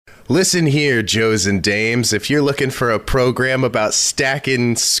Listen here, Joes and Dames. If you're looking for a program about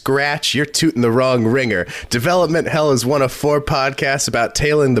stacking scratch, you're tooting the wrong ringer. Development Hell is one of 4 podcasts about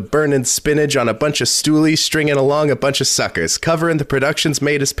tailing the burning spinach on a bunch of stoolies, stringing along a bunch of suckers, covering the productions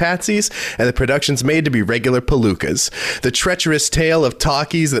made as patsies and the productions made to be regular palookas. The treacherous tale of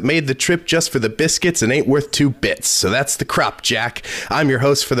talkies that made the trip just for the biscuits and ain't worth 2 bits. So that's the crop, Jack. I'm your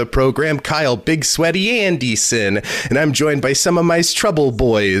host for the program, Kyle Big Sweaty Anderson, and I'm joined by some of my trouble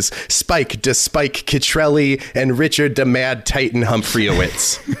boys, Spike de Spike Kitrelli and Richard de Mad Titan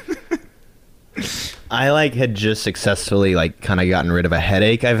Humphreywitz. I had just successfully kind of gotten rid of a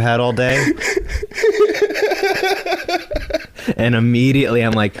headache I've had all day. And immediately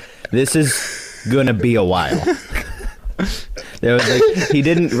I'm like, this is gonna be a while. There was he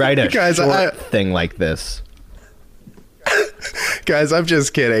didn't write a short thing like this. Guys, I'm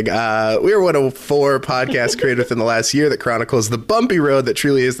just kidding. We are one of 4 podcasts created within the last year that chronicles the bumpy road that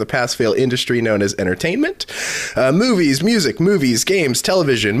truly is the pass-fail industry known as entertainment. Movies, music, movies, games,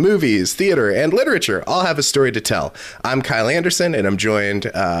 television, movies, theater, and literature all have a story to tell. I'm Kyle Anderson, and I'm joined,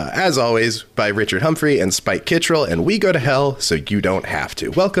 as always, by Richard Humphrey and Spike Kittrell, and we go to hell so you don't have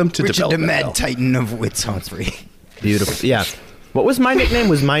to. Welcome to Richard Development the Mad Hell. Titan of Wits Humphrey. Beautiful. Yeah. What was my nickname?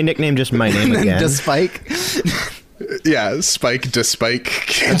 Was my nickname just my name again? The Spike. Yeah, Spike de Spike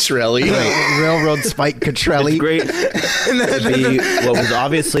Kitrelli. Railroad Spike Kitrelli. It's great to be what was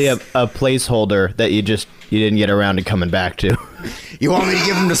obviously a placeholder that you didn't get around to coming back to. You want me to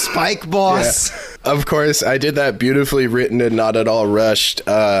give him the Spike, boss? Yeah. Of course, I did that beautifully written and not at all rushed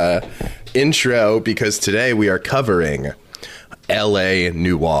intro because today we are covering L.A.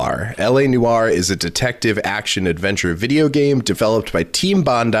 Noire. L.A. Noire is a detective action-adventure video game developed by Team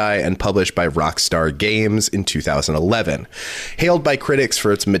Bondi and published by Rockstar Games in 2011. Hailed by critics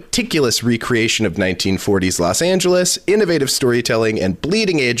for its meticulous recreation of 1940s Los Angeles, innovative storytelling, and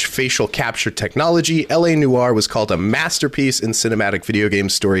bleeding-edge facial capture technology, L.A. Noire was called a masterpiece in cinematic video game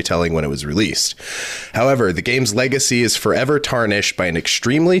storytelling when it was released. However, the game's legacy is forever tarnished by an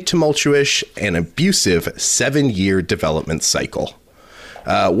extremely tumultuous and abusive 7-year development cycle.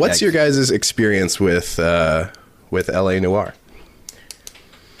 What's your guys' experience with L.A. Noire?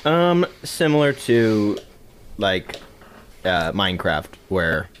 Similar to Minecraft,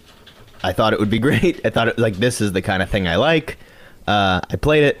 where I thought it would be great. I thought it this is the kind of thing I like. I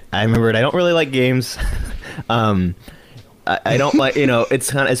played it. I remembered I don't really like games. I don't like,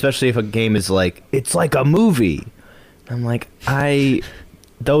 it's kind of, especially if a game is it's like a movie. I'm like,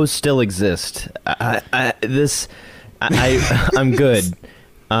 those still exist. I'm good.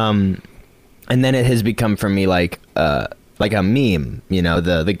 And then it has become for me like a meme,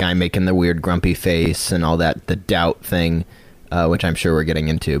 the guy making the weird grumpy face and all that, the doubt thing, which I'm sure we're getting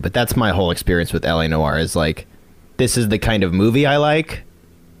into. But that's my whole experience with L.A. Noire is this is the kind of movie I like,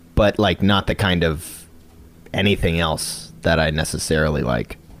 but not the kind of anything else that I necessarily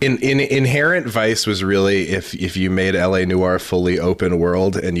like. In Inherent Vice was really if you made L.A. Noire fully open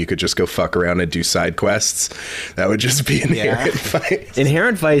world and you could just go fuck around and do side quests, that would just be Inherent Vice.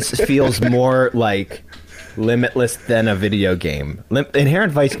 Inherent Vice feels more limitless than a video game.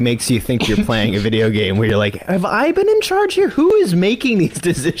 Inherent Vice makes you think you're playing a video game where you're like, have I been in charge here? Who is making these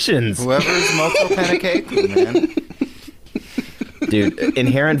decisions? Whoever's Moko Pancake, man. Dude,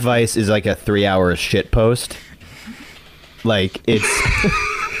 Inherent Vice is like a 3-hour shit post. It's...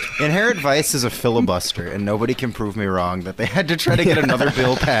 Inherent Vice is a filibuster, and nobody can prove me wrong that they had to try to get another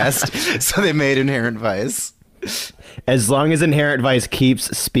bill passed, so they made Inherent Vice. As long as Inherent Vice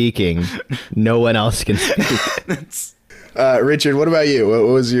keeps speaking, no one else can speak. Richard, what about you? What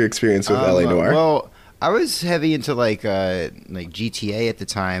was your experience with L.A. Noire? Well, I was heavy into GTA at the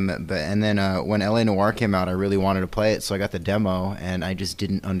time, and then when L.A. Noire came out, I really wanted to play it, so I got the demo, and I just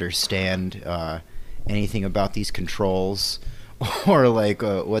didn't understand anything about these controls or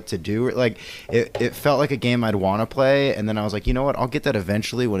what to do. It felt like a game I'd want to play, and then I was like, you know what, I'll get that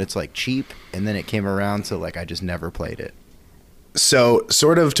eventually when it's cheap, and then it came around to I just never played it. So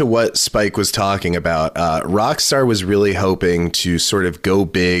sort of to what Spike was talking about, Rockstar was really hoping to sort of go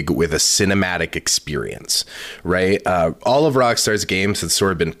big with a cinematic experience, right? All of Rockstar's games had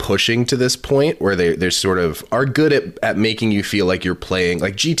sort of been pushing to this point where they're sort of are good at making you feel like you're playing,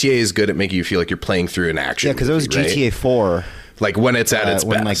 GTA is good at making you feel like you're playing through an action Yeah, because it was GTA 4. When it's at its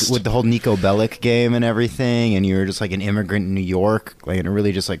best. With the whole Nico Bellic game and everything, and you were just an immigrant in New York, and it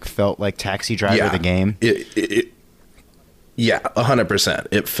really just felt like Taxi Driver the game. Yeah, 100%.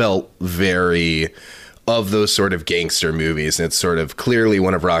 It felt very of those sort of gangster movies, and it's sort of clearly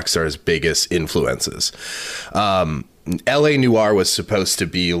one of Rockstar's biggest influences. L.A. Noire was supposed to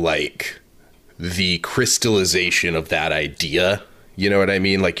be the crystallization of that idea, You know what I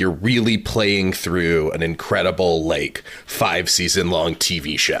mean? Like, you're really playing through an incredible, like, 5-season-long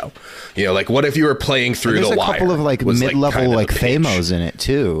TV show. You know, like, what if you were playing through The Wire? There's a couple of, like, mid-level, like famos in it,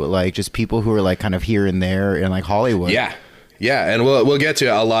 too. Like, just people who are, like, kind of here and there in, like, Hollywood. Yeah. Yeah, and we'll get to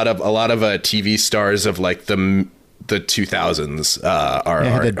a lot of TV stars of, like, the 2000s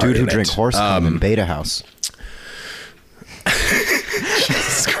are the dude who drank it. horse cum in Beta House.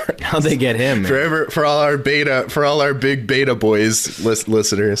 How'd they get him? For all our big beta boys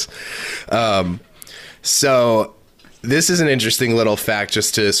listeners. So this is an interesting little fact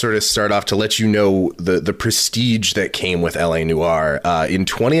just to sort of start off to let you know the prestige that came with LA Noire. In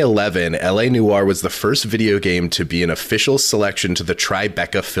 2011, LA Noire was the first video game to be an official selection to the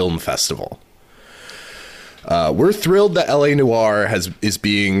Tribeca Film Festival. We're thrilled that LA Noire is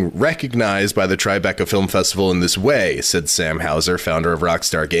being recognized by the Tribeca Film Festival in this way, said Sam Houser, founder of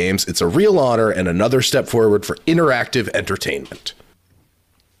Rockstar Games. It's a real honor and another step forward for interactive entertainment.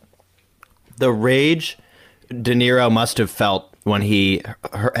 The rage De Niro must have felt when he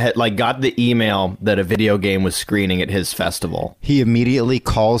got the email that a video game was screening at his festival. He immediately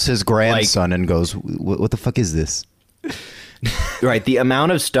calls his grandson and goes, "What the fuck is this?" Right, the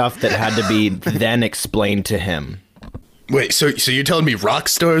amount of stuff that had to be then explained to him. Wait, so you're telling me rock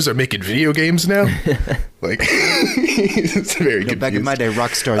stars are making video games now? Like, it's very confused. Back in my day,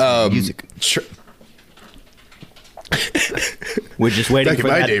 rock stars made music. We're just waiting for that.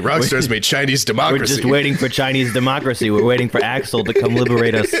 Back in my day, rock stars made Chinese democracy. We're just waiting for Chinese democracy. We're waiting for Axel to come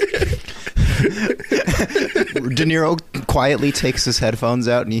liberate us. De Niro quietly takes his headphones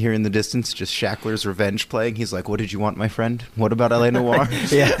out, and you hear in the distance just Shackler's Revenge playing. He's like, "What did you want, my friend? What about LA Noire?"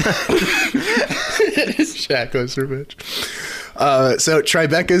 Yeah. Shackler's Revenge. So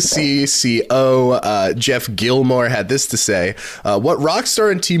Tribeca's CCO, Jeff Gilmore, had this to say: what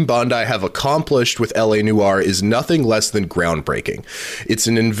Rockstar and Team Bondi have accomplished with LA Noire is nothing less than groundbreaking. It's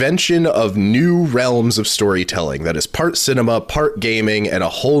an invention of new realms of storytelling that is part cinema, part gaming, and a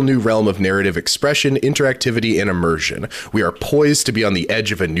whole new realm of narrative expression, interactivity, and immersion. We are poised to be on the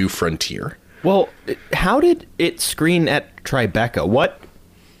edge of a new frontier. Well, how did it screen at Tribeca? What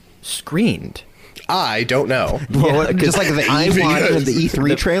screened? I don't know. Well, just like the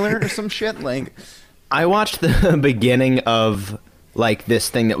E3 trailer or some shit. Like, I watched the beginning of like this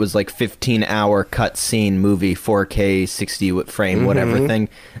thing that was like 15-hour cutscene movie, 4K 60 frame whatever thing,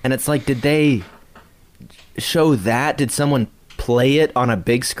 and it's like, did they show that? Did someone play it on a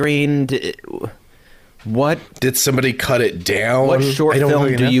big screen? What did somebody cut it down? What short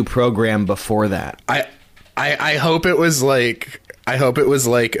film do you program before that? I hope it was like. I hope it was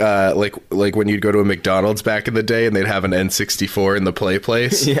like when you'd go to a McDonald's back in the day and they'd have an N64 in the play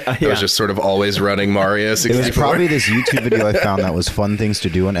place. Yeah. It was just sort of always running Mario 64. It was probably this YouTube video I found that was fun things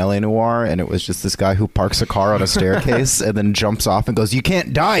to do in LA Noire, and it was just this guy who parks a car on a staircase and then jumps off and goes, "You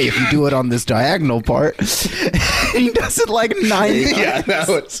can't die if you do it on this diagonal part." He does it like 9 times. Yeah, that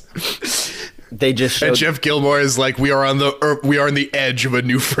was... They just showed, and Jeff Gilmore is like, we are on the edge of a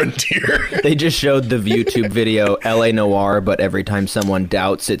new frontier. They just showed the YouTube video LA Noire, but every time someone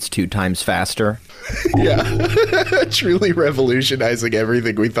doubts, it's 2 times faster. Yeah. Truly revolutionizing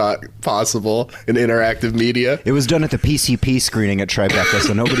everything we thought possible in interactive media. It was done at the PCP screening at Tribeca,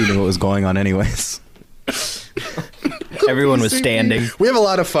 so nobody knew what was going on anyways. Everyone was standing. We have a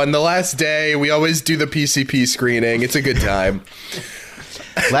lot of fun. The last day, we always do the PCP screening. It's a good time.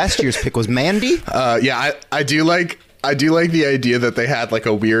 Last year's pick was Mandy. Yeah, I do like the idea that they had like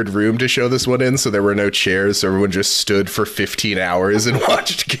a weird room to show this one in, so there were no chairs, so everyone just stood for 15 hours and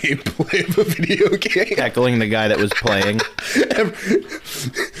watched gameplay of a video game. Heckling the guy that was playing.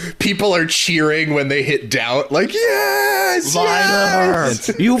 People are cheering when they hit doubt, like, yes! Lie to her!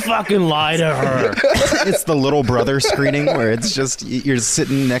 You fucking lie to her! It's the little brother screening where it's just, you're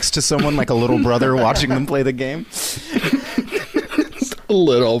sitting next to someone like a little brother watching them play the game.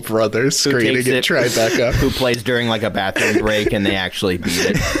 Little brother screening at Tribeca. Who plays during like a bathroom break and they actually beat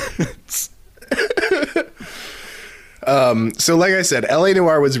it. So like I said, LA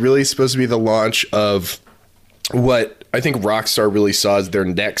Noire was really supposed to be the launch of what I think Rockstar really saw as their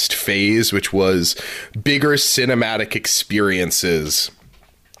next phase, which was bigger cinematic experiences.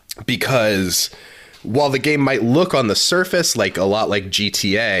 Because while the game might look on the surface like a lot like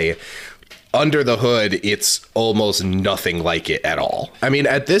GTA, under the hood, it's almost nothing like it at all. I mean,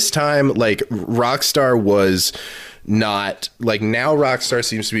 at this time, like, Rockstar was not... Like, now Rockstar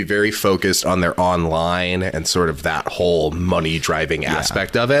seems to be very focused on their online and sort of that whole money-driving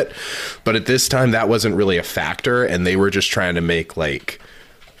aspect of it. But at this time, that wasn't really a factor, and they were just trying to make, like,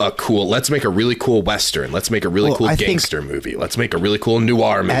 let's make a really cool Western. Let's make a really cool I think gangster movie. Let's make a really cool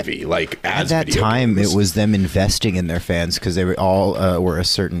noir movie. At that time, it was them investing in their fans because they were all were a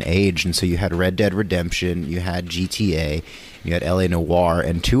certain age. And so you had Red Dead Redemption, you had GTA, you had LA Noire,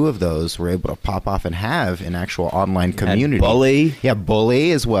 and two of those were able to pop off and have an actual online community. Bully. Yeah,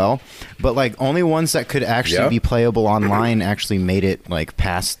 Bully as well. But like only ones that could actually be playable online actually made it like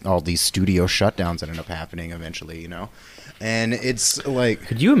past all these studio shutdowns that ended up happening eventually, you know? And it's like...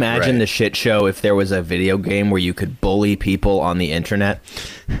 Could you imagine the shit show if there was a video game where you could bully people on the internet?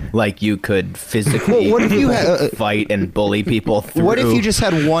 Like you could physically what if you fight and bully people through... What if you just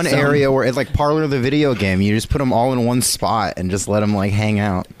had one area where it's like Parlor the video game, you just put them all in one spot and just let them like hang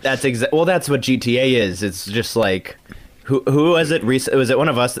out? That's well, that's what GTA is. It's just like... Who was it? Was it one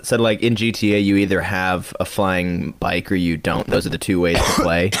of us that said like in GTA you either have a flying bike or you don't? Those are the two ways to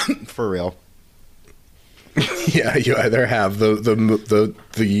play. For real. Yeah, you either have the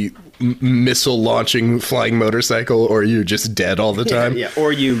missile launching flying motorcycle, or you're just dead all the time. Yeah,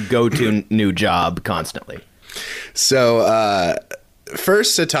 or you go to a new job constantly. So,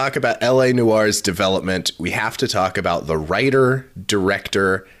 first, to talk about LA Noire's development, we have to talk about the writer,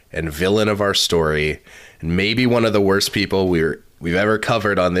 director, and villain of our story, and maybe one of the worst people we've ever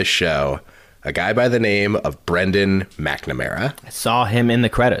covered on this show, a guy by the name of Brendan McNamara. I saw him in the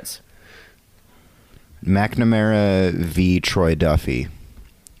credits. McNamara v. Troy Duffy.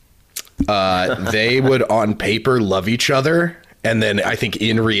 They would on paper love each other, and then I think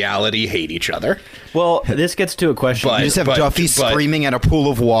in reality hate each other. Well, this gets to a question. You just have Duffy screaming at a pool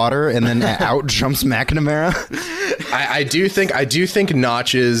of water, and then out jumps McNamara. I do think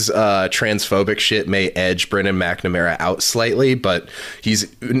Notch's transphobic shit may edge Brendan McNamara out slightly, but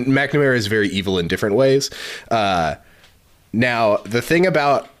McNamara is very evil in different ways. Now, the thing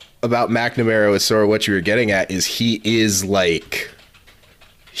about McNamara is sort of what you were getting at is he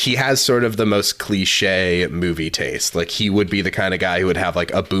has sort of the most cliche movie taste. Like he would be the kind of guy who would have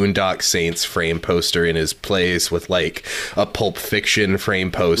like a Boondock Saints frame poster in his place with like a Pulp Fiction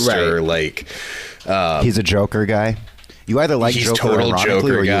frame poster. Right. Like he's a Joker guy. You either like Joker total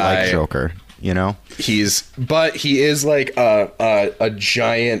ironically Joker or you guy. like Joker, you know? He is like a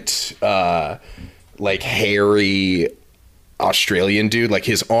giant like hairy Australian dude. Like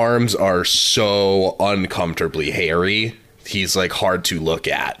his arms are so uncomfortably hairy. He's like hard to look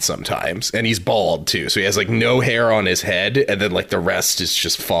at sometimes, and he's bald too, so he has like no hair on his head, and then like the rest is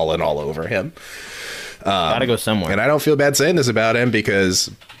just falling all over him. Gotta go somewhere. And I don't feel bad saying this about him because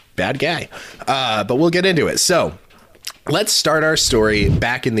bad guy, but we'll get into it. So let's start our story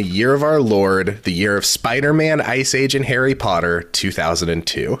back in the year of our Lord, the year of Spider-Man, Ice Age, and Harry Potter,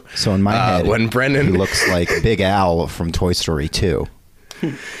 2002. So in my head, when Brendan he looks like Big Al from Toy Story 2.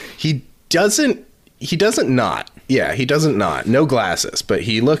 He doesn't not. Yeah, he doesn't not. No glasses, but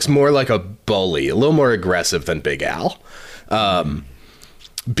he looks more like a bully, a little more aggressive than Big Al.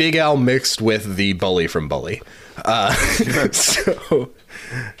 Big Al mixed with the bully from Bully.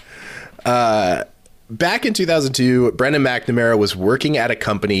 Back in 2002, Brendan McNamara was working at a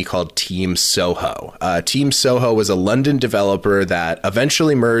company called Team Soho. Team Soho was a London developer that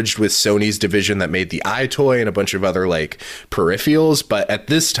eventually merged with Sony's division that made the iToy and a bunch of other like peripherals. But at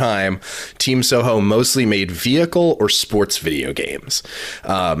this time, Team Soho mostly made vehicle or sports video games.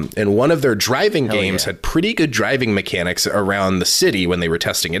 And one of their driving games had pretty good driving mechanics around the city when they were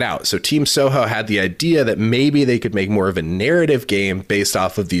testing it out. So Team Soho had the idea that maybe they could make more of a narrative game based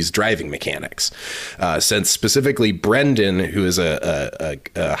off of these driving mechanics. Since specifically Brendan, who is a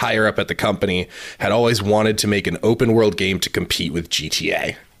higher up at the company, had always wanted to make an open world game to compete with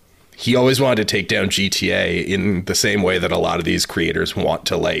GTA. He always wanted to take down GTA in the same way that a lot of these creators want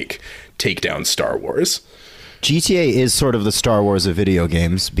to like take down Star Wars. GTA is sort of the Star Wars of video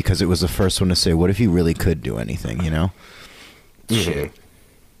games because it was the first one to say, what if you really could do anything, you know? Mm-hmm.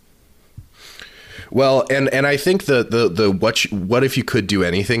 Well, and I think the what if you could do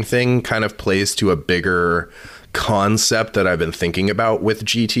anything thing kind of plays to a bigger concept that I've been thinking about with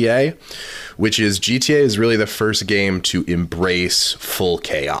GTA, which is GTA is really the first game to embrace full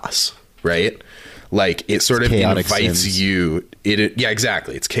chaos, right? Like it sort of invites you. Yeah,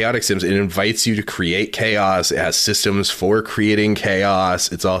 exactly. It's chaotic Sims. It invites you to create chaos. It has systems for creating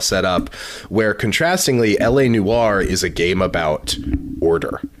chaos. It's all set up. Where contrastingly, LA Noire is a game about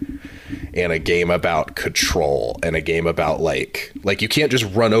order. And a game about control, and a game about like you can't just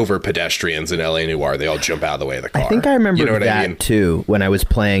run over pedestrians in LA Noire. They all jump out of the way of the car. I think I remember that I mean? too when I was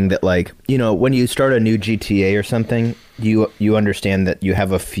playing that. Like, you know, when you start a new GTA or something, you understand that you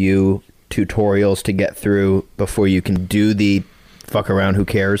have a few tutorials to get through before you can do the fuck around, who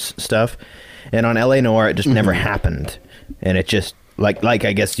cares stuff. And on LA Noire, it just never happened, and it just Like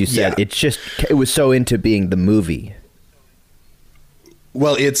I guess you said, Yeah. it was so into being the movie.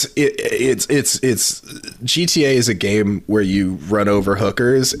 Well, it's GTA is a game where you run over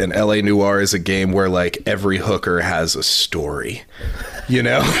hookers, and LA Noire is a game where like every hooker has a story. You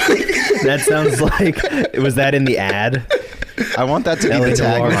know? That sounds like, was that in the ad? I want that to be LA the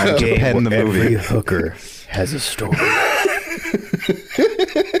Noire tagline to game pen the where movie. every hooker has a story.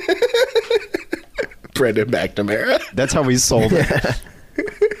 Brendan McNamara. That's how we sold it.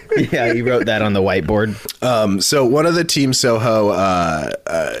 Yeah, he wrote that on the whiteboard. So one of the Team Soho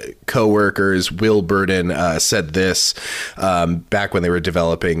co-workers, Will Burden, said this back when they were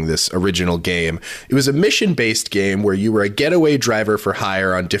developing this original game. It was a mission-based game where you were a getaway driver for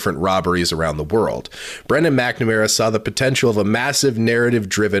hire on different robberies around the world. Brendan McNamara saw the potential of a massive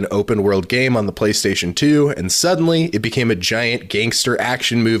narrative-driven open-world game on the PlayStation 2, and suddenly it became a giant gangster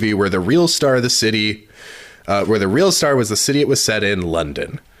action movie where the real star was the city it was set in,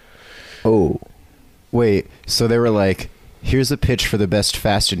 London. Oh. Wait, so they were like, here's a pitch for the best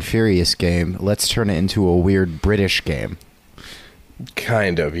Fast and Furious game. Let's turn it into a weird British game.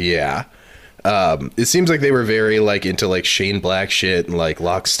 Kind of, yeah. It seems like they were very like into like Shane Black shit and like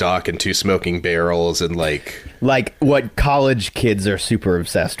Lock, Stock, and Two Smoking Barrels and like what college kids are super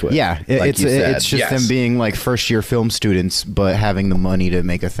obsessed with. Yeah, like you said. it's just Yes. them being like first year film students, but having the money to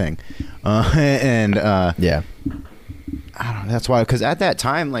make a thing. Yeah. I don't know. That's why, because at that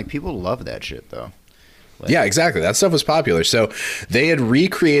time, like people loved that shit though. yeah, exactly. That stuff was popular. So they had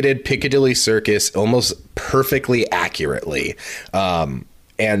recreated Piccadilly Circus almost perfectly accurately.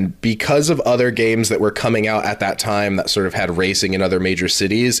 And because of other games that were coming out at that time that sort of had racing in other major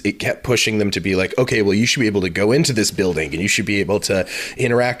cities, it kept pushing them to be like, okay, well, you should be able to go into this building and you should be able to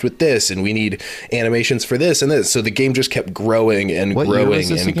interact with this. And we need animations for this and this. So the game just kept growing and What year was growing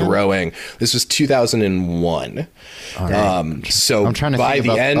this and again? growing. This was 2001. So I'm trying to by think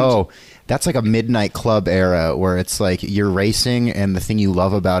the about, end. oh, that's like a Midnight Club era where it's like you're racing and the thing you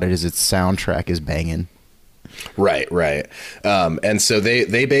love about it is its soundtrack is banging. Right. And so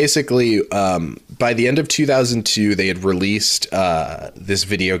they basically, by the end of 2002, they had released this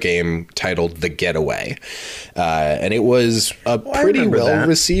video game titled The Getaway. And it was a pretty remember that.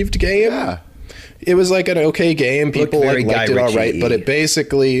 well-received game. Yeah. It was like an okay game. People very liked Guy it all right. Ritchie-y. But it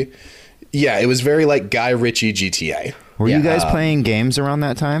basically, yeah, it was very like Guy Ritchie GTA. Were Yeah. you guys playing games around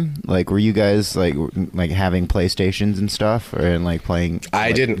that time? Like, were you guys like having PlayStations and stuff, or like playing?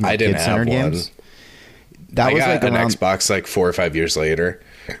 I didn't have kid-centered one. That I was got like an around. Xbox like 4 or 5 years later.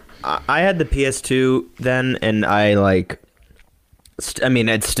 I had the PS2 then, and I like,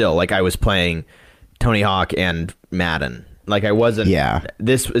 it's still like I was playing Tony Hawk and Madden. Like I wasn't. Yeah.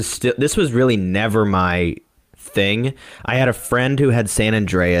 This was really never my thing. I had a friend who had San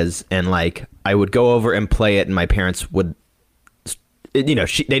Andreas, and like I would go over and play it, and my parents would. They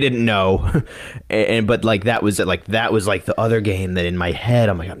didn't know, but like that was like the other game that in my head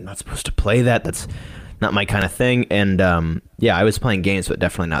I'm like, I'm not supposed to play that. That's not my kind of thing. And I was playing games, but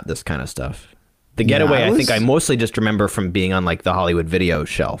definitely not this kind of stuff. The Getaway, I think I mostly just remember from being on like the Hollywood Video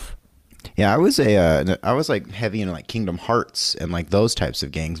shelf. Yeah, I was like heavy into like Kingdom Hearts and like those types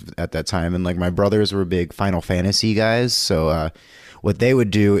of games at that time, and like my brothers were big Final Fantasy guys, so what they would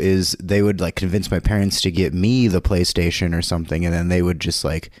do is they would like convince my parents to get me the PlayStation or something, and then they would just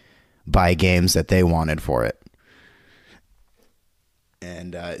like buy games that they wanted for it.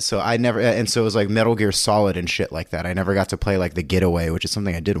 And so it was like Metal Gear Solid and shit like that. I never got to play like The Getaway, which is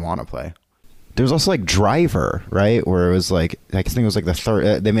something I did want to play. There was also like Driver, right? Where it was like, I think it was like the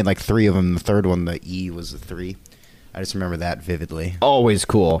third, they made like 3 of them. The third one, the E was the 3. I just remember that vividly. Always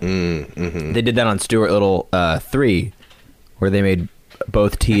cool. Mm-hmm. They did that on Stuart Little 3, where they made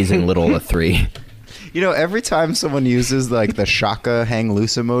both T's and Little a 3. You know, every time someone uses like the Shaka hang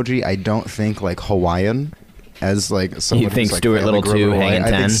loose emoji, I don't think like Hawaiian as like someone. You think who's, like, Stuart family Little 2 Grover hanging White.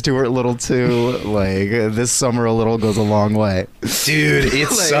 I 10? think Stuart Little 2, like this summer a little goes a long way. Dude, it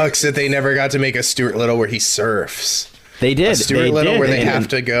sucks that they never got to make a Stuart Little where he surfs. They did. A Stuart they Little did. where they have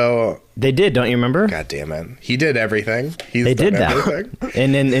to go. They did, don't you remember? God damn it. He did everything. They did that. Everything.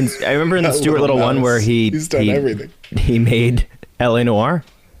 And then I remember in the That Stuart Little little one mouse. where He's done everything. He made LA Noire.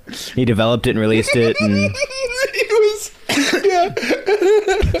 He developed it and released it, and He was, yeah.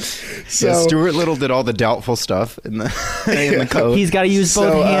 So Yeah, Stuart Little did all the doubtful stuff in the code. he's got to use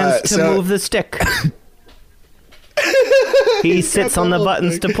both So, hands to so- move the stick. He sits on the whole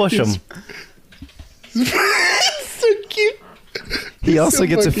buttons thing. to push them. so cute. He also so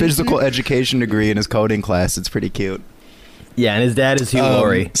gets a fucking physical cute. education degree in his coding class. It's pretty cute. Yeah, and his dad is Hugh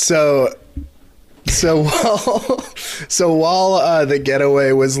Laurie. So while The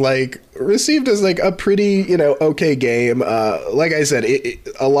Getaway was like received as like a pretty, okay game, like I said,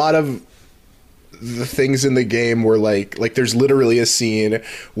 a lot of the things in the game were like there's literally a scene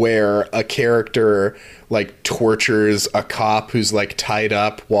where a character like tortures a cop who's like tied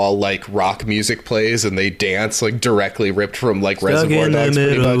up while like rock music plays and they dance, like directly ripped from like Reservoir Dogs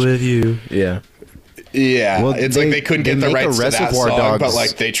pretty much. With you. Yeah. Well, it's like they couldn't get the rights to that song, but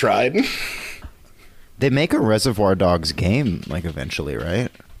like they tried. They make a Reservoir Dogs game like eventually, right?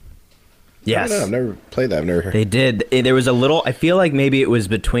 Yes. I don't know, I've never played that. I've never heard. They did. There was a little, I feel like maybe it was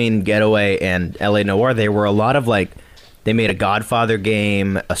between Getaway and LA Noire. There were a lot of like, they made a Godfather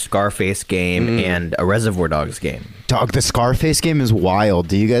game, a Scarface game, and a Reservoir Dogs game. Dog, the Scarface game is wild.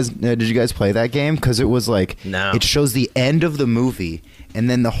 Did you guys play that game? Because it was like, no. It shows the end of the movie,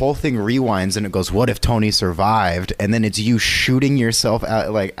 and then the whole thing rewinds, and it goes, "What if Tony survived?" And then it's you shooting yourself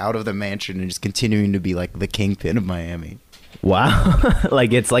out of the mansion and just continuing to be like the kingpin of Miami. Wow.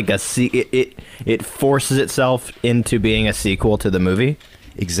 Like it's like it forces itself into being a sequel to the movie.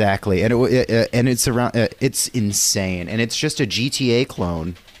 Exactly, and it's insane, and it's just a GTA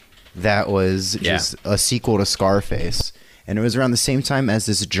clone that was just a sequel to Scarface, and it was around the same time as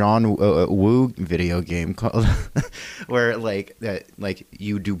this John Woo video game called where like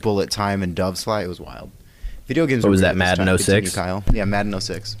you do bullet time and doves fly. It was wild. Video games. What was that? Madden 06? Kyle? Yeah, Madden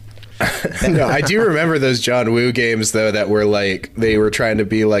 06. No, I do remember those John Woo games though that were like they were trying to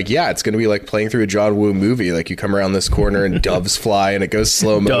be like, yeah, it's going to be like playing through a John Woo movie. Like you come around this corner and doves fly and it goes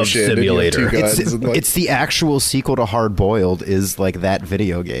slow motion. Dove Simulator. It's the actual sequel to Hard Boiled is like that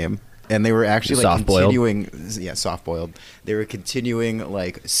video game. And they were actually like continuing, Soft Boiled. They were continuing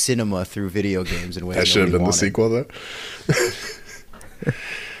like cinema through video games in ways that should have been the sequel though.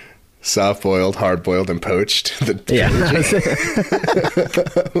 Soft boiled, hard boiled, and poached. The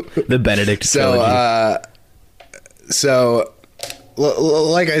the Benedict trilogy. So,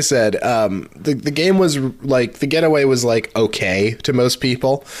 like I said, the game was like The Getaway was like okay to most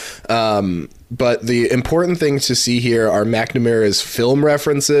people, but the important thing to see here are McNamara's film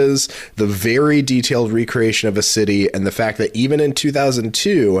references, the very detailed recreation of a city, and the fact that even in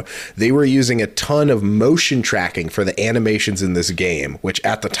 2002 they were using a ton of motion tracking for the animations in this game, which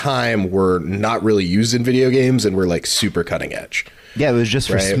at the time were not really used in video games and were like super cutting edge. Yeah, it was just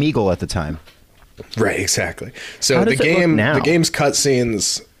for Smeagol at the time. Right, exactly. So the game's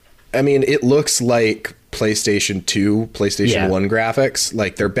cutscenes, I mean, it looks like PlayStation 2, PlayStation 1 graphics.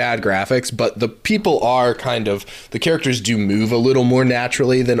 Like they're bad graphics, but the people are the characters do move a little more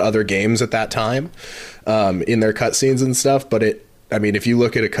naturally than other games at that time in their cutscenes and stuff. But if you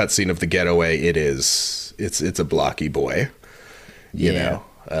look at a cutscene of The Getaway, it's a blocky boy, you know.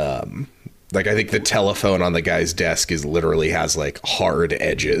 Like I think the telephone on the guy's desk literally has like hard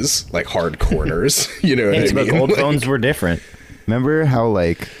edges, like hard corners. You know what I mean? But old phones were different. Remember how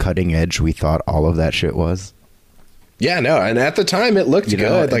like cutting edge we thought all of that shit was? Yeah, no, and at the time it looked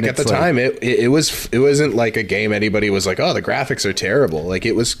good. Like at the time it wasn't like a game anybody was like, oh, the graphics are terrible. Like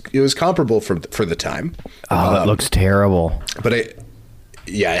it was comparable for the time. Oh, it looks terrible. But it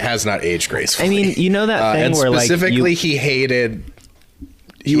has not aged gracefully. I mean, you know that thing and where specifically he hated.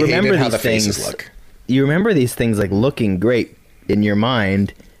 You remember how the faces look. You remember these things like looking great in your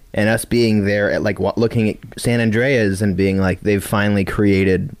mind, and us being there at like looking at San Andreas and being like, they've finally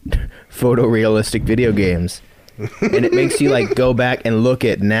created photorealistic video games, and it makes you like go back and look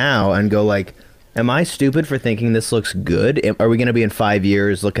at now and go like, am I stupid for thinking this looks good? Are we going to be in 5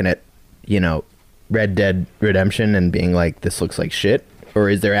 years looking at, Red Dead Redemption and being like, this looks like shit? Or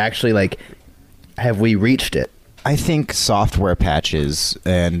is there actually like, have we reached it? I think software patches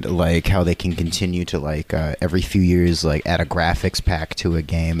and like how they can continue to like every few years like add a graphics pack to a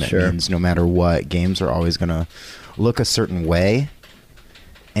game. It means no matter what, games are always going to look a certain way,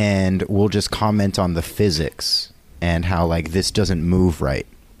 and we'll just comment on the physics and how like this doesn't move right.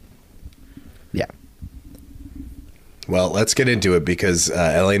 Yeah. Well, let's get into it because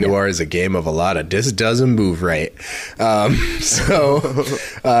LA Noire is a game of a lot of this doesn't move right. So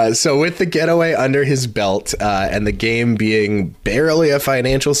with The Getaway under his belt and the game being barely a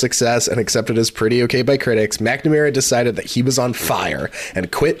financial success and accepted as pretty okay by critics, McNamara decided that he was on fire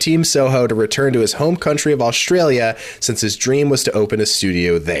and quit Team Soho to return to his home country of Australia since his dream was to open a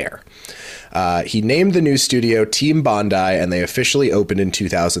studio there. He named the new studio Team Bondi, and they officially opened in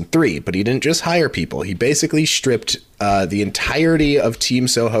 2003. But he didn't just hire people. He basically stripped the entirety of Team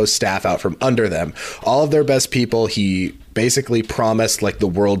Soho's staff out from under them. All of their best people, he basically promised like the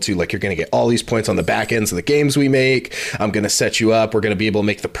world to, like, you're going to get all these points on the back ends of the games we make. I'm going to set you up. We're going to be able to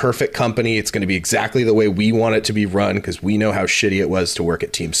make the perfect company. It's going to be exactly the way we want it to be run, because we know how shitty it was to work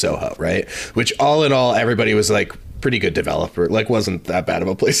at Team Soho, right? Which all in all, everybody was like, pretty good developer. Like, wasn't that bad of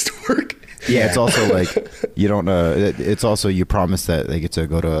a place to work. Yeah, it's also like you don't know. It's also you promise that they get to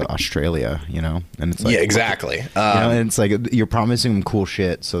go to Australia, you know, and it's like, yeah, exactly. And it's like you're promising them cool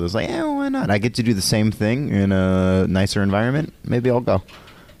shit. So there's like, well, why not? I get to do the same thing in a nicer environment. Maybe I'll go.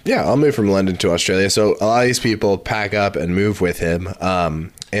 Yeah, I'll move from London to Australia. So a lot of these people pack up and move with him.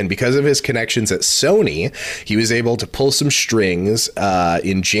 And because of his connections at Sony, he was able to pull some strings.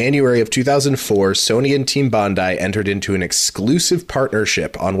 In January of 2004, Sony and Team Bondi entered into an exclusive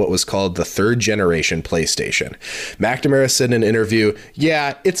partnership on what was called the third generation PlayStation. McNamara said in an interview,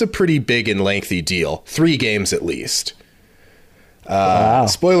 yeah, it's a pretty big and lengthy deal. 3 games at least. Wow.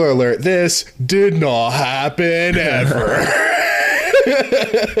 Spoiler alert, this did not happen ever.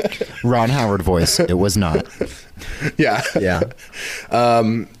 Ron Howard voice. It was not. Yeah. Yeah.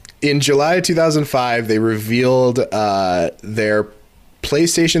 In July 2005, they revealed their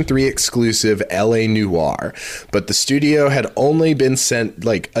PlayStation 3 exclusive LA Noire, but the studio had only been sent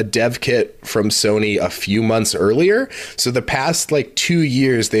like a dev kit from Sony a few months earlier. So the past like 2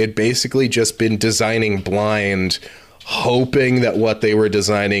 years, they had basically just been designing blind, hoping that what they were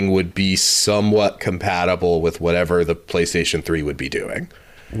designing would be somewhat compatible with whatever the PlayStation 3 would be doing.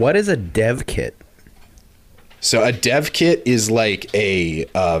 What is a dev kit? So a dev kit is like a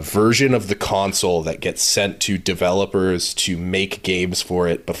version of the console that gets sent to developers to make games for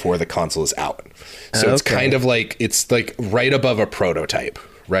it before the console is out. So it's kind of like, it's like right above a prototype,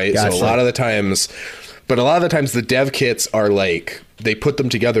 right? Gotcha. So a lot of the times the dev kits are like, they put them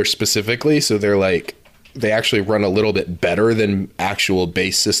together specifically. So they're like, they actually run a little bit better than actual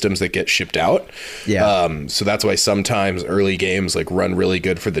base systems that get shipped out. Yeah. So that's why sometimes early games like run really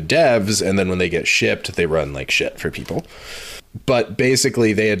good for the devs, and then when they get shipped, they run like shit for people. But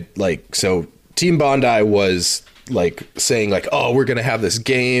basically they had like, so Team Bondi was like saying like, oh, we're going to have this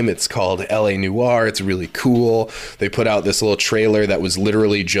game. It's called LA Noire. It's really cool. They put out this little trailer that was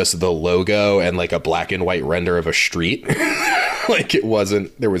literally just the logo and like a black and white render of a street. Like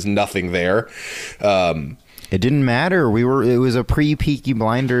there was nothing there. It didn't matter. It was a pre-Peaky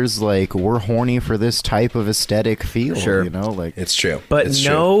Blinders, like, we're horny for this type of aesthetic feel. Sure. You know, like, It's true. But It's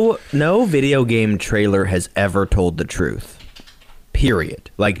no video game trailer has ever told the truth.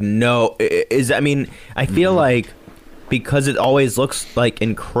 Period. Like, no. I feel like because it always looks like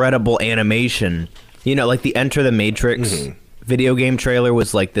incredible animation, you know, like the Enter the Matrix video game trailer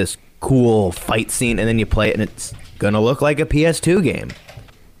was like this cool fight scene, and then you play it and it's gonna look like a PS2 game.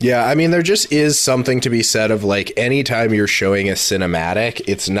 Yeah, I mean, there just is something to be said of like anytime you're showing a cinematic,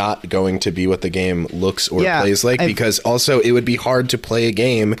 it's not going to be what the game looks or plays like, because also it would be hard to play a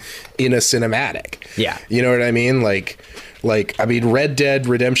game in a cinematic. Yeah. You know what I mean? Like I mean, Red Dead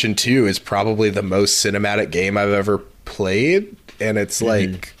Redemption 2 is probably the most cinematic game I've ever played, and it's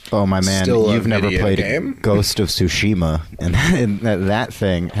like, oh my man, still you've never video played game. Ghost of Tsushima, and that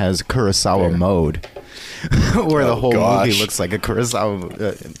thing has Kurosawa mode. Where the whole movie looks like a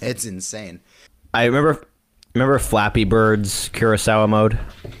Kurosawa. It's insane. I remember Flappy Bird's Kurosawa mode.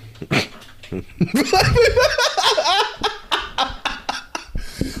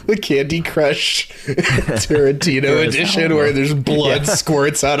 The Candy Crush Tarantino edition where there's blood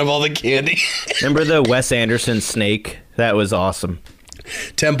squirts out of all the candy. Remember the Wes Anderson snake? That was awesome.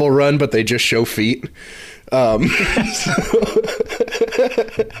 Temple Run, but they just show feet. So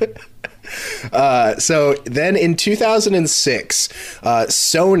then in 2006,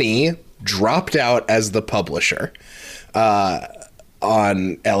 Sony dropped out as the publisher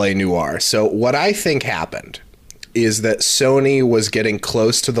on LA Noire. So what I think happened is that Sony was getting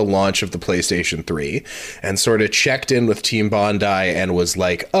close to the launch of the PlayStation 3 and sort of checked in with Team Bondi and was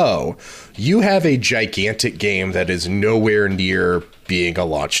like, oh, you have a gigantic game that is nowhere near being a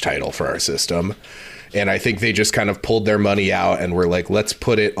launch title for our system. And I think they just kind of pulled their money out and were like, let's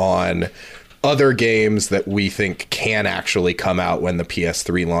put it on other games that we think can actually come out when the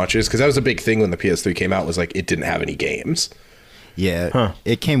PS3 launches. Because that was a big thing when the PS3 came out, was like it didn't have any games. Yeah,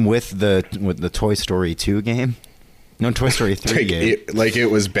 It came with the Toy Story 2 game. No, Toy Story 3 game. It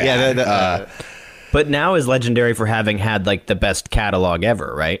was bad. Yeah, But now is legendary for having had like the best catalog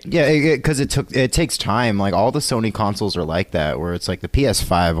ever, right? yeah, because it takes time. Like all the Sony consoles are like that, where it's like the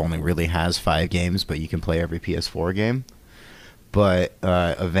PS5 only really has 5 games, but you can play every PS4 game. but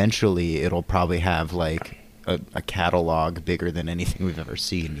eventually it'll probably have like a catalog bigger than anything we've ever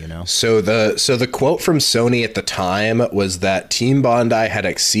seen, you know? So the quote from Sony at the time was that Team Bondi had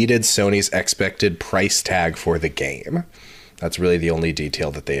exceeded Sony's expected price tag for the game. That's really the only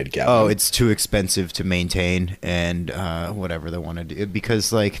detail that they had gathered. Oh, it's too expensive to maintain and whatever they want to do.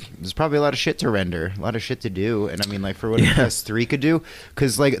 Because, like, there's probably a lot of shit to render, a lot of shit to do. And, I mean, like, for what a PS3 could do.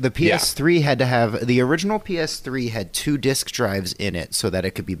 Because, like, the PS3 had to have... The original PS3 had 2 disk drives in it so that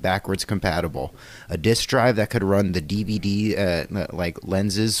it could be backwards compatible. A disk drive that could run the DVD, like,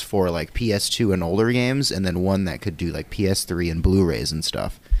 lenses for, like, PS2 and older games. And then one that could do, like, PS3 and Blu-rays and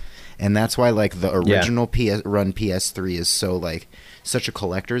stuff. And that's why, like, the original PS3 is so, like, such a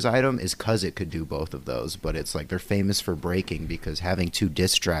collector's item is because it could do both of those. But it's, like, they're famous for breaking because having 2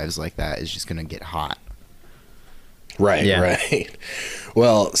 disk drives like that is just going to get hot. Right.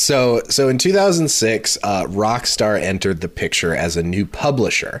 Well, so in 2006, Rockstar entered the picture as a new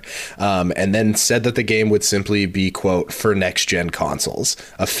publisher, and then said that the game would simply be, quote, for next-gen consoles,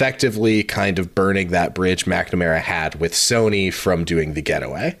 effectively kind of burning that bridge McNamara had with Sony from doing The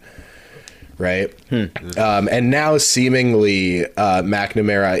Getaway. Right. And now seemingly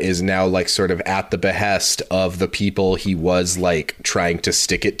McNamara is now like sort of at the behest of the people he was like trying to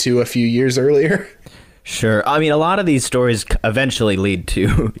stick it to a few years earlier. Sure. I mean, a lot of these stories eventually lead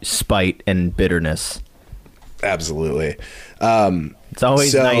to spite and bitterness. Absolutely. It's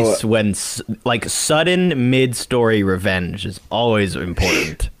always nice when like sudden mid-story revenge is always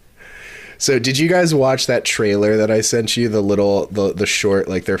important. So did you guys watch that trailer that I sent you? The short,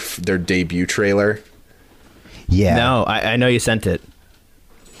 like their debut trailer? Yeah. No, I know you sent it.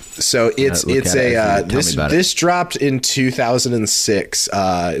 So this dropped in 2006.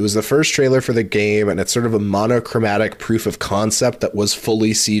 It was the first trailer for the game, and it's sort of a monochromatic proof of concept that was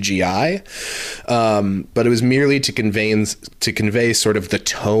fully CGI. But it was merely to convey sort of the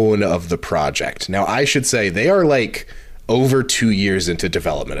tone of the project. Now, I should say they are like over 2 years into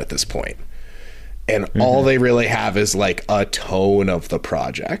development at this point. And all they really have is like a tone of the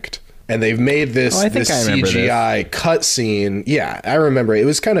project. And they've made this CGI cutscene. Yeah, I remember. It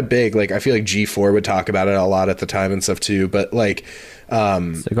was kind of big. Like, I feel like G4 would talk about it a lot at the time and stuff too. But like,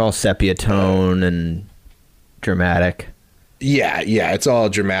 it's like all sepia tone and dramatic. Yeah, it's all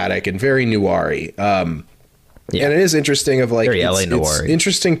dramatic and very noir-y. And it is interesting of like, very LA noir. It's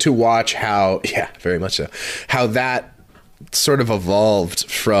interesting to watch how, very much so, how that sort of evolved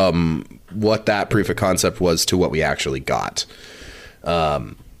from what that proof of concept was to what we actually got.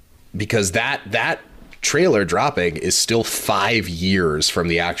 Because that trailer dropping is still 5 years from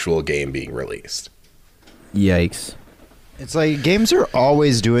the actual game being released. Yikes. It's like games are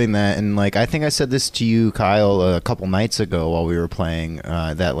always doing that. And like, I think I said this to you, Kyle, a couple nights ago while we were playing,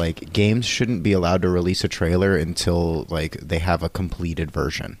 that like games shouldn't be allowed to release a trailer until like they have a completed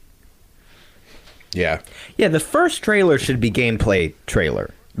version. Yeah. Yeah, the first trailer should be gameplay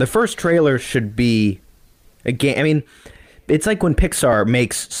trailer. The first trailer should be a game. I mean, it's like when Pixar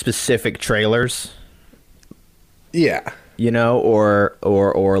makes specific trailers. Yeah. You know, or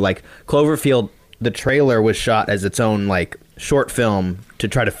like Cloverfield, the trailer was shot as its own like short film to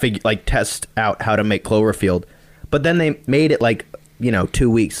try to test out how to make Cloverfield. But then they made it like,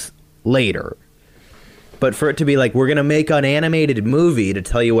 2 weeks later. But for it to be like, we're going to make an animated movie to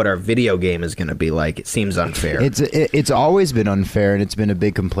tell you what our video game is going to be like, it seems unfair. It's always been unfair, and it's been a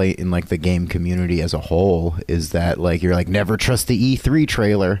big complaint in like the game community as a whole, is that like you're like, never trust the E3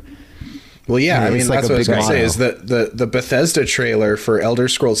 trailer. Well, yeah, I mean, like that's what I was going to say, is that the Bethesda trailer for Elder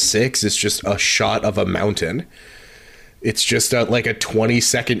Scrolls 6 is just a shot of a mountain. It's just like a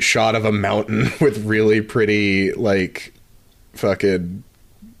 20-second shot of a mountain with really pretty, like, fucking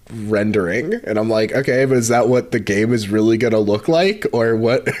rendering. And I'm like, okay, but is that what the game is really going to look like? Or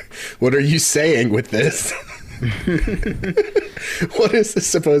what are you saying with this? What is this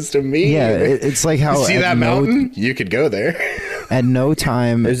supposed to mean? Yeah, it's like how... You see that mountain? You could go there. At no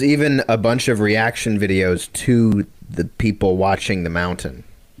time... There's even a bunch of reaction videos to the people watching the mountain.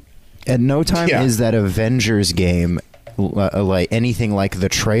 At no time is that Avengers game like anything like the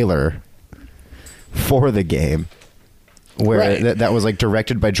trailer for the game, where that was like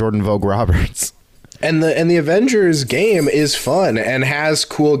directed by Jordan Vogue Roberts. And the Avengers game is fun and has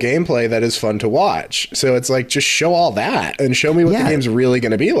cool gameplay that is fun to watch. So it's like, just show all that and show me what the game's really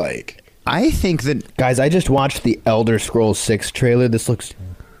going to be like. I think that... Guys, I just watched the Elder Scrolls 6 trailer. This looks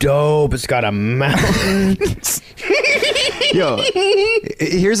dope. It's got a mountain. Yo,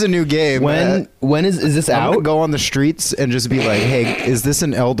 here's a new game. When is this out? I'm gonna go on the streets and just be like, hey, is this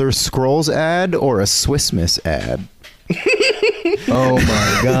an Elder Scrolls ad or a Swiss Miss ad? Oh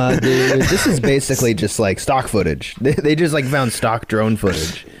my god, dude! This is basically just like stock footage. They just like found stock drone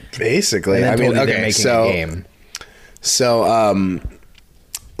footage. Basically, I mean, okay, so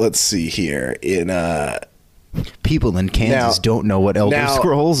let's see here in People in Kansas don't know what Elder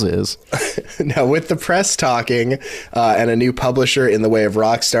Scrolls is. Now, with the press talking and a new publisher in the way of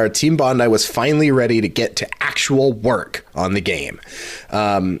Rockstar, Team Bondi was finally ready to get to actual work on the game.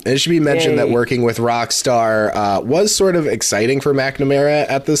 It should be mentioned that working with Rockstar was sort of exciting for McNamara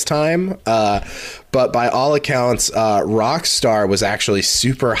at this time. But by all accounts, Rockstar was actually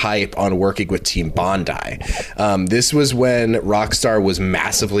super hype on working with Team Bondi. This was when Rockstar was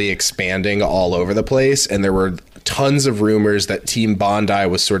massively expanding all over the place, and there were tons of rumors that Team Bondi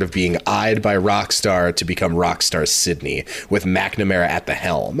was sort of being eyed by Rockstar to become Rockstar Sydney, with McNamara at the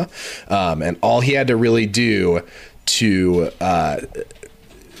helm. And all he had to really do to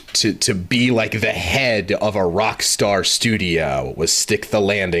be like the head of a Rockstar studio was stick the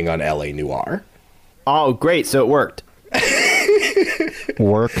landing on LA Noire. Oh, great! So it worked.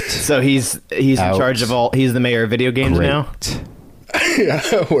 So he's in charge of all. He's the mayor of video games now.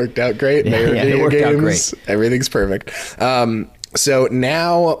 Yeah, worked out great. Mayor of video games. Everything's perfect. So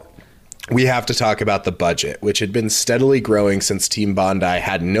now we have to talk about the budget, which had been steadily growing since Team Bondi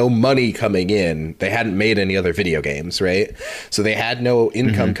had no money coming in. They hadn't made any other video games, right? So they had no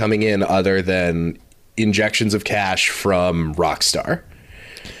income coming in other than injections of cash from Rockstar.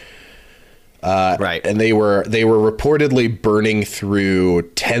 Right. And they were reportedly burning through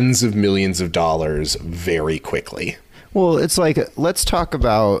tens of millions of dollars very quickly. Well, it's like, let's talk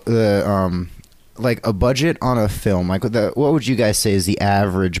about the like a budget on a film. Like, what would you guys say is the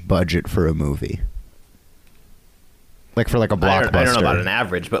average budget for a movie? Like for like a blockbuster. I don't know about an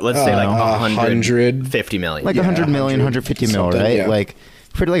average, but let's say like 150 million. Like 100 million, 150 mil, right? Yeah. Like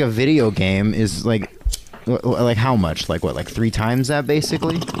for like a video game is like how much? Like what? Like 3 times that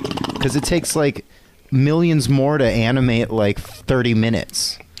basically? Because it takes like millions more to animate like 30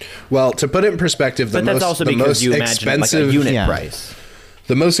 minutes. Well, to put it in perspective, the most expensive like a unit price.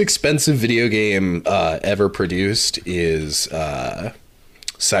 The most expensive video game ever produced is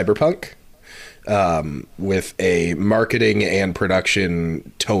Cyberpunk, with a marketing and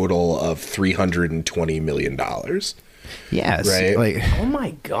production total of $320 million. Yes, right. Like, oh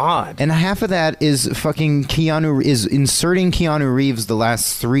my god! And half of that is fucking inserting Keanu Reeves the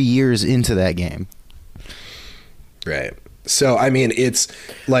last 3 years into that game. Right. So I mean, it's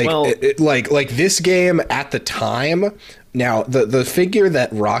like like this game at the time. Now the figure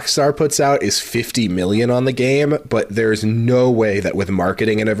that Rockstar puts out is 50 million on the game, but there's no way that with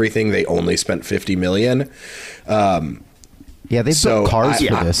marketing and everything they only spent 50 million. Yeah, they built cars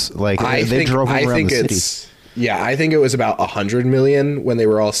for this. Like they drove around the city. Yeah, I think it was about 100 million when they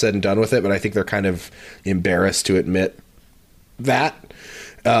were all said and done with it, but I think they're kind of embarrassed to admit that.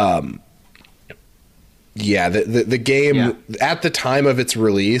 Yeah, the game at the time of its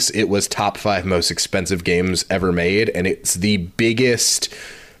release, it was top 5 most expensive games ever made, and it's the biggest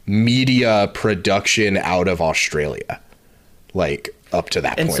media production out of Australia, like up to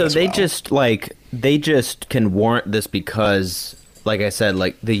that point. And so they just can warrant this because, like I said,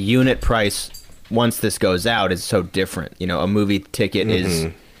 like the unit price once this goes out is so different. You know, a movie ticket is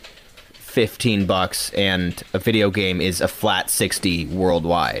 $15 and a video game is a flat 60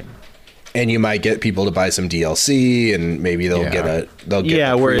 worldwide. And you might get people to buy some DLC, and maybe they'll get a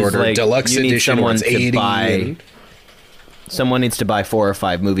pre-order like, deluxe edition where it's 80. Someone needs to buy 4 or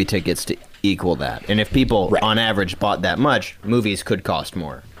 5 movie tickets to equal that. And if people on average bought that much, movies could cost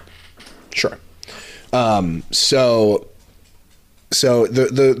more. Sure. So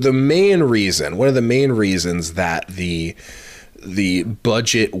the main reason, one of the main reasons that the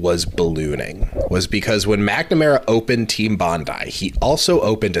budget was ballooning was because when McNamara opened Team Bondi, he also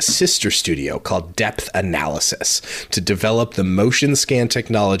opened a sister studio called Depth Analysis to develop the motion scan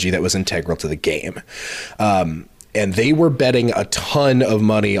technology that was integral to the game. And they were betting a ton of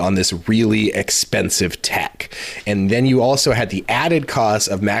money on this really expensive tech. And then you also had the added cost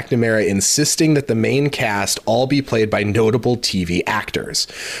of McNamara insisting that the main cast all be played by notable TV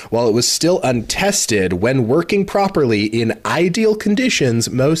actors. While it was still untested, when working properly in ideal conditions,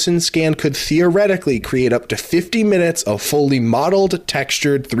 motion scan could theoretically create up to 50 minutes of fully modeled,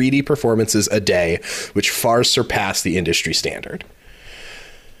 textured 3D performances a day, which far surpassed the industry standard.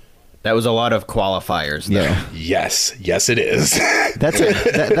 That was a lot of qualifiers, though. Yeah. Yes, it is.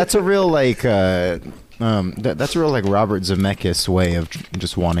 That's a real like that's a real like Robert Zemeckis way of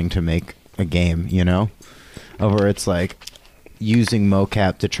just wanting to make a game, you know, where it's like using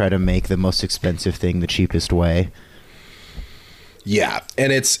mocap to try to make the most expensive thing the cheapest way. Yeah,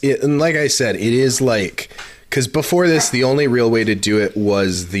 and and like I said, it is like because before this, the only real way to do it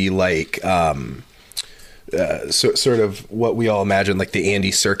was the like sort of what we all imagine, like the Andy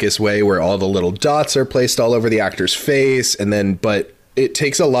Serkis way, where all the little dots are placed all over the actor's face, and then but it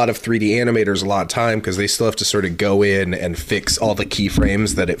takes a lot of 3D animators a lot of time because they still have to sort of go in and fix all the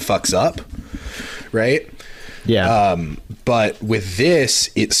keyframes that it fucks up, right? Yeah. But with this,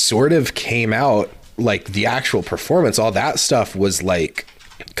 it sort of came out like the actual performance, all that stuff was like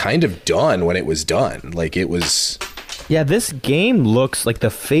kind of done when it was done. Like it was. Yeah, this game looks like the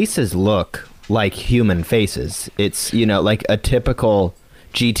faces look like human faces. It's, you know, like a typical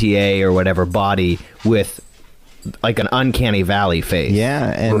GTA or whatever body with like an uncanny valley face. Yeah,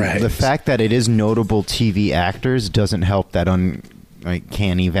 and the fact that it is notable TV actors doesn't help that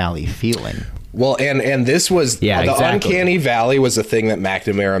uncanny valley feeling. Well, and this was the exactly. uncanny valley was a thing that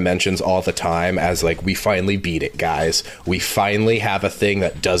McNamara mentions all the time as like, we finally beat it, guys. We finally have a thing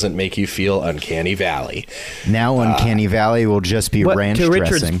that doesn't make you feel uncanny valley. Now uncanny valley will just be ranch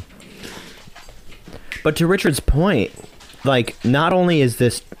dressing. But to Richard's point, like, not only is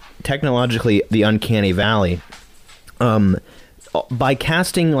this technologically the uncanny valley, by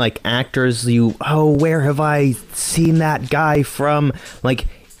casting like actors, where have I seen that guy from? Like,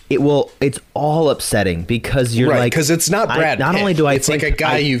 it's all upsetting because you're like, because it's not Brad Pitt. Only do I it's think like a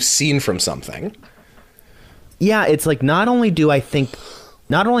guy you've seen from something. Yeah, it's like not only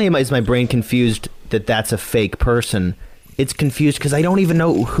is my brain confused that that's a fake person, it's confused because I don't even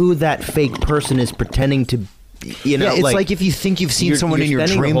know who that fake person is pretending to. You know, yeah, it's like if you think you've seen someone in your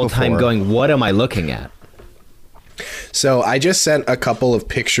dream the whole before. time going, what am I looking at? So I just sent a couple of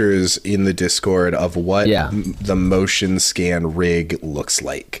pictures in the Discord of what the motion scan rig looks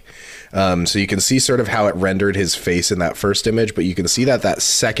like. So you can see sort of how it rendered his face in that first image, but you can see that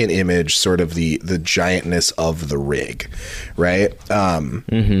second image, sort of the giantness of the rig, right?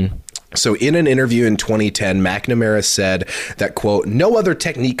 So in an interview in 2010, McNamara said that, quote, no other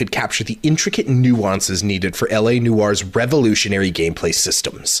technique could capture the intricate nuances needed for LA Noire's revolutionary gameplay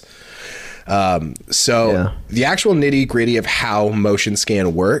systems. The actual nitty gritty of how motion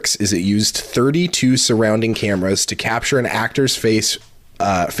scan works is it used 32 surrounding cameras to capture an actor's face,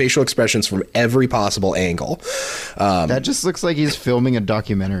 facial expressions from every possible angle. That just looks like he's filming a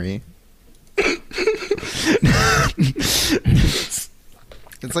documentary.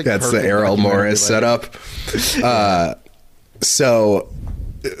 It's like that's the Errol Morris setup. So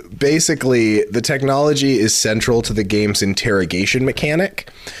basically, the technology is central to the game's interrogation mechanic.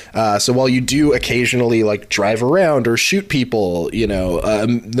 So while you do occasionally like drive around or shoot people, you know,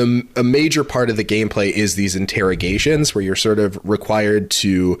 a major part of the gameplay is these interrogations where you're sort of required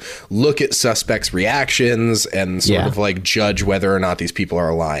to look at suspects' reactions and sort of like judge whether or not these people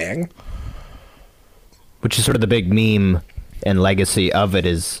are lying. Which is sort of the big meme and legacy of it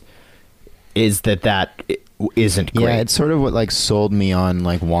is that isn't great. Yeah, it's sort of what like sold me on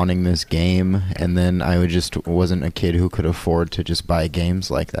like wanting this game, and then I wasn't a kid who could afford to just buy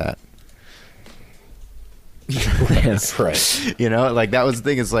games like that. That's right. You know, like that was the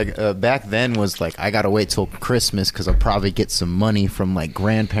thing. It's like back then was like I gotta wait till Christmas because I'll probably get some money from like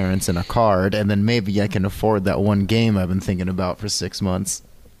grandparents in a card, and then maybe I can afford that one game I've been thinking about for 6 months.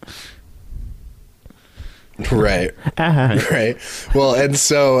 Right. Right. Well, and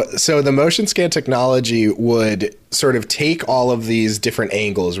so the motion scan technology would sort of take all of these different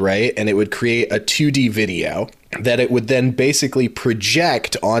angles, right? And it would create a 2D video that it would then basically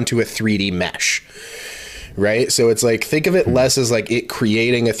project onto a 3D mesh. Right? So it's like, think of it less as like it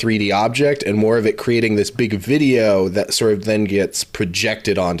creating a 3D object and more of it creating this big video that sort of then gets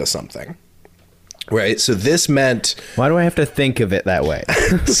projected onto something. Right, so this meant. Why do I have to think of it that way?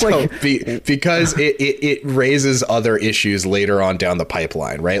 Because it raises other issues later on down the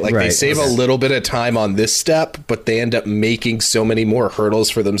pipeline, right? Like they save a little bit of time on this step, but they end up making so many more hurdles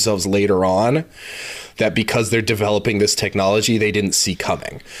for themselves later on that because they're developing this technology, they didn't see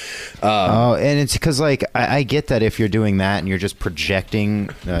coming. And it's because like I get that if you're doing that and you're just projecting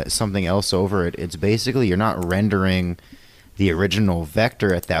something else over it, it's basically you're not rendering the original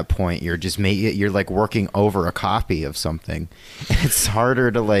vector at that point. You're just you're like working over a copy of something. It's harder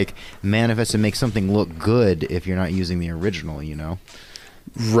to like manifest and make something look good if you're not using the original, you know?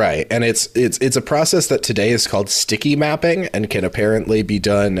 Right. And it's a process that today is called sticky mapping and can apparently be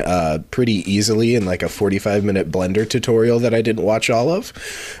done pretty easily in like a 45-minute Blender tutorial that I didn't watch all of.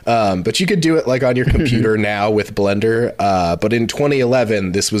 But you could do it like on your computer now with Blender. But in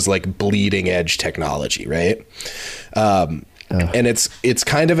 2011, this was like bleeding edge technology, right? And it's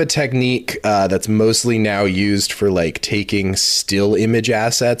kind of a technique that's mostly now used for like taking still image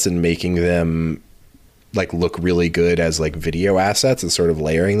assets and making them like look really good as like video assets and sort of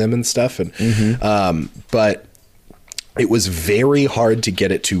layering them and stuff. And but it was very hard to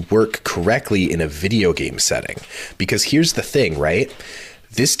get it to work correctly in a video game setting, because here's the thing, right?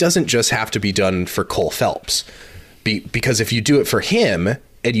 This doesn't just have to be done for Cole Phelps, because if you do it for him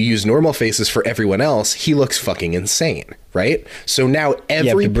and you use normal faces for everyone else, he looks fucking insane, right? So now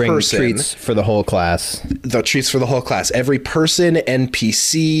every person, treats for the whole class. The treats for the whole class. Every person,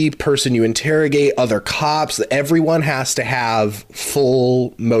 NPC, person you interrogate, other cops, everyone has to have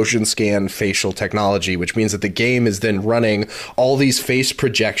full motion scan facial technology, which means that the game is then running all these face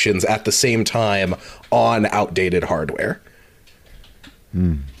projections at the same time on outdated hardware.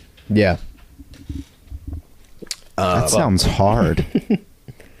 Yeah. That sounds hard.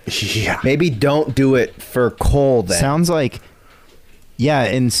 Yeah. Maybe don't do it for Cole then. Sounds like, yeah,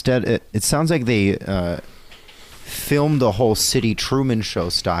 instead, it sounds like they filmed the whole City Truman Show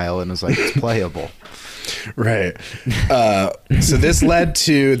style and was like, it's playable. Right. So this led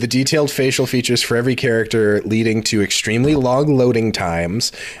to the detailed facial features for every character, leading to extremely long loading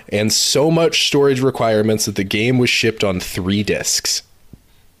times and so much storage requirements that the game was shipped on 3 discs.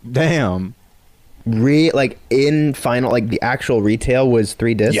 Damn. Like in final, like the actual retail was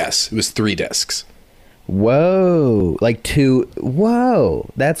 3 discs? Yes, it was 3 discs. Whoa. Like 2. Whoa.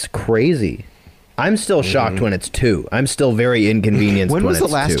 That's crazy. I'm still shocked when it's 2. I'm still very inconvenienced When was the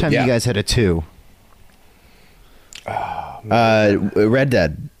it's last 2. time you guys had a 2? Red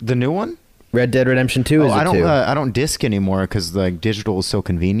Dead. The new one? Red Dead Redemption 2 is a 2. I don't disc anymore because like digital is so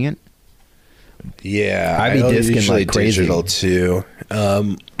convenient. Yeah, I be discing usually like crazy. digital too.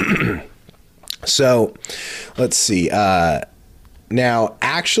 So let's see. Now,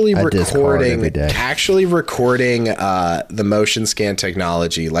 actually I disc hard every recording day. the motion scan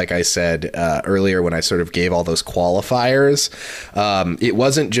technology, like I said earlier when I sort of gave all those qualifiers, it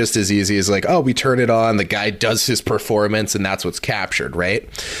wasn't just as easy as like, oh, we turn it on, the guy does his performance, and that's what's captured, right?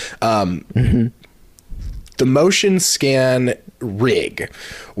 The motion scan rig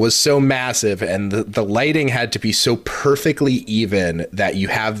was so massive, and the lighting had to be so perfectly even that you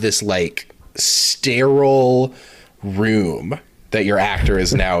have this like sterile room that your actor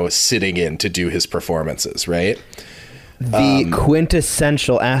is now sitting in to do his performances, right? The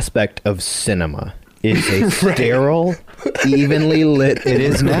quintessential aspect of cinema is a sterile, evenly lit. It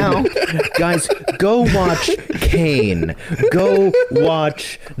is now. Guys, go watch Kane. Go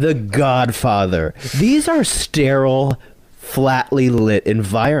watch The Godfather. These are sterile, flatly lit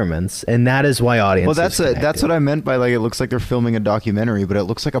environments, and that is why audiences. Well, that's what I meant by like it looks like they're filming a documentary, but it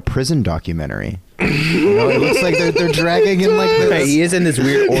looks like a prison documentary. You know, it looks like they're dragging in like this. Right, he is in this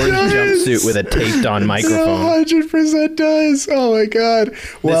weird orange jumpsuit with a taped-on microphone. 100% does. Oh my god.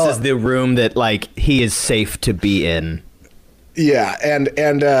 Well, This is the room that like he is safe to be in. yeah,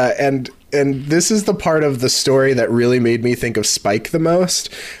 and this is the part of the story that really made me think of Spike the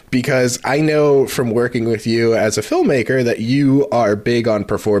most, because I know from working with you as a filmmaker that you are big on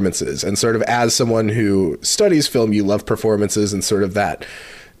performances, and sort of as someone who studies film, you love performances and sort of that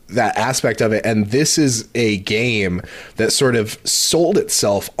aspect of it. And this is a game that sort of sold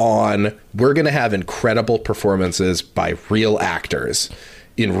itself on, we're going to have incredible performances by real actors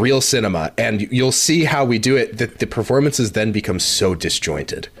in real cinema, and you'll see how we do it, that the performances then become so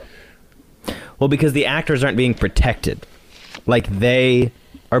disjointed. Well, because the actors aren't being protected. Like, they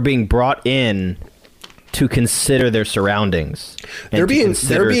are being brought in to consider their surroundings. They're being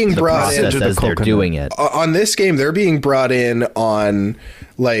brought process into as they're doing it. On this game, they're being brought in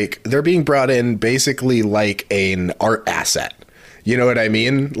basically like an art asset. You know what I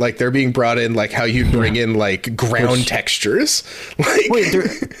mean? Like, they're being brought in like how you bring in like ground textures. Like,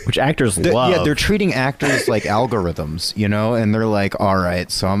 Which actors love. Yeah, they're treating actors like algorithms, you know, and they're like, all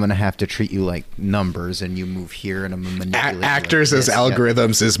right, so I'm going to have to treat you like numbers, and you move here, and I'm going to manipulate actors like as this.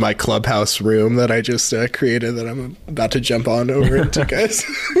 algorithms is my Clubhouse room that I just created that I'm about to jump on over into, guys.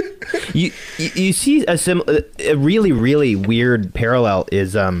 You see a really, really weird parallel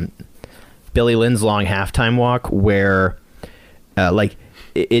is Billy Lynn's Long Halftime Walk, where like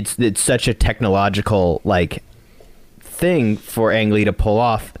it's such a technological like thing for Ang Lee to pull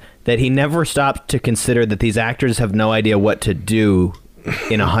off that he never stopped to consider that these actors have no idea what to do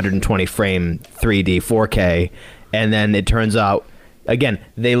in 120 frame 3D 4K, and then it turns out again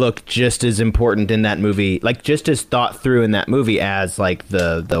they look just as important in that movie, like just as thought through in that movie as like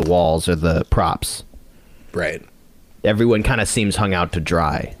the walls or the props. Right. Everyone kind of seems hung out to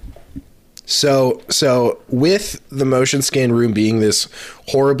dry. So with the motion scan room being this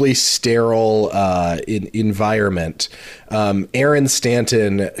horribly sterile environment. Aaron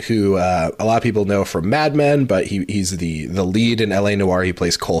Stanton, who a lot of people know from Mad Men, but he's the lead in L.A. Noire. He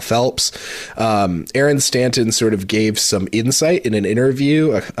plays Cole Phelps. Aaron Stanton sort of gave some insight in an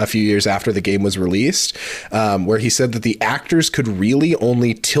interview a few years after the game was released, where he said that the actors could really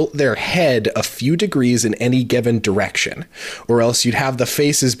only tilt their head a few degrees in any given direction, or else you'd have the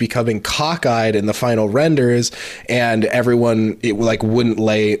faces becoming cockeyed in the final renders, and everyone wouldn't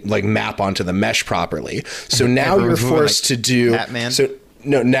map onto the mesh properly. So now you're forced to do Batman. So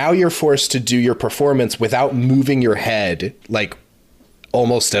no, now you're forced to do your performance without moving your head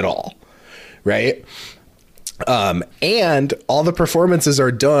almost at all, right? And all the performances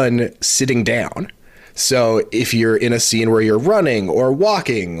are done sitting down. So if you're in a scene where you're running or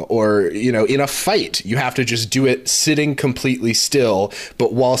walking or, in a fight, you have to just do it sitting completely still,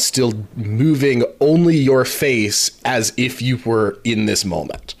 but while still moving only your face as if you were in this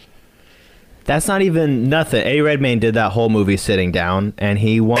moment. That's not even nothing. Eddie Redmayne did that whole movie sitting down, and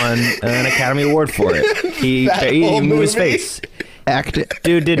he won an Academy Award for it. He moved his face.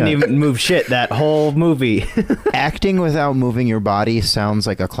 Dude didn't even move shit that whole movie. Acting without moving your body sounds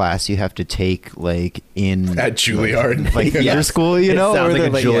like a class you have to take in at Juilliard, theater school. It sounds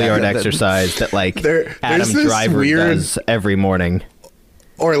like a Juilliard exercise that Adam Driver does every morning.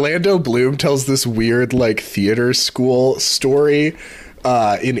 Orlando Bloom tells this weird theater school story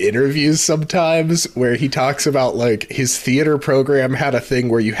in interviews sometimes, where he talks about his theater program had a thing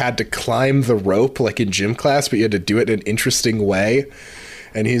where you had to climb the rope in gym class, but you had to do it in an interesting way.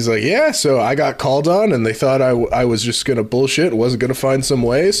 And he's like, yeah, so I got called on and they thought I was just gonna bullshit and wasn't gonna find some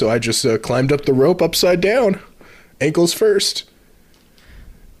way, so I just climbed up the rope upside down, ankles first.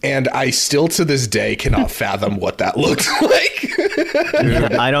 And I still to this day cannot fathom what that looked like.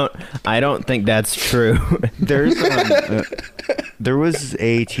 Dude, I don't think that's true. There was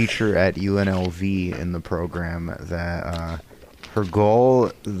a teacher at UNLV in the program that her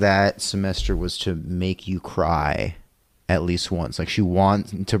goal that semester was to make you cry at least once. She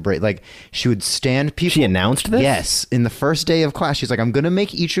wanted to break. She would stand people. She announced this? Yes, in the first day of class, she's like, "I'm gonna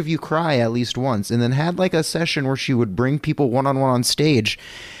make each of you cry at least once," and then had a session where she would bring people one-on-one on stage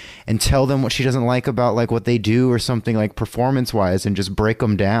and tell them what she doesn't like about what they do or something performance-wise, and just break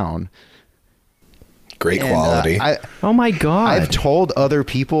them down. Great quality. Oh my God. I've told other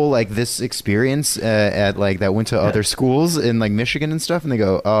people this experience at that went to other schools in Michigan and stuff, and they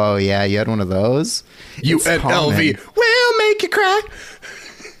go, "Oh yeah, you had one of those." UNLV will make you cry.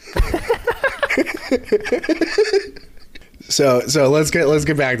 So let's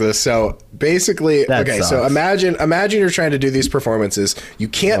get back to this. So basically, that okay, sucks. so imagine you're trying to do these performances. You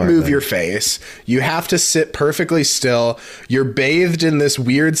can't move your face. You have to sit perfectly still. You're bathed in this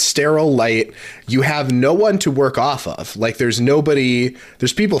weird sterile light. You have no one to work off of. There's nobody.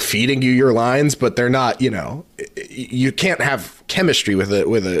 There's people feeding you your lines, but they're not. You can't have chemistry with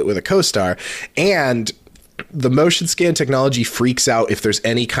a co-star. And the motion scan technology freaks out if there's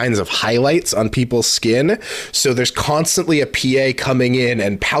any kinds of highlights on people's skin. So there's constantly a PA coming in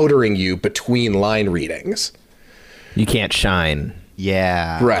and powdering you between line readings. You can't shine.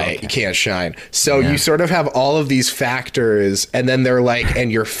 Yeah. Right. Okay. You can't shine. So you sort of have all of these factors, and then they're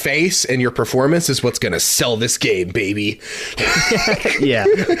and your face and your performance is what's going to sell this game, baby. Yeah.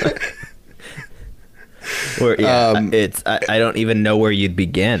 I don't even know where you'd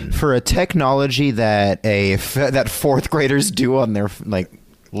begin for a technology that that fourth graders do on their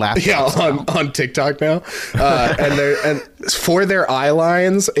laptops. Yeah, on TikTok now, and for their eye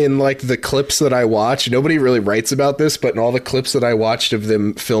lines in the clips that I watch. Nobody really writes about this, but in all the clips that I watched of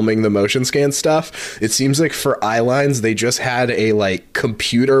them filming the motion scan stuff, it seems for eye lines they just had a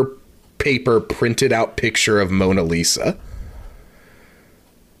computer paper printed out picture of Mona Lisa.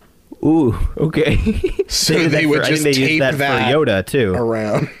 Ooh, okay. So they would just tape that for Yoda too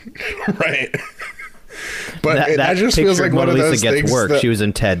around, right? But that just feels like one of those things. She was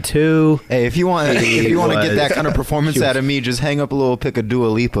in Ted 2. Hey, if you want to get that kind of performance out of me, just hang up a little pic of Dua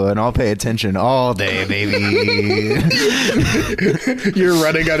Lipa, and I'll pay attention all day, baby. You're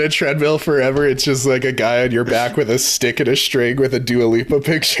running on a treadmill forever. It's just a guy on your back with a stick and a string with a Dua Lipa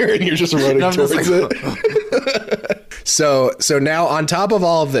picture, and you're just running towards it. So now on top of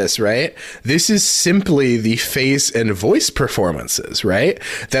all of this, right, this is simply the face and voice performances, right,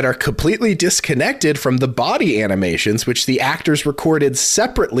 that are completely disconnected from the body animations, which the actors recorded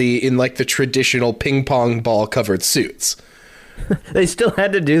separately in the traditional ping pong ball covered suits. They still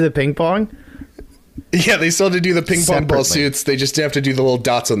had to do the ping pong? Yeah, they still have to do the ping pong ball Separately. suits. They just have to do the little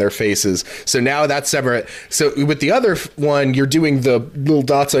dots on their faces. So now that's separate. So with the other one, you're doing the little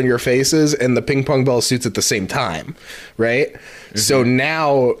dots on your faces and the ping pong ball suits at the same time, right? So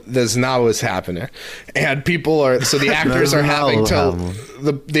now that's not what's happening, and people are the actors are having to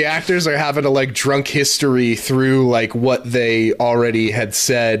the actors are having to like drunk history through like what they already had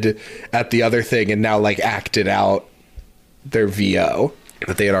said at the other thing, and now like acted out their VO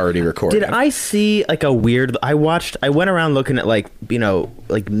that they had already recorded. Did I see like a weird? I went around looking at like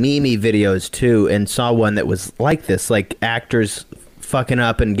like meme videos too, and saw one that was like this, like actors fucking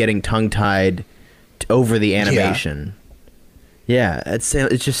up and getting tongue tied over the animation. Yeah,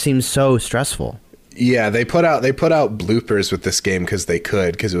 it just seems so stressful. Yeah, they put out bloopers with this game because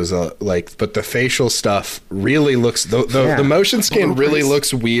it was but the facial stuff really looks the motion scan really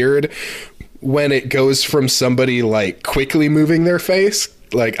looks weird when it goes from somebody like quickly moving their face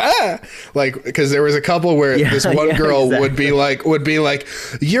because there was a couple where this one girl would be like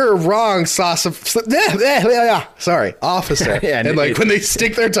you're wrong sorry officer and like when they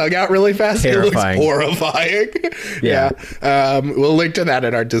stick their tongue out really fast terrifying. It looks horrifying. We'll link to that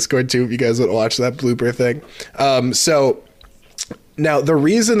in our Discord too if you guys want to watch that blooper thing. So now the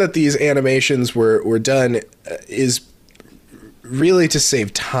reason that these animations were done is really to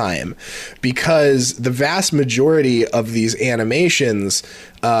save time, because the vast majority of these animations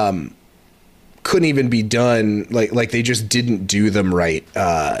couldn't even be done like they just didn't do them right,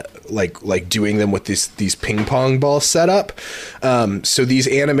 like doing them with these ping pong ball setup. So these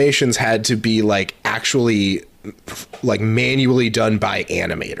animations had to be like actually like manually done by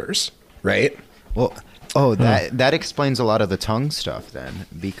animators, right? Well, that explains a lot of the tongue stuff then,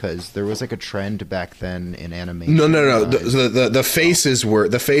 because there was like a trend back then in animation. No. The faces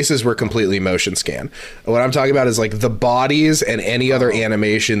were completely motion scan. What I'm talking about is like the bodies and any other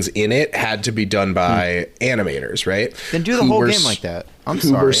animations in it had to be done by animators, right? Then do the whole game like that.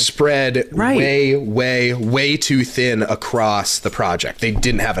 Who were spread way too thin across the project. They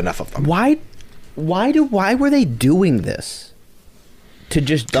didn't have enough of them. Why were they doing this? To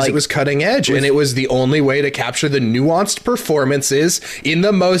just because it was cutting edge, and it was the only way to capture the nuanced performances in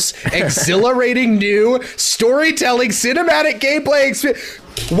the most exhilarating new storytelling cinematic gameplay experience.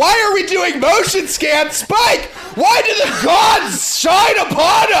 Why are we doing motion scan, Spike? Why do the gods shine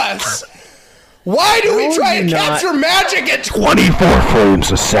upon us? Why do we try and capture magic at 24 frames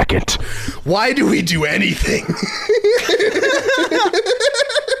a second? Why do we do anything?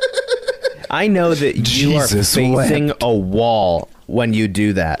 I know that you are facing a wall when you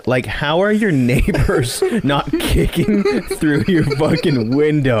do that. Like, how are your neighbors not kicking through your fucking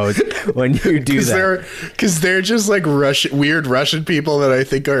windows when you do that? Because they're just like weird Russian people that I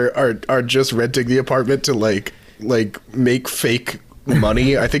think are just renting the apartment to like make fake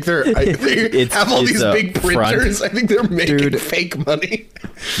money. I think they have all these big printers. Front. I think they're making fake money.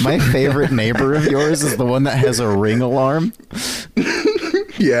 My favorite neighbor of yours is the one that has a ring alarm.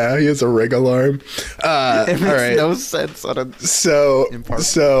 Yeah, he has a ring alarm. It makes all right. no sense. All right,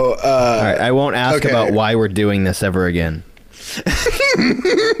 I won't ask about why we're doing this ever again.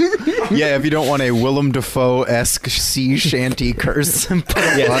 Yeah, if you don't want a Willem Dafoe-esque sea shanty curse.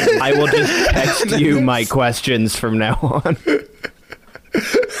 I will just text you my questions from now on.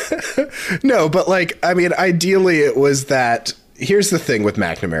 No, but like, I mean, ideally it was that. Here's the thing with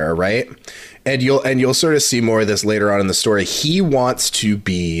McNamara, right? And you'll sort of see more of this later on in the story. He wants to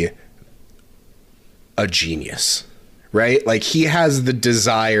be a genius, right? Like, he has the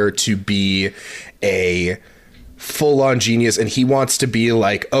desire to be a full-on genius, and he wants to be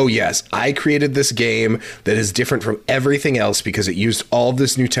like, oh yes, I created this game that is different from everything else because it used all of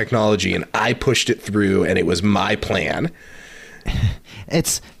this new technology and I pushed it through and it was my plan.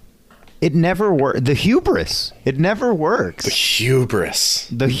 It never worked. The hubris. It never works.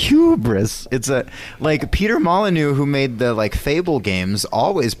 The hubris. It's like Peter Molyneux, who made the like Fable games,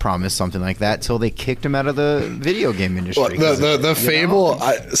 always promised something like that till they kicked him out of the video game industry. Well, the Fable,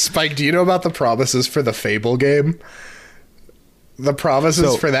 Spike, do you know about the promises for the Fable game? The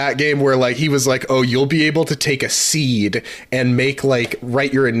promises for that game were like, he was like, oh, you'll be able to take a seed and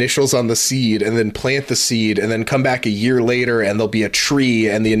write your initials on the seed and then plant the seed and then come back a year later and there'll be a tree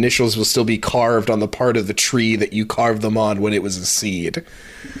and the initials will still be carved on the part of the tree that you carved them on when it was a seed.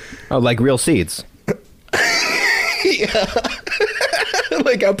 Oh, like real seeds. Yeah.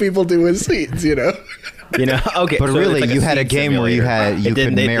 Like how people do with seeds, you know? Okay. But so really, like you had a game where you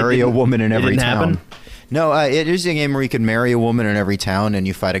could marry a woman in every town. Happen? No, it is a game where you could marry a woman in every town and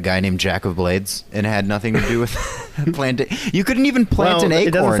you fight a guy named Jack of Blades, and it had nothing to do with planting. You couldn't even plant an acorn.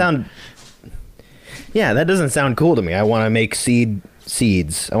 It doesn't sound... Yeah, that doesn't sound cool to me. I want to make seed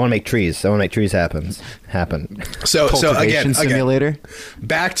seeds. I want to make trees. I want to make trees happen. So Cultivation again, simulator.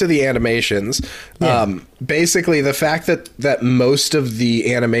 back to the animations. Basically, the fact that most of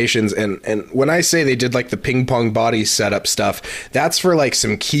the animations, and when I say they did like the ping pong body setup stuff, that's for like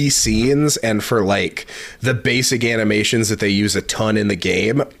some key scenes and for like the basic animations that they use a ton in the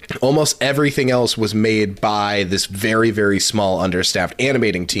game. Almost everything else was made by this very, very small understaffed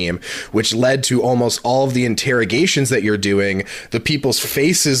animating team, which led to almost all of the interrogations that you're doing, the people's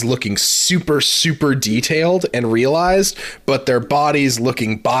faces looking super, super detailed and realized, but their bodies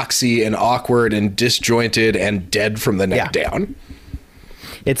looking boxy and awkward and disjointed and dead from the neck down.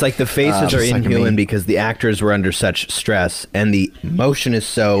 It's like the faces are inhuman because the actors were under such stress, and the motion is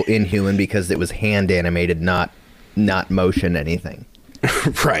so inhuman because it was hand animated, not motion anything.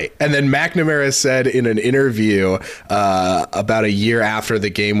 Right. And then McNamara said in an interview about a year after the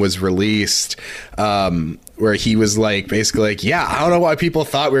game was released, where he was like, basically like, yeah, I don't know why people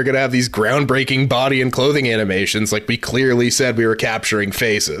thought we were going to have these groundbreaking body and clothing animations. Like, we clearly said we were capturing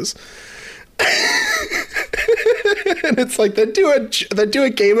faces. And it's like, they do a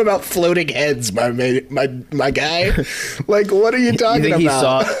game about floating heads, my guy. Like, what are you talking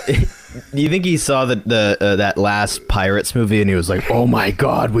about? Do you think he saw that last Pirates movie and he was like, oh my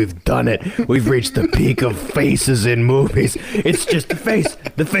God, we've done it. We've reached the peak of faces in movies. It's just the face.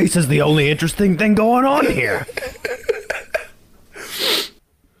 The face is the only interesting thing going on here.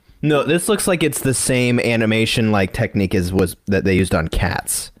 No, this looks like it's the same animation like technique as was that they used on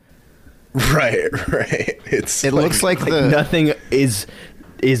Cats. Right. It looks like nothing is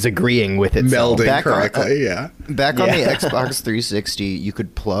agreeing with itself. Melding correctly, Back on the Xbox 360, you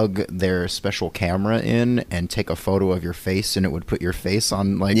could plug their special camera in and take a photo of your face, and it would put your face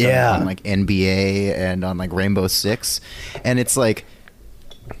on like NBA and on like Rainbow Six. And it's like,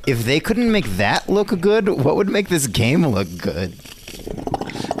 if they couldn't make that look good, what would make this game look good?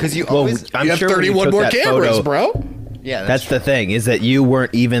 Because you have 31 more cameras, bro. Yeah, that's the thing, is that you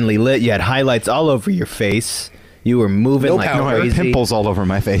weren't evenly lit. You had highlights all over your face. You were moving like crazy. Pimples all over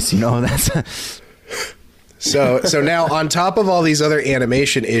my face, you know. That's So now on top of all these other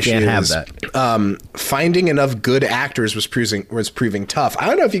animation issues, can't have that. Finding enough good actors was proving tough. I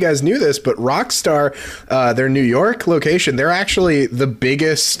don't know if you guys knew this, but Rockstar, their New York location, they're actually the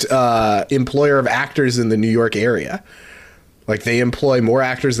biggest employer of actors in the New York area. Like, they employ more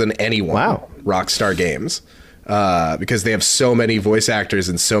actors than anyone. Wow. Rockstar Games. Because they have so many voice actors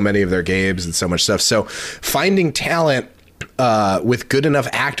in so many of their games and so much stuff. So finding talent with good enough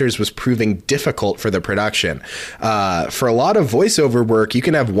actors was proving difficult for the production. For a lot of voiceover work, you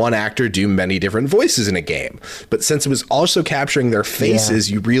can have one actor do many different voices in a game. But since it was also capturing their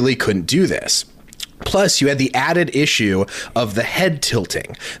faces, you really couldn't do this. Plus, you had the added issue of the head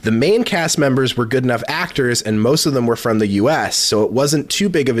tilting. The main cast members were good enough actors, and most of them were from the US, so it wasn't too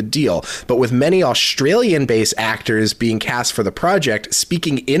big of a deal. But with many Australian-based actors being cast for the project,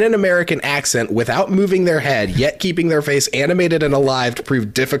 speaking in an American accent without moving their head, yet keeping their face animated and alive,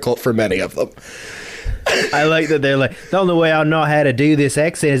 proved difficult for many of them. I like that they're like, the only way I know how to do this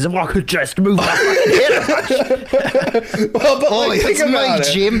accent is if I could just move my fucking head a bunch. Well, but like, think about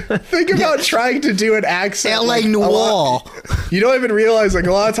it. Jim. Think about trying to do an accent. LA Noire. You don't even realize, like,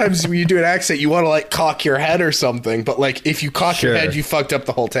 a lot of times when you do an accent, you want to, like, cock your head or something. But, like, if you cock your head, you fucked up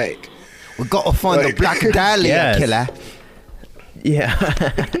the whole take. We got to find the Black Dahlia killer. Yeah.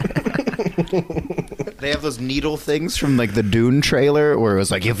 They have those needle things from like the Dune trailer where it was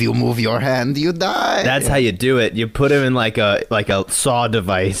like, if you move your hand, you die. That's how you do it. You put them in like a saw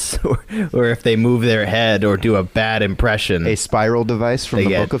device, or if they move their head or do a bad impression. A spiral device from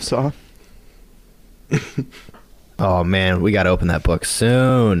the Book of Saw. Oh man, we got to open that book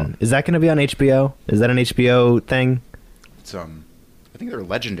soon. Is that going to be on HBO? Is that an HBO thing? It's I think they're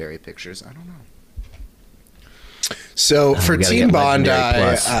Legendary Pictures. I don't know. So for Team Bondi,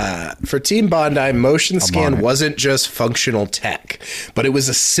 motion scan wasn't just functional tech, but it was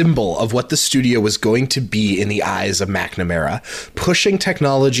a symbol of what the studio was going to be in the eyes of McNamara, pushing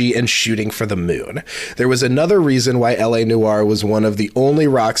technology and shooting for the moon. There was another reason why LA Noire was one of the only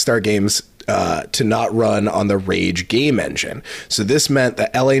Rockstar games to not run on the Rage game engine. So this meant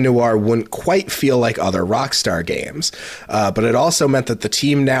that LA Noire wouldn't quite feel like other Rockstar games. But it also meant that the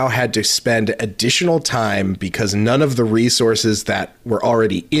team now had to spend additional time because none of the resources that were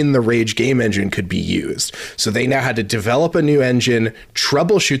already in the Rage game engine could be used. So they now had to develop a new engine,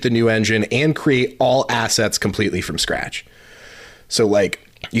 troubleshoot the new engine, and create all assets completely from scratch. So, like,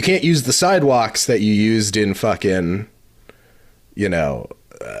 you can't use the sidewalks that you used in fucking,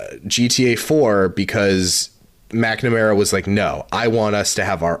 GTA 4 because McNamara was like, no, I want us to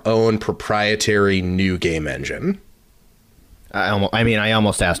have our own proprietary new game engine. I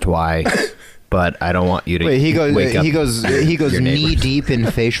almost asked why, but I don't want you to. Wait, he goes wake up he goes your knee neighbors. deep in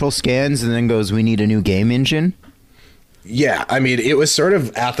facial scans, and then goes, "We need a new game engine." Yeah, I mean, it was sort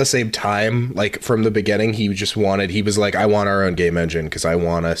of at the same time, like from the beginning, he was like, I want our own game engine because I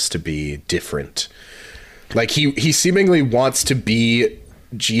want us to be different. Like he seemingly wants to be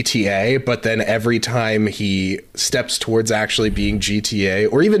GTA, but then every time he steps towards actually being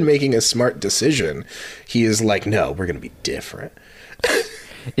GTA or even making a smart decision, he is like, no, we're going to be different.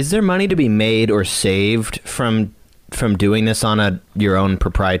 Is there money to be made or saved from doing this on your own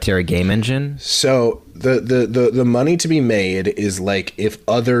proprietary game engine? So the money to be made is like if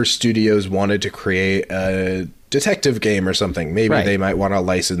other studios wanted to create a detective game or something, maybe Right. they might want to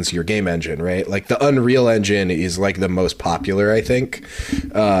license your game engine, right? Like the Unreal Engine is like the most popular, I think,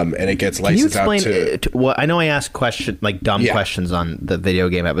 and it gets Can you licensed out explain? to. Well, I know I ask dumb Yeah. questions on the video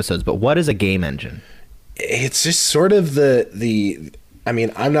game episodes, but what is a game engine? It's just sort of the. I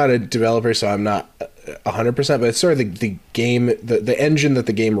mean, I'm not a developer, so I'm not 100%, but it's sort of the game, the engine that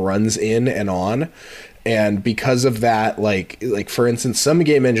the game runs in and on. And because of that, like for instance, some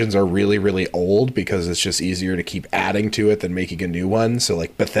game engines are really, really old because it's just easier to keep adding to it than making a new one. So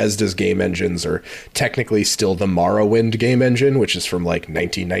like Bethesda's game engines are technically still the Morrowind game engine, which is from like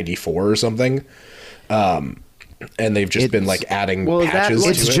 1994 or something. And they've just been like adding patches to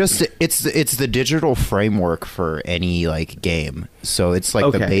It's it. just it's the digital framework for any like game. So it's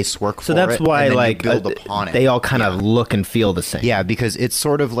like the base work. So for that's it, why and then you like build upon it. they all kind of look and feel the same. Yeah, because it's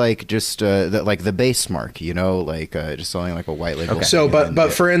sort of like just like the base mark, you know, like just something like a white label. Okay. So, thing,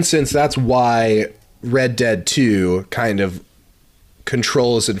 but for instance, that's why Red Dead 2 kind of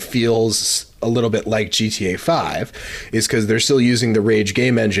controls and feels a little bit like GTA 5, is because they're still using the Rage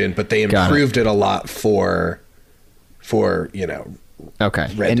game engine, but they improved it a lot for you know.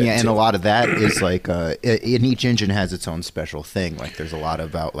 Okay. Red and Dead yeah, and 2. a lot of that is like in each engine has its own special thing. Like there's a lot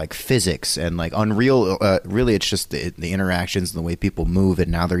about like physics and like Unreal. Really, it's just the interactions and the way people move.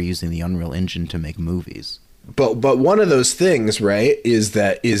 And now they're using the Unreal Engine to make movies. But one of those things, right, is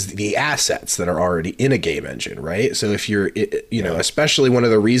the assets that are already in a game engine, right? So if you're, you know, especially one of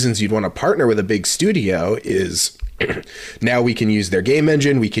the reasons you'd want to partner with a big studio is now we can use their game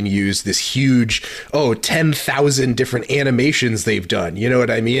engine. We can use this huge, 10,000 different animations they've done. You know what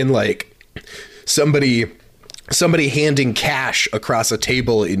I mean? Like somebody handing cash across a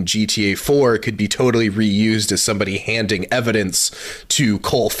table in GTA 4 could be totally reused as somebody handing evidence to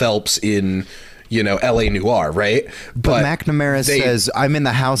Cole Phelps in, you know, LA Noire, right? But McNamara says, I'm in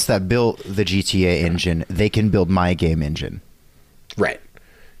the house that built the GTA engine. They can build my game engine. Right.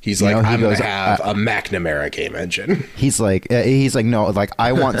 He's You like, know, he I'm going goes, to have a McNamara game engine. He's like, no, like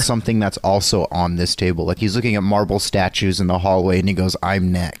I want something that's also on this table. Like he's looking at marble statues in the hallway and he goes,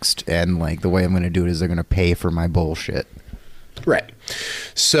 I'm next. And like the way I'm going to do it is they're going to pay for my bullshit. Right.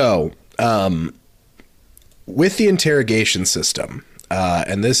 So, with the interrogation system,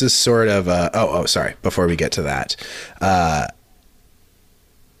 and this is sort of sorry, before we get to that,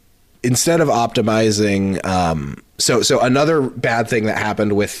 instead of optimizing, so another bad thing that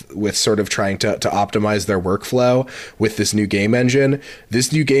happened with sort of trying to optimize their workflow with this new game engine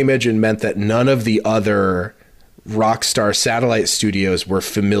meant that none of the other Rockstar satellite studios were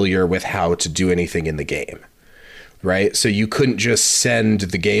familiar with how to do anything in the game. Right. So you couldn't just send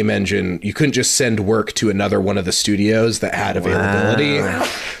the game engine. You couldn't just send work to another one of the studios that had availability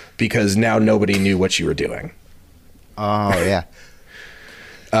because now nobody knew what you were doing. Oh, yeah.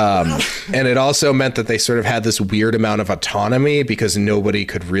 And it also meant that they sort of had this weird amount of autonomy because nobody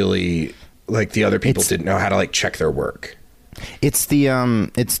could really, like, the other people didn't know how to like check their work. It's the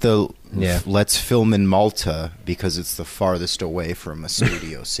let's film in Malta because it's the farthest away from a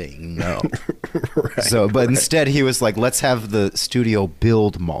studio saying no. Right, So, but instead he was like, let's have the studio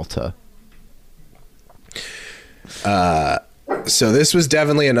build Malta. So this was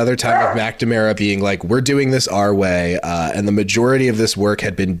definitely another time of McNamara being like, we're doing this our way. And the majority of this work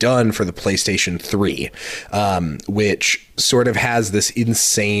had been done for the PlayStation 3, which sort of has this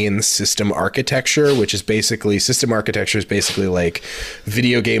insane system architecture, which is basically like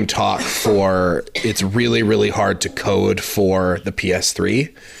video game talk for it's really, really hard to code for the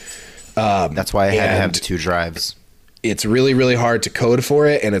PS3. That's why I had to have the 2 drives. It's really, really hard to code for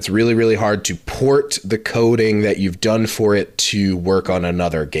it, and it's really, really hard to port the coding that you've done for it to work on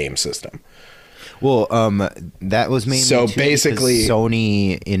another game system. Well, that was mainly So too basically- because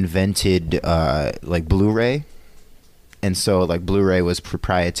Sony invented like Blu-ray, and so like Blu-ray was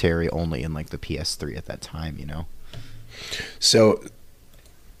proprietary only in like the PS3 at that time, you know. So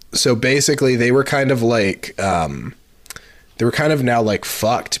basically, they were kind of like they were kind of now like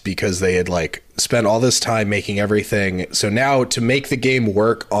fucked because they had like spent all this time making everything. So now to make the game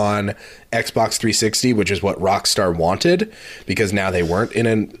work on Xbox 360, which is what Rockstar wanted, because now they weren't in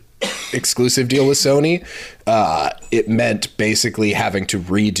an exclusive deal with Sony, it meant basically having to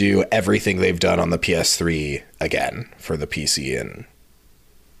redo everything they've done on the PS3 again for the PC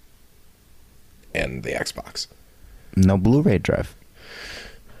and the Xbox. No Blu-ray drive.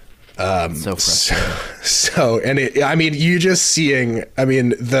 So frustrating. So, and I mean, you just seeing, I mean,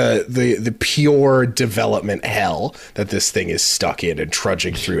 the pure development hell that this thing is stuck in and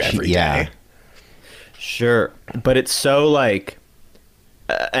trudging through every day. Sure, but it's so like,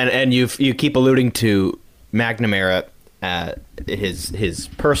 and you keep alluding to McNamara, his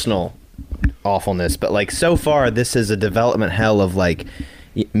personal awfulness, but like so far this is a development hell of like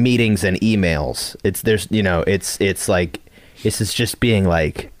meetings and emails. It's like this is just being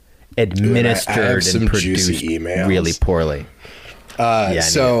like administered and produced really poorly.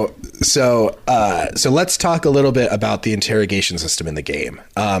 So let's talk a little bit about the interrogation system in the game.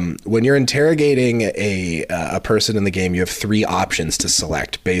 When you're interrogating a person in the game, you have 3 options to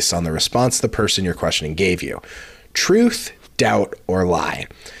select based on the response the person you're questioning gave you: truth, doubt, or lie.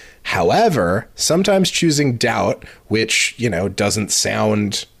 However, sometimes choosing doubt, which, doesn't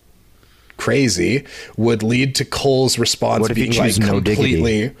sound crazy, would lead to Cole's response being like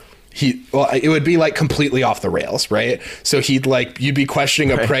completely... it would be like completely off the rails, right? So you'd be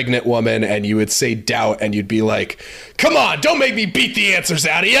questioning a pregnant woman and you would say doubt and you'd be like, come on, don't make me beat the answers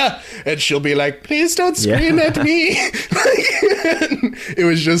out of you. And she'll be like, please don't scream at me. It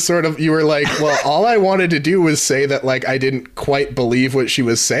was just sort of, you were like, well, all I wanted to do was say that like I didn't quite believe what she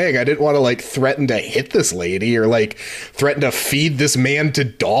was saying. I didn't want to like threaten to hit this lady or like threaten to feed this man to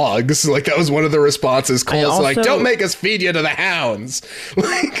dogs. Like that was one of the responses. Cole's like, don't make us feed you to the hounds.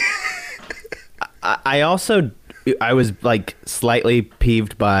 Like... I was like slightly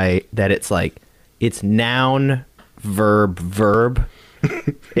peeved by that. It's like it's noun, verb.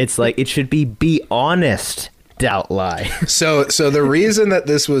 It's like it should be honest, doubt, lie. So the reason that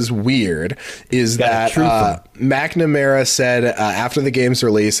this was weird is that McNamara said after the game's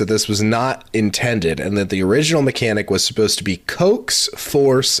release that this was not intended and that the original mechanic was supposed to be coax,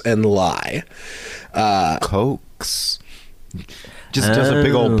 force, and lie. Coax. Just does a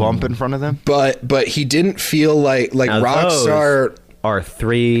big old bump in front of them. But he didn't feel like now Rockstar are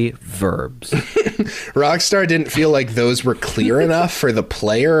 3 verbs. Rockstar didn't feel like those were clear enough for the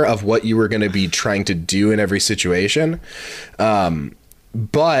player of what you were going to be trying to do in every situation.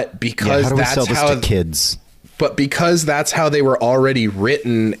 But because that's how kids. But because that's how they were already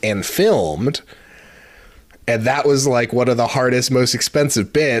written and filmed. And that was like one of the hardest, most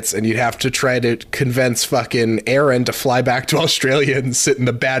expensive bits. And you'd have to try to convince fucking Aaron to fly back to Australia and sit in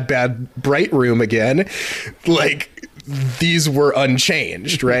the bad bright room again. Like these were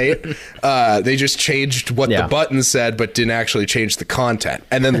unchanged, right? They just changed what the button said, but didn't actually change the content.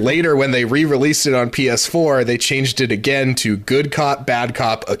 And then later when they re-released it on PS4, they changed it again to good cop, bad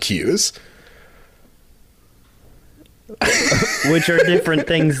cop, accuse. Which are different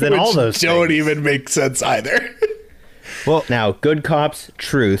things than all those don't things. Even make sense either. Well, now, good cops,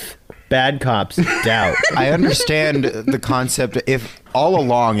 truth. Bad cops, doubt. I understand the concept. If all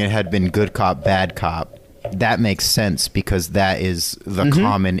along it had been good cop, bad cop, that makes sense because that is the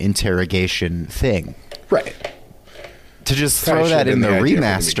common interrogation thing. Right. To just throw that in the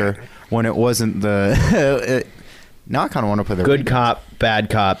remaster when it wasn't the... Now I kind of want to put the good cop, bad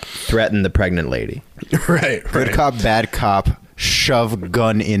cop, threaten the pregnant lady. Right. Good cop, bad cop, shove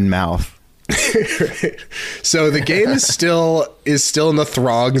gun in mouth. So the game is still in the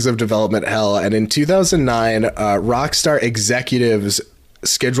throngs of development hell, and in 2009, Rockstar executives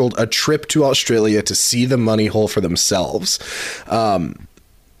scheduled a trip to Australia to see the money hole for themselves.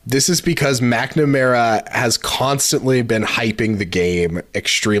 This is because McNamara has constantly been hyping the game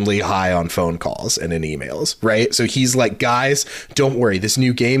extremely high on phone calls and in emails, right? So he's like, guys, don't worry. This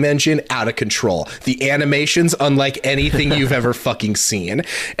new game engine, out of control. The animations, unlike anything you've ever fucking seen.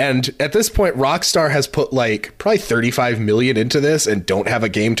 And at this point, Rockstar has put like probably 35 million into this and don't have a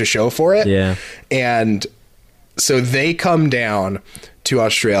game to show for it. Yeah. And so they come down to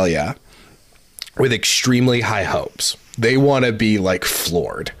Australia with extremely high hopes. They want to be like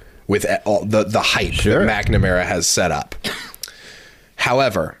floored with all the hype that McNamara has set up.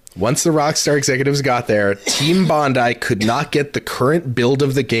 However, once the Rockstar executives got there, Team Bondi could not get the current build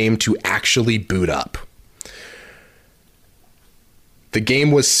of the game to actually boot up. The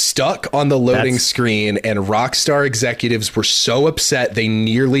game was stuck on the loading screen, and Rockstar executives were so upset they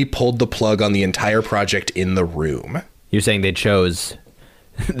nearly pulled the plug on the entire project in the room. You're saying they chose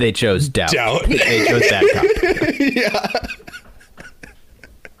doubt. They chose bad cop. Yeah.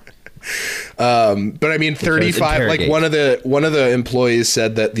 But I mean, 35. Like one of the employees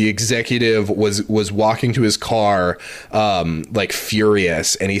said that the executive was walking to his car, like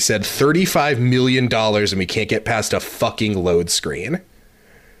furious, and he said $35 million, and we can't get past a fucking load screen.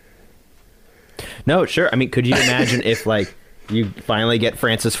 No, sure. I mean, could you imagine if like you finally get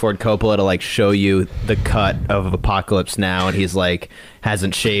Francis Ford Coppola to like show you the cut of Apocalypse Now, and he's like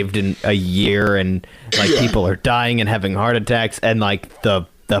hasn't shaved in a year, and like people are dying and having heart attacks, and like the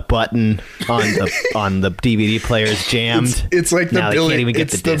button on the DVD player is jammed. It's like the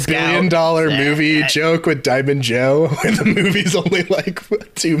billion dollar movie joke with Diamond Joe, where the movie's only like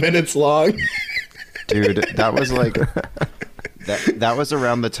 2 minutes long. Dude, that was like that was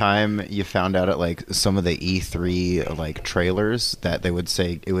around the time you found out at like some of the E3 like trailers that it would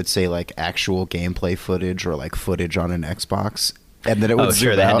say like actual gameplay footage or like footage on an Xbox. And then it would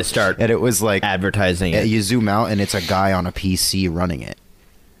zoom out, had to start and it was like advertising it. You zoom out and it's a guy on a PC running it.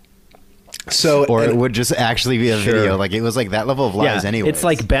 So, or it would just actually be a video. Like it was like that level of lies anyway. It's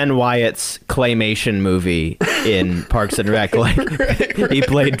like Ben Wyatt's claymation movie in Parks and Rec. Like right. He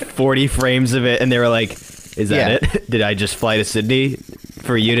played 40 frames of it, and they were like, "Is that it? Did I just fly to Sydney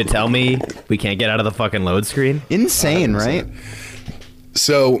for you to tell me we can't get out of the fucking load screen?" Insane, right?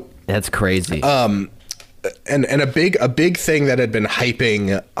 So that's crazy. And a big thing that had been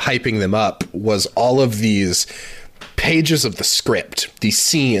hyping them up was all of these pages of the script, these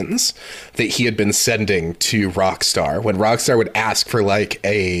scenes that he had been sending to Rockstar. When Rockstar would ask for like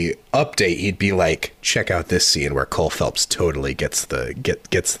a update, he'd be like, "Check out this scene where Cole Phelps totally gets the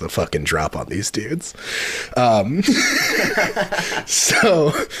fucking drop on these dudes."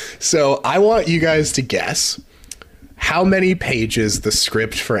 So I want you guys to guess how many pages the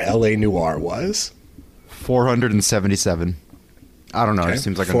script for LA Noire was. 477. I don't know. Okay. It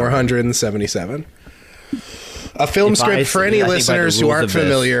seems like 477. A film script, for any listeners who aren't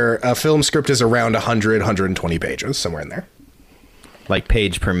familiar, a film script is around 100, 120 pages, somewhere in there. Like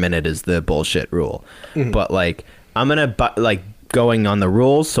page per minute is the bullshit rule. Mm-hmm. But like, I'm going to, like, going on the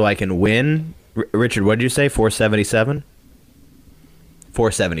rules so I can win. Richard, what did you say? 477?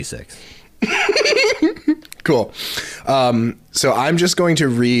 476. Cool. So I'm just going to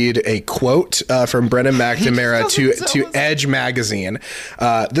read a quote from Brennan McNamara to Edge magazine.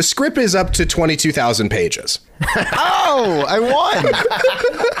 The script is up to 22,000 pages. Oh, I won.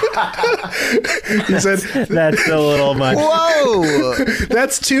 He said, "That's a little much." Whoa.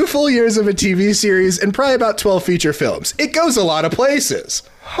 That's 2 full years of a TV series and probably about 12 feature films. It goes a lot of places.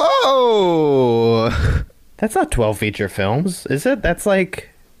 Oh. That's not 12 feature films, is it? That's like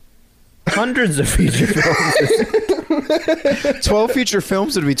hundreds of feature films. 12 feature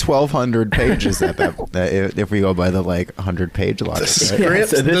films would be 1,200 pages if we go by the like 100-page logic.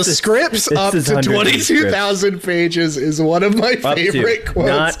 The scripts up to 22,000 pages is one of my favorite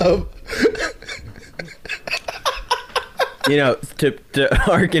quotes. You know, to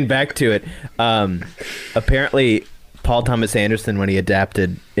harken back to it, apparently Paul Thomas Anderson, when he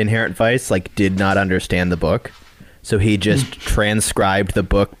adapted Inherent Vice, like did not understand the book, so he just transcribed the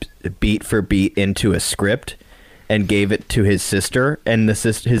book beat for beat into a script and gave it to his sister, and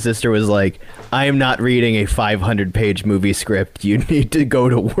his sister was like, "I am not reading a 500-page movie script. You need to go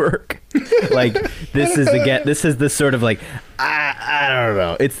to work." Like this is the sort of like I don't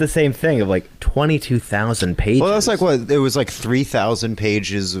know. It's the same thing of like 22,000 pages. Well, that's like what it was, like 3,000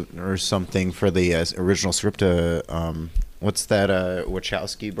 pages or something for the original script. What's that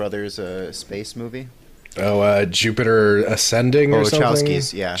Wachowski brothers space movie? Oh, Jupiter Ascending or something?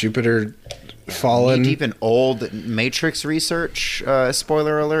 Wachowskis, yeah. Jupiter Fallen. Deep in old Matrix research,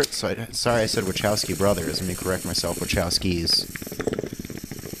 spoiler alert. Sorry I said Wachowski brothers. Let me correct myself, Wachowskis.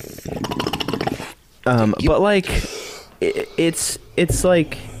 But like, it's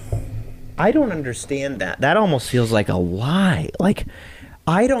like, I don't understand that. That almost feels like a lie. Like,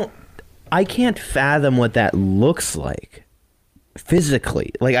 I can't fathom what that looks like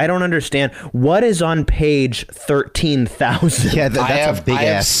physically. Like, I don't understand what is on page 13,000. Yeah, that's a big ass. I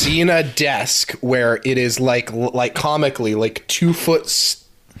have seen a desk where it is like comically like 2 foot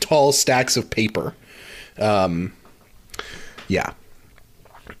tall stacks of paper. Yeah.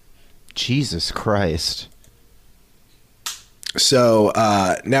 Jesus Christ. So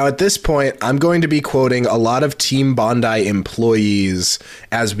now at this point, I'm going to be quoting a lot of Team Bondi employees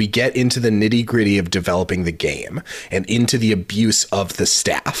as we get into the nitty gritty of developing the game and into the abuse of the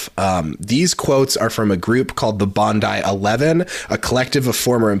staff. These quotes are from a group called the Bondi 11, a collective of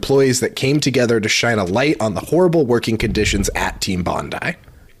former employees that came together to shine a light on the horrible working conditions at Team Bondi.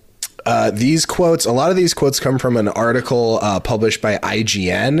 These quotes, a lot of these quotes come from an article published by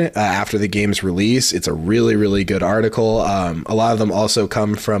IGN after the game's release. It's a really, really good article. A lot of them also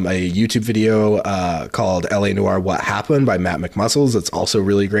come from a YouTube video called LA Noire What Happened by Matt McMuscles. It's also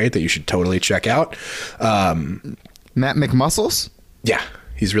really great that you should totally check out. Matt McMuscles? Yeah,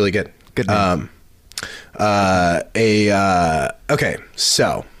 he's really good. Good name. Okay,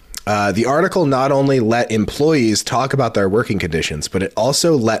 so the article not only let employees talk about their working conditions, but it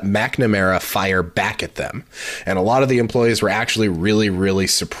also let McNamara fire back at them. And a lot of the employees were actually really, really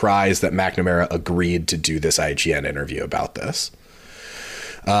surprised that McNamara agreed to do this IGN interview about this.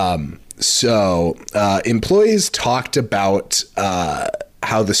 So employees talked about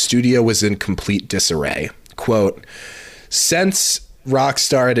how the studio was in complete disarray. Quote, since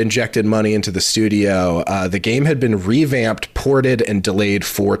Rockstar had injected money into the studio, the game had been revamped, ported, and delayed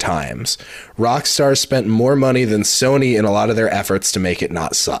 4 times. Rockstar spent more money than Sony in a lot of their efforts to make it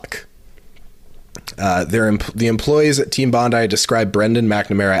not suck. The employees at Team Bondi described Brendan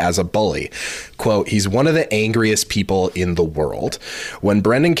McNamara as a bully. Quote, he's one of the angriest people in the world. When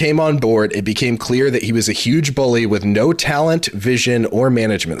Brendan came on board, it became clear that he was a huge bully with no talent, vision, or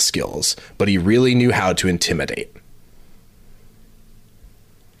management skills, but he really knew how to intimidate.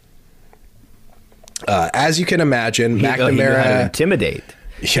 As you can imagine, McNamara... He knew how to intimidate.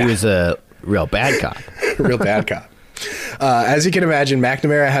 Yeah. He was a real bad cop. Real bad cop. As you can imagine,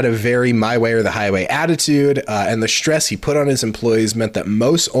 McNamara had a very my way or the highway attitude, and the stress he put on his employees meant that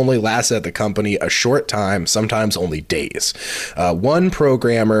most only lasted at the company a short time, sometimes only days. One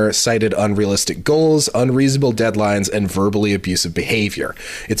programmer cited unrealistic goals, unreasonable deadlines, and verbally abusive behavior.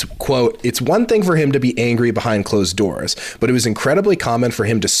 It's, quote, it's one thing for him to be angry behind closed doors, but it was incredibly common for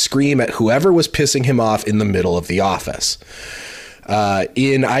him to scream at whoever was pissing him off in the middle of the office.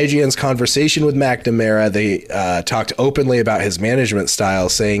 In IGN's conversation with McNamara, they talked openly about his management style,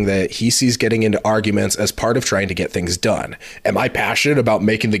 saying that he sees getting into arguments as part of trying to get things done. Am I passionate about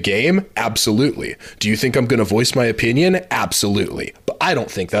making the game? Absolutely. Do you think I'm going to voice my opinion? Absolutely. But I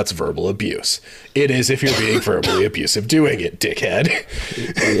don't think that's verbal abuse. It is if you're being verbally abusive doing it, dickhead.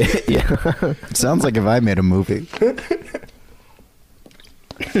 Yeah. Sounds like if I made a movie.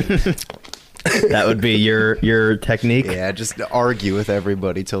 That would be your technique. Yeah, just argue with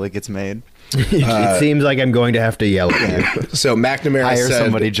everybody till it gets made. It seems like I'm going to have to yell at you. So McNamara Hire said,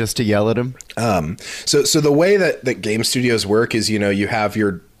 somebody just to yell at him. So the way that game studios work is, you have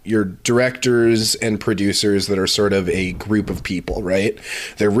your directors and producers that are sort of a group of people, right?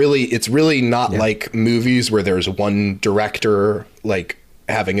 It's really not like movies where there's one director like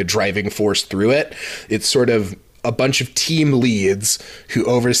having a driving force through it. It's sort of a bunch of team leads who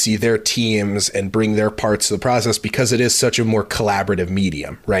oversee their teams and bring their parts to the process because it is such a more collaborative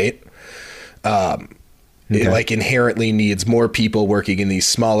medium, right? It like inherently needs more people working in these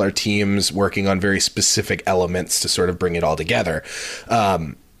smaller teams, working on very specific elements to sort of bring it all together.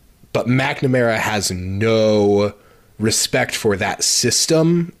 But McNamara has no respect for that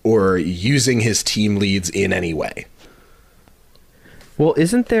system or using his team leads in any way. Well,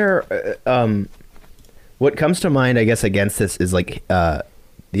 isn't there... what comes to mind, I guess, against this is like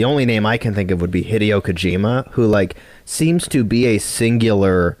the only name I can think of would be Hideo Kojima, who like seems to be a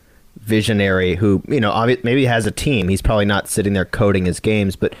singular visionary who, maybe has a team. He's probably not sitting there coding his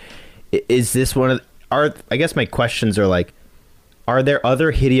games, but is this one of I guess my questions are like, are there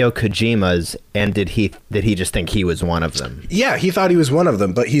other Hideo Kojimas, and did he just think he was one of them? Yeah, he thought he was one of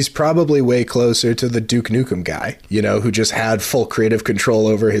them, but he's probably way closer to the Duke Nukem guy, who just had full creative control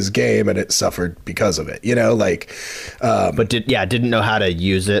over his game and it suffered because of it, but didn't know how to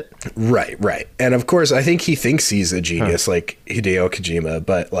use it. Right. And of course, I think he thinks he's a genius like Hideo Kojima,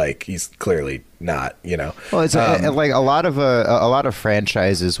 but like he's clearly not, Well, it's like a lot of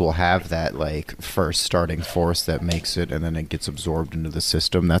franchises will have that like first starting force that makes it, and then it gets absorbed into the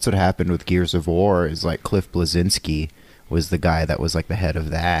system. That's what happened with Gears of War. Is like Cliff Bleszinski was the guy that was like the head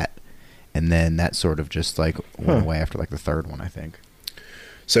of that, and then that sort of just like went away after like the third one, I think.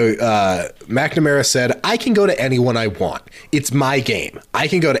 So McNamara said, I can go to anyone I want. It's my game. I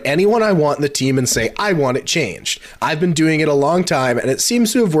can go to anyone I want in the team and say, I want it changed. I've been doing it a long time, and it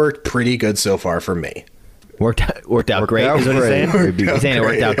seems to have worked pretty good so far for me. Worked out great, is what he's saying? He's saying it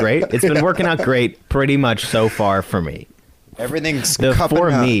worked out great? It's been working out great pretty much so far for me. Everything's The cup for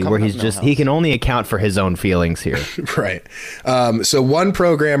and, me, cup where and he's milk just house. he can only account for his own feelings here. Right. So one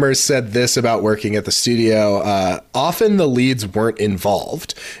programmer said this about working at the studio. Often the leads weren't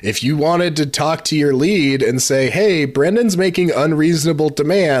involved. If you wanted to talk to your lead and say, hey, Brendan's making unreasonable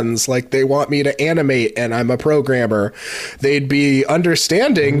demands, like they want me to animate and I'm a programmer, they'd be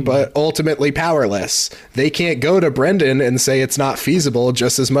understanding, but ultimately powerless. They can't go to Brendan and say it's not feasible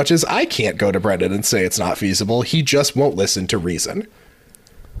just as much as I can't go to Brendan and say it's not feasible. He just won't listen to reason.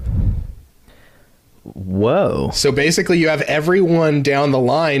 Whoa. So basically you have everyone down the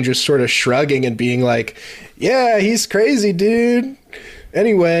line just sort of shrugging and being like, yeah, he's crazy, dude.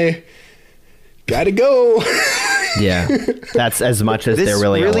 Anyway, gotta go. Yeah, that's as much as This they're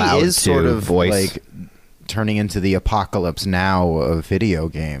really allowed is to sort of voice. like turning into the apocalypse now of video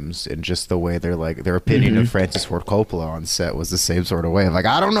games, and just the way they're like their opinion of Francis Ford Coppola on set was the same sort of way of like,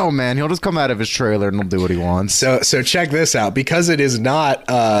 I don't know, man, he'll just come out of his trailer and he'll do what he wants. So check this out. Because it is not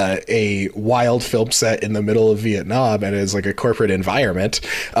a wild film set in the middle of Vietnam and is like a corporate environment,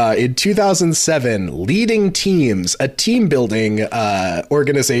 in 2007, Leading Teams, a team building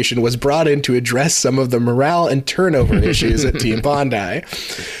organization, was brought in to address some of the morale and turnover issues at Team Bondi.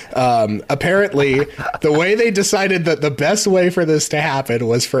 Apparently, the way they decided that the best way for this to happen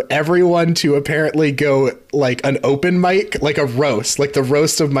was for everyone to apparently go like an open mic, like a roast, like the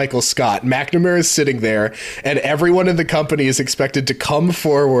roast of Michael Scott. McNamara is sitting there, and everyone in the company is expected to come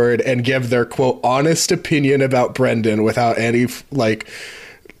forward and give their, quote, honest opinion about Brendan without any, like,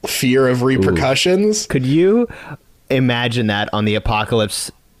 fear of repercussions. Could you imagine that on the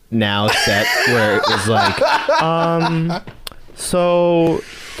Apocalypse Now set where it was like, so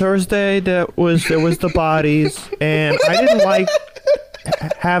Thursday there was the bodies, and I didn't like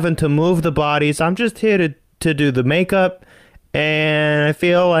having to move the bodies. I'm just here to do the makeup, and I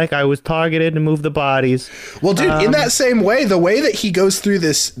feel like I was targeted to move the bodies. Well, dude, in that same way, the way that he goes through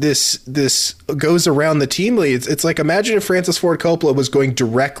this goes around the team leads, it's like, imagine if Francis Ford Coppola was going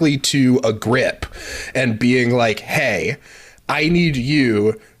directly to a grip and being like, hey, I need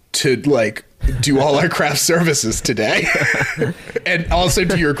you to like do all our craft services today and also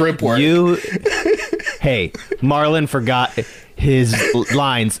do your grip work. Hey, Marlon forgot his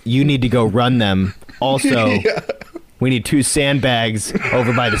lines. You need to go run them. Also, Yeah. we need 2 sandbags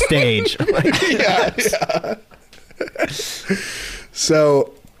over by the stage. Yeah.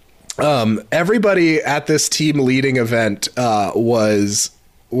 So everybody at this team leading event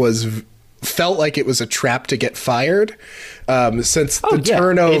felt like it was a trap to get fired, since the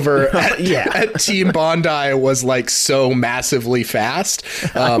turnover at Team Bondi was like so massively fast.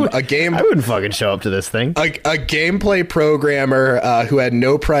 I wouldn't fucking show up to this thing. A gameplay programmer who had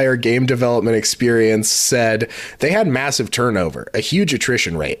no prior game development experience said they had massive turnover, a huge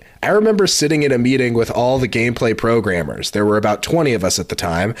attrition rate. I remember sitting in a meeting with all the gameplay programmers. There were about 20 of us at the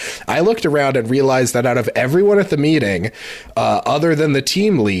time. I looked around and realized that out of everyone at the meeting, other than the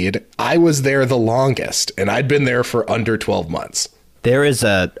team lead, I was there the longest, and I'd been there for under 12 months. There is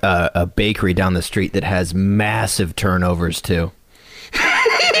a bakery down the street that has massive turnovers too.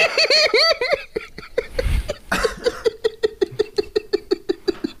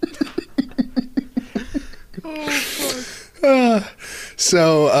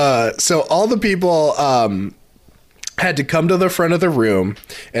 So all the people had to come to the front of the room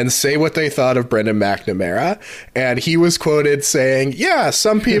and say what they thought of Brendan McNamara. And he was quoted saying, yeah,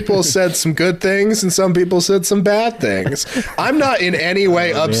 some people said some good things and some people said some bad things. I'm not in any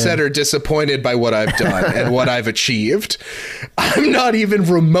way upset or disappointed by what I've done and what I've achieved. I'm not even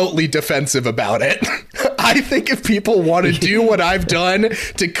remotely defensive about it. I think if people want to do what I've done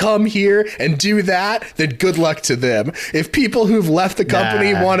to come here and do that, then good luck to them. If people who've left the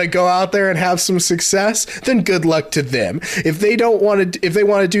company want to go out there and have some success, then good luck to them. If they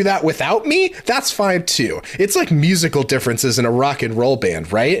want to do that without me, that's fine too. It's like musical differences in a rock and roll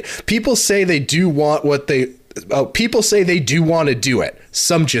band, right? People say they do want people say they do want to do it.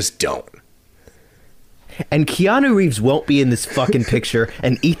 Some just don't. And Keanu Reeves won't be in this fucking picture,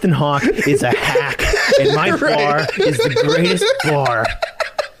 and Ethan Hawke is a hack, and my bar is the greatest bar.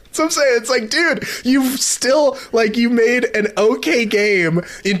 So I'm saying, it's like, dude, you've still, like, you made an okay game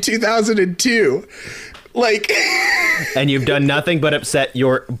in 2002. Like, and you've done nothing but upset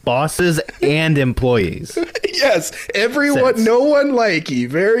your bosses and employees. Yes, everyone, no one like you,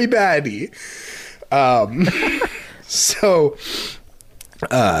 very baddie. So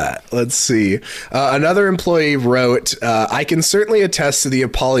Let's see. Another employee wrote, I can certainly attest to the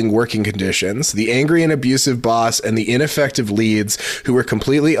appalling working conditions, the angry and abusive boss, and the ineffective leads who were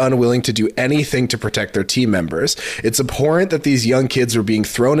completely unwilling to do anything to protect their team members. It's abhorrent that these young kids are being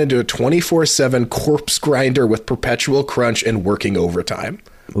thrown into a 24/7 corpse grinder with perpetual crunch and working overtime.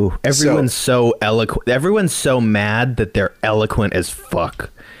 Ooh, everyone's so eloquent. Everyone's so mad that they're eloquent as fuck.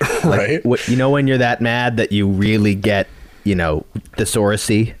 Right? You know when you're that mad that you really get,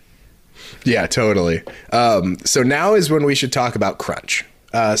 thesaurusy? Yeah, totally. So now is when we should talk about crunch.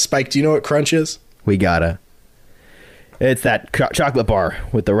 Spike, do you know what crunch is? We gotta. It's that chocolate bar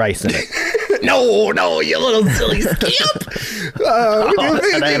with the rice in it. No, you little silly skimp.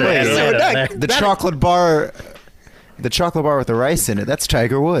 The chocolate bar with the rice in it, that's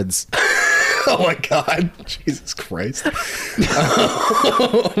Tiger Woods. Oh my God. Jesus Christ.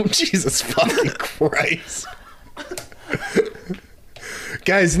 Oh, Jesus fucking Christ.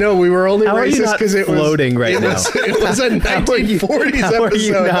 Guys, no, we were only racist because it was floating right now. It was a 1940s how episode. Are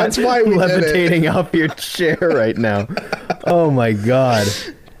you not That's why we levitating did it. off your chair right now. Oh my God.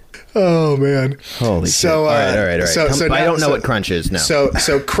 Oh man. Holy shit. All right. So I don't know what crunch is now.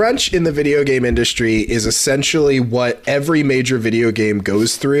 So crunch in the video game industry is essentially what every major video game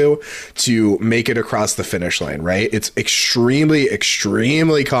goes through to make it across the finish line, right? It's extremely,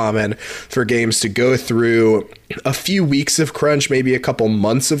 extremely common for games to go through a few weeks of crunch, maybe a couple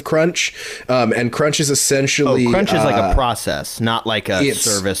months of crunch. And crunch is essentially... crunch is like a process, not like a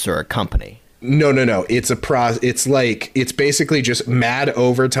service or a company. No. It's basically just mad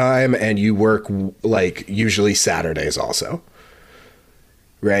overtime, and you work like usually Saturdays also,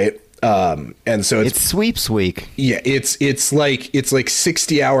 right? And so it's sweeps week. Yeah, it's like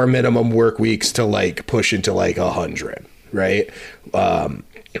 60-hour minimum work weeks to like push into like 100, right?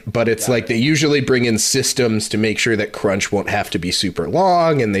 But it's like they usually bring in systems to make sure that crunch won't have to be super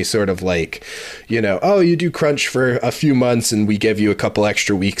long, and they sort of like, you do crunch for a few months and we give you a couple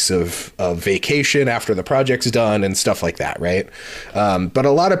extra weeks of vacation after the project's done and stuff like that, right? But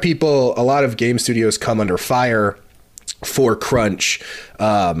a lot of game studios come under fire for crunch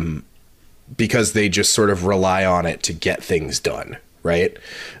because they just sort of rely on it to get things done. Right?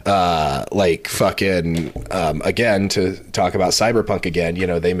 Like fucking, again, to talk about Cyberpunk again,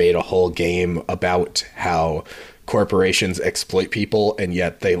 they made a whole game about how corporations exploit people, and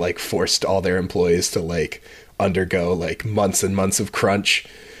yet they like forced all their employees to like undergo like months and months of crunch,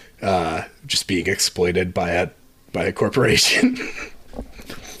 just being exploited by a corporation.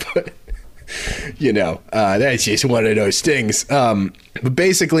 But, that's just one of those things. But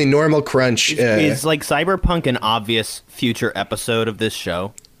basically, normal crunch is like Cyberpunk an obvious future episode of this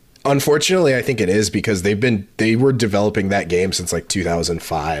show. Unfortunately, I think it is, because they were developing that game since like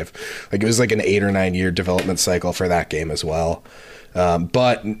 2005. Like it was like an 8 or 9 year development cycle for that game as well.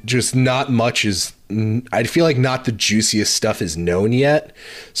 But just not much is. I feel like not the juiciest stuff is known yet.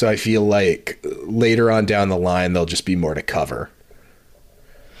 So I feel like later on down the line there'll just be more to cover.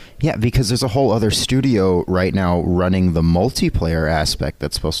 Yeah, because there's a whole other studio right now running the multiplayer aspect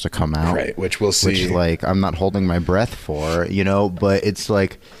that's supposed to come out. Right, which we'll see. Which, like, I'm not holding my breath for, but it's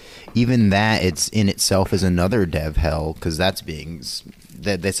like, even that, it's in itself is another dev hell, because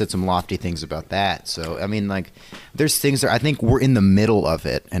they said some lofty things about that. So, I mean, like, there's things that I think we're in the middle of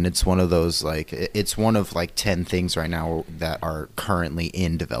it, and it's one of those, like, it's one of, like, 10 things right now that are currently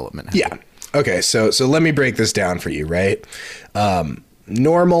in development. Yeah. Okay, so let me break this down for you, right?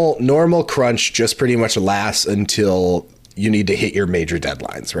 Normal crunch just pretty much lasts until you need to hit your major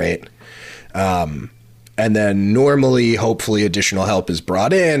deadlines, right? And then normally, hopefully, additional help is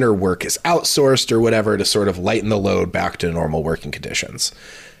brought in or work is outsourced or whatever to sort of lighten the load back to normal working conditions.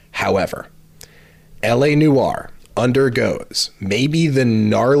 However, LA Noire undergoes maybe the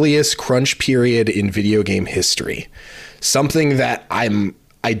gnarliest crunch period in video game history. Something that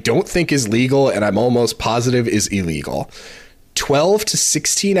I don't think is legal, and I'm almost positive is illegal. 12 to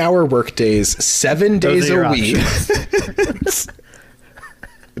 16 hour work days, 7 days a week.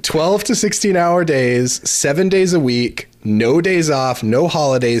 12 to 16 hour days, 7 days a week, no days off, no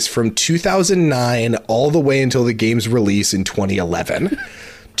holidays from 2009 all the way until the game's release in 2011.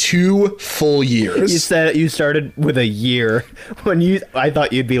 2 full years. You said you started with a year I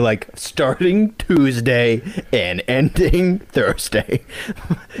thought you'd be like starting Tuesday and ending Thursday.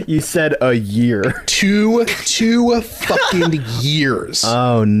 You said a year. Two fucking years.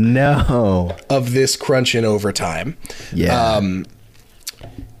 Oh no. Of this crunch in overtime. Yeah.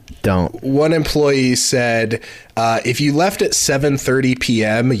 Don't. One employee said, if you left at 7:30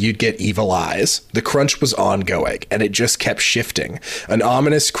 p.m., you'd get evil eyes. The crunch was ongoing, and it just kept shifting. An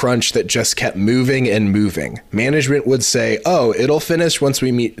ominous crunch that just kept moving and moving. Management would say, oh, it'll finish once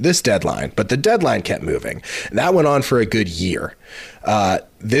we meet this deadline. But the deadline kept moving. And that went on for a good year.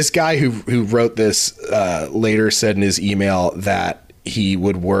 This guy who wrote this later said in his email that he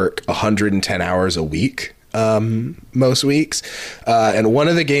would work 110 hours a week. Most weeks. And one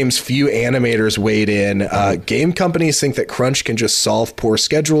of the game's few animators weighed in. Game companies think that crunch can just solve poor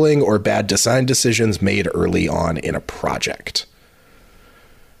scheduling or bad design decisions made early on in a project.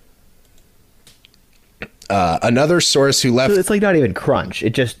 Another source who left... So it's like not even crunch.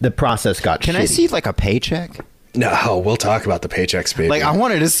 It just, the process got Can shitty. I see like a paycheck? No, we'll talk about the paychecks, baby. Like, I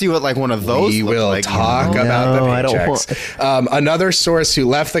wanted to see what like one of those We looked will like, talk about the I don't paychecks. Another source who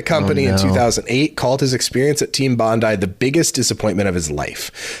left the company in 2008 called his experience at Team Bondi the biggest disappointment of his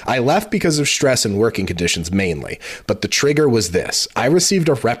life. I left because of stress and working conditions mainly, but the trigger was this. I received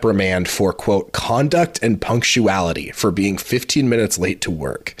a reprimand for, quote, conduct and punctuality for being 15 minutes late to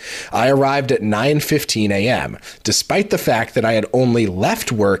work. I arrived at 9:15 a.m., despite the fact that I had only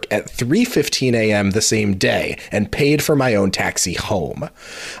left work at 3:15 a.m. the same day and paid for my own taxi home.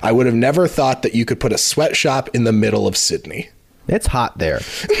 I would have never thought that you could put a sweatshop in the middle of Sydney. It's hot there.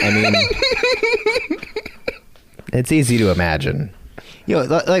 I mean, it's easy to imagine. Yo,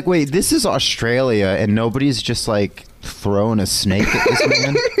 like, wait, this is Australia, and nobody's just like throwing a snake at this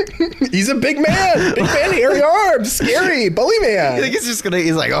man. He's a big man, hairy arms, scary, bully I man. think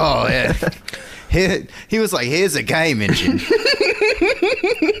he's like, oh yeah. He was like, here's a game engine.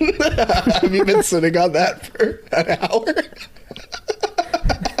 Have you been sitting on that for an hour?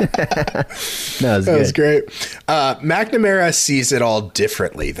 That was great. McNamara sees it all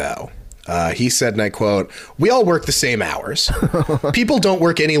differently, though. He said, and I quote, "We all work the same hours. People don't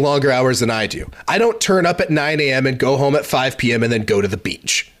work any longer hours than I do. I don't turn up at 9 a.m. and go home at 5 p.m. and then go to the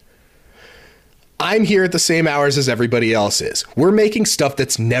beach. I'm here at the same hours as everybody else is. We're making stuff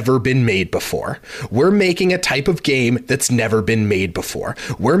that's never been made before. We're making a type of game that's never been made before.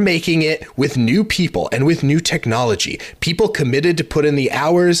 We're making it with new people and with new technology. People committed to put in the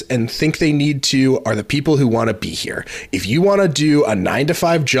hours and think they need to are the people who want to be here. If you want to do a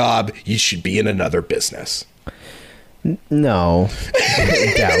 9-to-5 job, you should be in another business." No.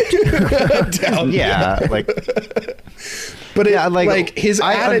 Doubt. Yeah, like... But Yeah, like his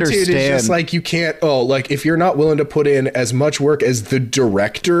I attitude is just understand. like, you can't, like if you're not willing to put in as much work as the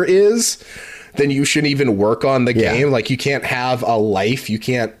director is, then you shouldn't even work on the Yeah. game. Like you can't have a life. You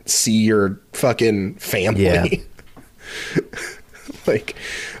can't see your fucking family. Yeah. Like,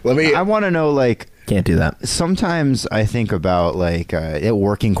 I want to know, like, Can't do that. sometimes I think about like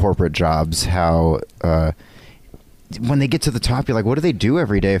working corporate jobs, how when they get to the top, you're like, what do they do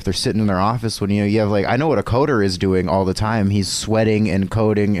every day if they're sitting in their office? When you have like, I know what a coder is doing all the time. He's sweating and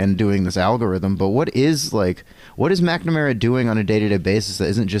coding and doing this algorithm. But what is McNamara doing on a day-to-day basis that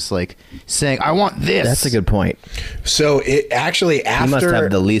isn't just like saying, I want this? That's a good point. so it actually after He must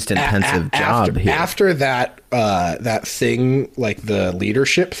have the least intensive job here. After that that thing, like the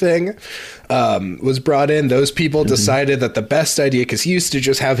leadership thing, was brought in, those people decided that the best idea, because he used to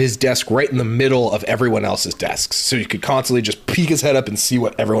just have his desk right in the middle of everyone else's desks, so you could constantly just peek his head up and see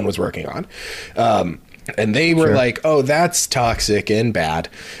what everyone was working on. And they were like, oh, that's toxic and bad.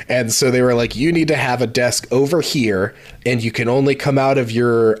 And so they were like, you need to have a desk over here, and you can only come out of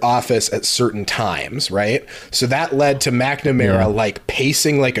your office at certain times, right? So that led to McNamara like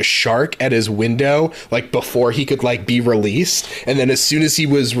pacing like a shark at his window, like before he could like be released. And then as soon as he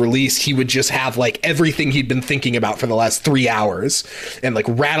was released, he would just have like everything he'd been thinking about for the last 3 hours and like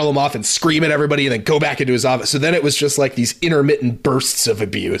rattle them off and scream at everybody and then go back into his office. So then it was just like these intermittent bursts of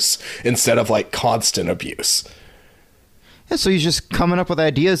abuse instead of like constant abuse. Yeah, so he's just coming up with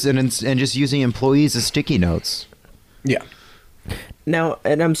ideas and just using employees as sticky notes. Yeah. Now,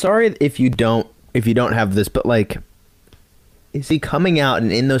 and I'm sorry if you don't have this, but like, is he coming out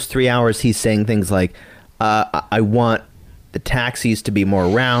and in those 3 hours he's saying things like, I want the taxis to be more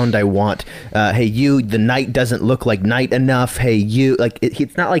round. I want, hey, the night doesn't look like night enough. Hey, like,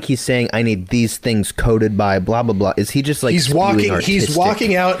 it's not like he's saying I need these things coded by blah, blah, blah. Is he just like, he's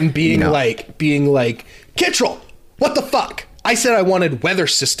walking out and being like, Kittrell, what the fuck? I said I wanted weather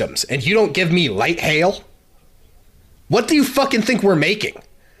systems and you don't give me light hail? What do you fucking think we're making?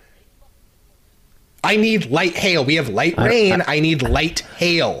 I need light hail. We have light rain. I need light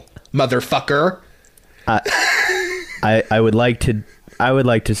hail, motherfucker. I would like to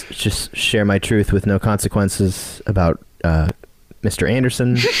just share my truth with no consequences about Mr.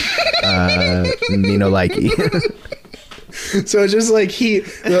 Anderson. Likey. So it's just like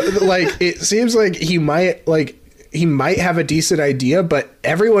it seems like he might have a decent idea, but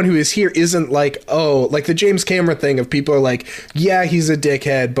everyone who is here isn't like, oh, like the James Cameron thing of people are like, yeah, he's a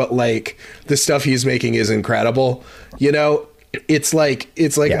dickhead, but like the stuff he's making is incredible. You know, it's like,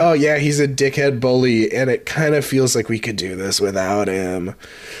 yeah. Oh yeah, he's a dickhead bully, and it kind of feels like we could do this without him.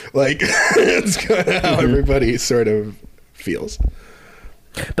 Like it's kind of how everybody sort of feels.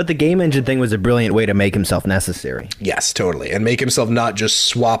 But the game engine thing was a brilliant way to make himself necessary. Yes, totally. And make himself not just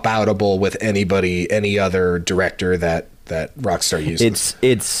swap outable with any other director that Rockstar uses.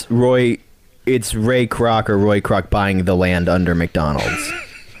 It's Ray Kroc or Roy Kroc buying the land under McDonald's.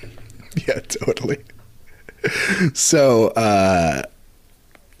 Yeah, totally. So,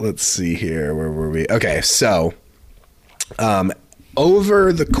 let's see here. Where were we? Okay, so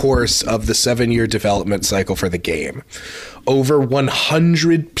over the course of the 7-year development cycle for the game, over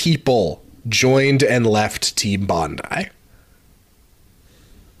 100 people joined and left Team Bondi.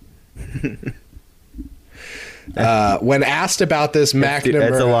 When asked about this, McNamara...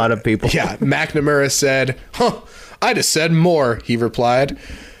 That's a lot of people. Yeah, McNamara said, I'd have said more, he replied.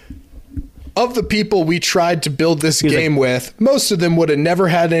 Of the people we tried to build this game with, most of them would have never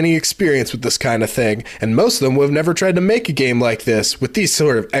had any experience with this kind of thing, and most of them would have never tried to make a game like this with these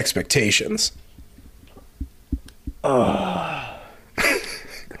sort of expectations. The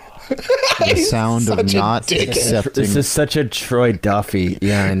sound of not accepting. This is such a Troy Duffy.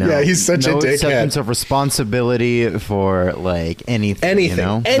 Yeah, I know. Yeah, he's such a dickhead. No acceptance of responsibility for like anything. You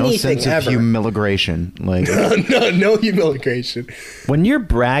know? Anything no sense ever. of humiliation. Like no humiliation. When you're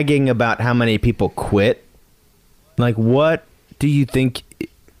bragging about how many people quit, like what do you think?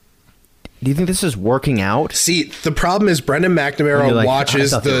 Do you think this is working out? See, the problem is Brendan McNamara like,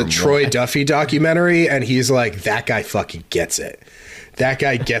 watches the Troy Duffy documentary, and he's like, that guy fucking gets it. That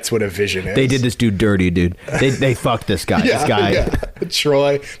guy gets what a vision is. They did this dude dirty, dude. They fucked this guy. Yeah, this guy. Yeah.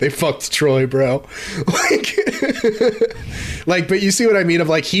 Troy. They fucked Troy, bro. But you see what I mean? Of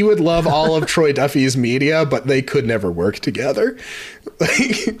like, he would love all of Troy Duffy's media, but they could never work together.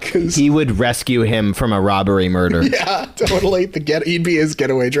 Cause, he would rescue him from a robbery murder. Yeah, totally. He'd be his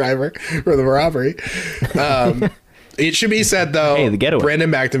getaway driver for the robbery. It should be said, though, hey, Brendan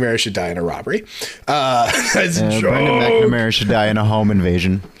McNamara should die in a robbery. Brendan McNamara should die in a home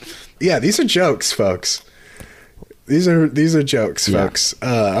invasion. Yeah, these are jokes, folks. These are jokes, folks.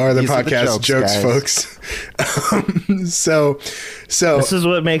 Or the podcast jokes, folks. So this is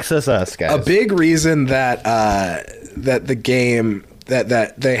what makes us us, guys. A big reason that that the game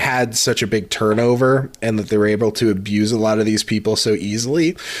that they had such a big turnover and that they were able to abuse a lot of these people so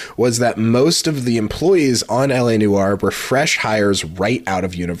easily was that most of the employees on LA Noire were fresh hires right out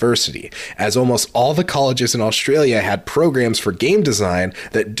of university, as almost all the colleges in Australia had programs for game design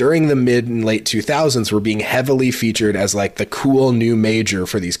that during the mid and late 2000s were being heavily featured as like the cool new major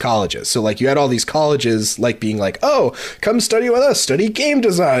for these colleges. So like you had all these colleges like being like, oh, come study with us, study game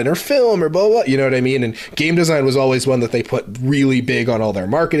design or film or blah, blah, you know what I mean? And game design was always one that they put really big on all their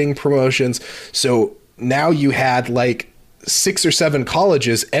marketing promotions. So now you had like 6 or 7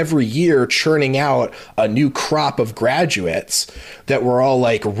 colleges every year churning out a new crop of graduates that were all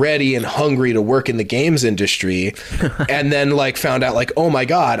like ready and hungry to work in the games industry. And then like found out like, oh my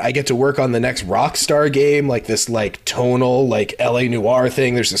God, I get to work on the next Rockstar game, like this like tonal like LA Noire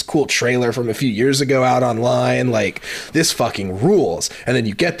thing. There's this cool trailer from a few years ago out online. Like this fucking rules. And then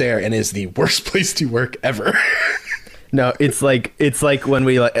you get there and it's the worst place to work ever. No, it's like when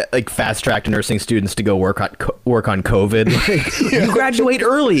we like fast tracked nursing students to go work on COVID. Like, you graduate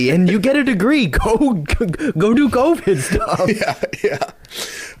early and you get a degree. Go do COVID stuff. Yeah.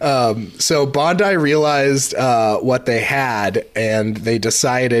 So Bondi realized what they had, and they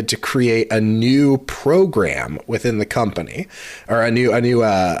decided to create a new program within the company, or a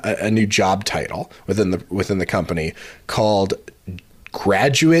new job title within the company called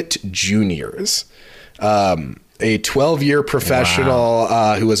Graduate Juniors. A 12-year professional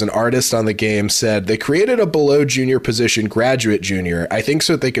who was an artist on the game said they created a below junior position, graduate junior, I think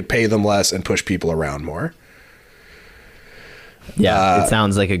so that they could pay them less and push people around more. Yeah, it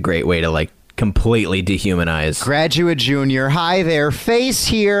sounds like a great way to like completely dehumanize. Graduate junior, hi there, face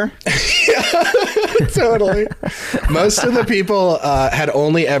here. Totally. Most of the people had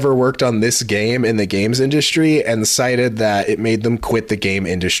only ever worked on this game in the games industry and cited that it made them quit the game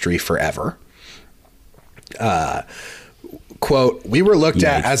industry forever. Quote, we were looked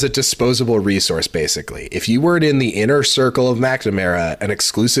at as a disposable resource, basically. If you weren't in the inner circle of McNamara, an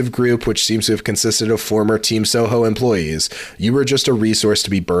exclusive group which seems to have consisted of former Team Soho employees, you were just a resource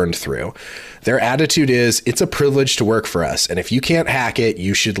to be burned through. Their attitude is, it's a privilege to work for us, and if you can't hack it,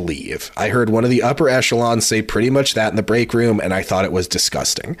 you should leave. I heard one of the upper echelons say pretty much that in the break room, and I thought it was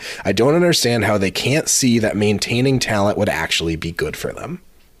disgusting. I don't understand how they can't see that maintaining talent would actually be good for them.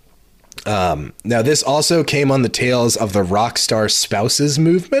 Now, this also came on the tails of the Rockstar Spouses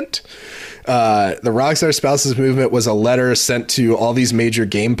movement. The Rockstar Spouses movement was a letter sent to all these major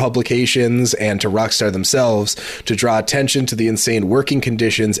game publications and to Rockstar themselves to draw attention to the insane working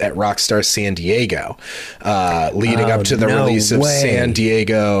conditions at Rockstar San Diego, leading up to the release of San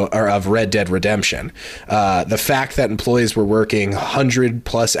Diego or of Red Dead Redemption. The fact that employees were working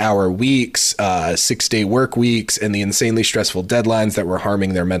 100+ hour weeks, 6-day work weeks, and the insanely stressful deadlines that were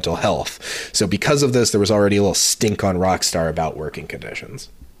harming their mental health. So because of this, there was already a little stink on Rockstar about working conditions.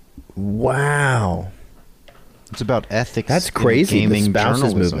 Wow. It's about ethics. That's crazy. Gaming the spouses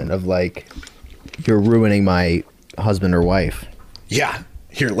journalism. movement of like, you're ruining my husband or wife. Yeah.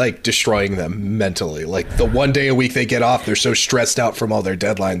 You're like destroying them mentally. Like the one day a week they get off, they're so stressed out from all their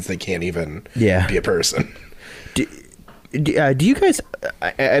deadlines, they can't even be a person. Do you guys,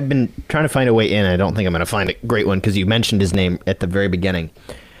 I've been trying to find a way in. I don't think I'm going to find a great one because you mentioned his name at the very beginning.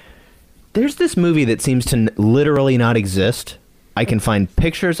 There's this movie that seems to literally not exist. I can find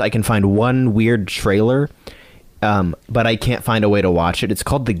pictures. I can find one weird trailer, but I can't find a way to watch it. It's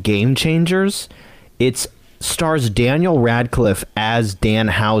called The Game Changers. It stars Daniel Radcliffe as Dan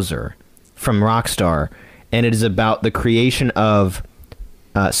Houser from Rockstar, and it is about the creation of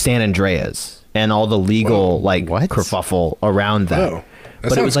San Andreas and all the legal kerfuffle around that. Whoa.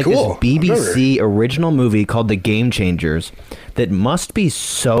 But it was like cool. this BBC original movie called The Game Changers that must be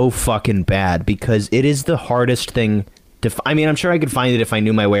so fucking bad because it is the hardest thing to I mean, I'm sure I could find it if I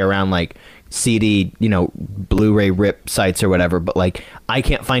knew my way around like CD, Blu-ray rip sites or whatever, but like I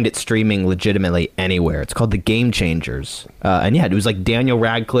can't find it streaming legitimately anywhere. It's called The Game Changers. And yeah, it was like Daniel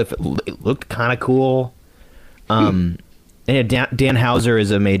Radcliffe. It looked kind of cool. And Dan Houser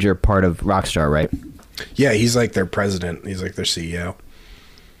is a major part of Rockstar, right? Yeah, he's like their president. He's like their CEO.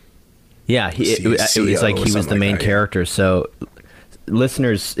 Yeah, it was like he was the main character. So,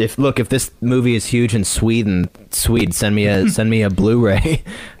 listeners, if this movie is huge in Swede, send me a Blu-ray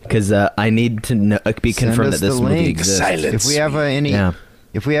because I need to be confirmed that this movie exists. Silence.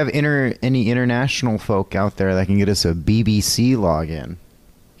 If we have any international folk out there that can get us a BBC login.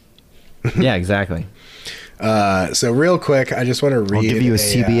 Yeah, exactly. So real quick, I just want to read. I'll give you a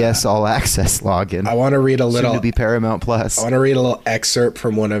CBS All Access login. I want to read a little. Soon to be Paramount Plus. I want to read a little excerpt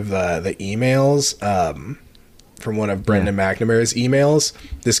from one of the emails. From one of Brendan McNamara's emails.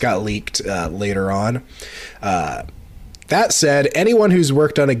 This got leaked later on. That said, anyone who's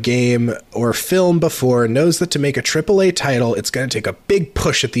worked on a game or film before knows that to make a AAA title, it's going to take a big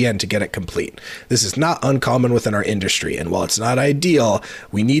push at the end to get it complete. This is not uncommon within our industry, and while it's not ideal,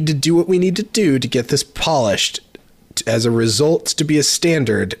 we need to do what we need to do to get this polished as a result to be a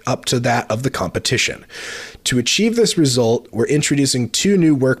standard up to that of the competition. To achieve this result, we're introducing 2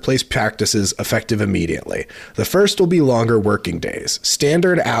 new workplace practices effective immediately. The first will be longer working days.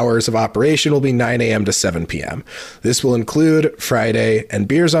 Standard hours of operation will be 9 a.m. to 7 p.m. This will include Friday, and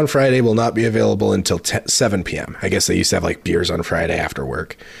beers on Friday will not be available until 7 p.m. I guess they used to have like beers on Friday after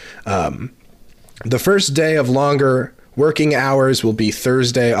work. The first day of longer working hours will be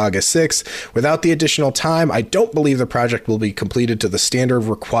Thursday, August 6th. Without the additional time, I don't believe the project will be completed to the standard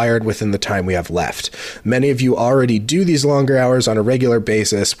required within the time we have left. Many of you already do these longer hours on a regular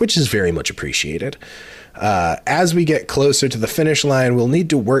basis, which is very much appreciated. As we get closer to the finish line, we'll need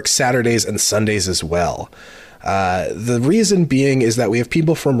to work Saturdays and Sundays as well. The reason being is that we have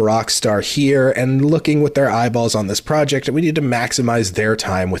people from Rockstar here and looking with their eyeballs on this project, and we need to maximize their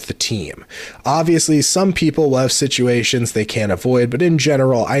time with the team. Obviously, some people will have situations they can't avoid, but in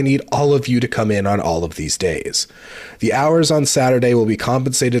general, I need all of you to come in on all of these days. The hours on Saturday will be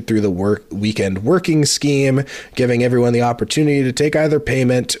compensated through the weekend working scheme, giving everyone the opportunity to take either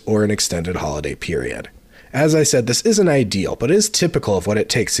payment or an extended holiday period. As I said, this isn't ideal, but it is typical of what it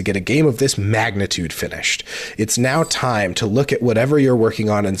takes to get a game of this magnitude finished. It's now time to look at whatever you're working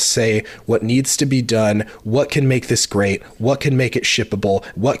on and say what needs to be done, what can make this great, what can make it shippable,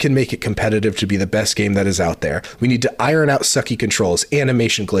 what can make it competitive to be the best game that is out there. We need to iron out sucky controls,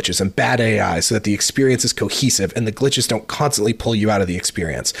 animation glitches, and bad AI so that the experience is cohesive and the glitches don't constantly pull you out of the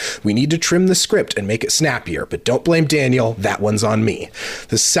experience. We need to trim the script and make it snappier, but don't blame Daniel, that one's on me.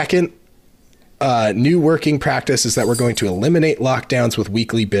 The second New working practice is that we're going to eliminate lockdowns with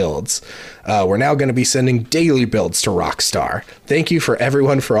weekly builds. We're now going to be sending daily builds to Rockstar. Thank you for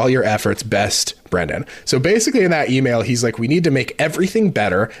everyone for all your efforts. Best, Brendan. So basically in that email, he's like, we need to make everything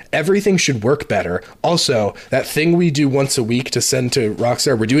better. Everything should work better. Also, that thing we do once a week to send to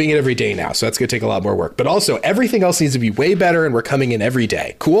Rockstar, we're doing it every day now. So that's going to take a lot more work. But also, everything else needs to be way better, and we're coming in every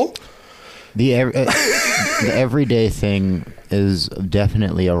day. Cool? The everyday thing is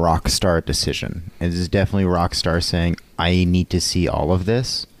definitely a Rockstar decision. It is definitely Rockstar saying, I need to see all of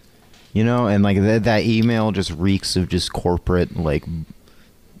this. You know, and like that email just reeks of just corporate, like,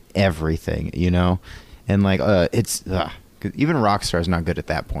 everything, you know? And like, it's, even Rockstar's not good at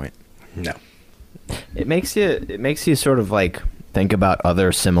that point. No. It makes you sort of like think about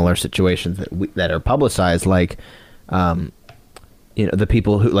other similar situations that are publicized, like, you know, the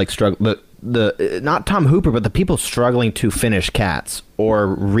people who like struggle, the not Tom Hooper, but the people struggling to finish Cats or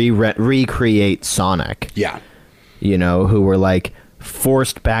recreate Sonic. Yeah. You know, who were like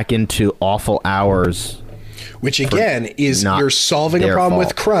forced back into awful hours. Which again is you're solving a problem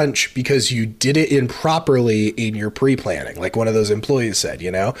with crunch because you did it improperly in your pre-planning. Like one of those employees said, you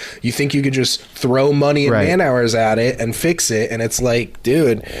know, you think you could just throw money and man hours at it and fix it. And it's like,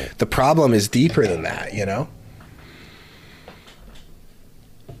 dude, the problem is deeper than that, you know?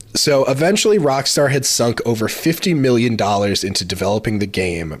 So eventually Rockstar had sunk over $50 million into developing the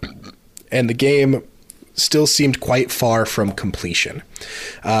game, and the game still seemed quite far from completion.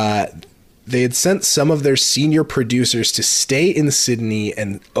 They had sent some of their senior producers to stay in Sydney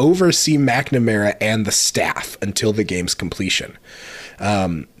and oversee McNamara and the staff until the game's completion.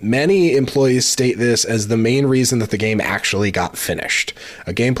 Many employees state this as the main reason that the game actually got finished.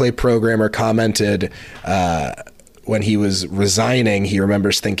 A gameplay programmer commented, when he was resigning, he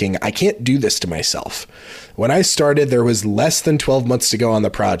remembers thinking, I can't do this to myself. When I started, there was less than 12 months to go on the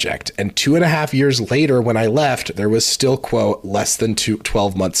project. And 2.5 years later, when I left, there was still, quote, less than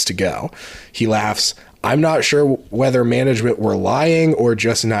 12 months to go. He laughs, I'm not sure whether management were lying or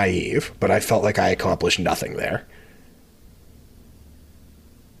just naive, but I felt like I accomplished nothing there.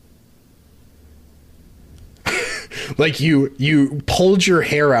 Like you pulled your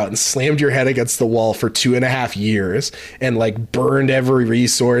hair out and slammed your head against the wall for 2.5 years and like burned every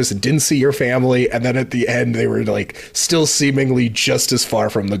resource and didn't see your family. And then at the end, they were like still seemingly just as far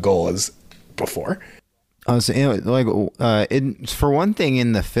from the goal as before. So, you know, like, for one thing,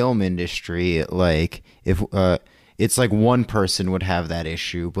 in the film industry, like if it's like one person would have that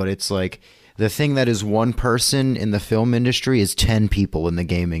issue, but it's like the thing that is one person in the film industry is 10 people in the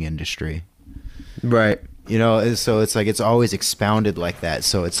gaming industry. Right. You know, so it's like it's always expounded like that.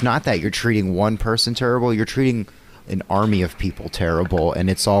 So it's not that you're treating one person terrible, you're treating an army of people terrible, and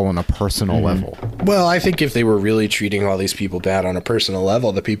it's all on a personal level. Well, I think if they were really treating all these people bad on a personal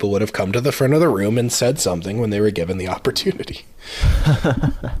level, the people would have come to the front of the room and said something when they were given the opportunity.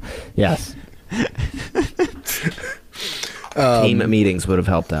 Yes. Team meetings would have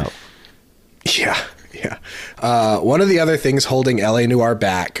helped out. Yeah. One of the other things holding LA Noire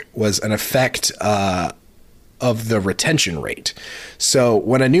back was an effect of the retention rate. So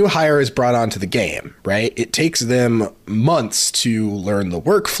when a new hire is brought onto the game, right, it takes them months to learn the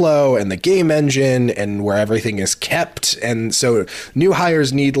workflow and the game engine and where everything is kept. And so new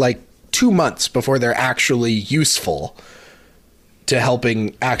hires need like 2 months before they're actually useful to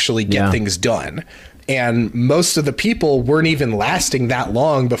helping actually get things done. And most of the people weren't even lasting that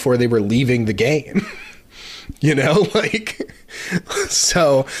long before they were leaving the game. You know, like,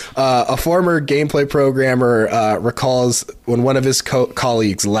 so a former gameplay programmer recalls when one of his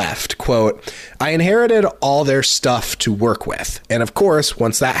colleagues left, quote, I inherited all their stuff to work with. And of course,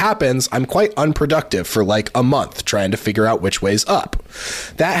 once that happens, I'm quite unproductive for like a month trying to figure out which way's up.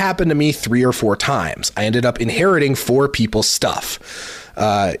 That happened to me 3 or 4 times. I ended up inheriting 4 people's stuff.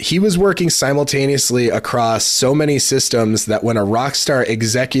 He was working simultaneously across so many systems that when a Rockstar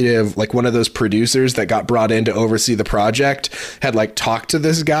executive, like one of those producers that got brought in to oversee the project, had like talked to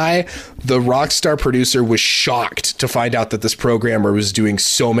this guy, the Rockstar producer was shocked to find out that this programmer was doing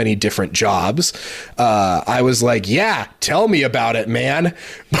so many different jobs. I was like, yeah, tell me about it, man.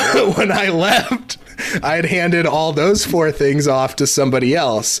 But when I left, I had handed all those 4 things off to somebody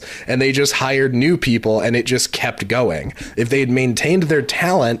else, and they just hired new people, and it just kept going. If they had maintained their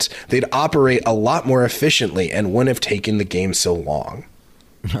talent, they'd operate a lot more efficiently and wouldn't have taken the game so long.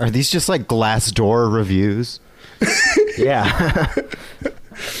 Are these just like Glassdoor reviews? Yeah.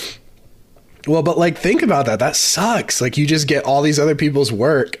 Well, but like, think about that. That sucks. Like, you just get all these other people's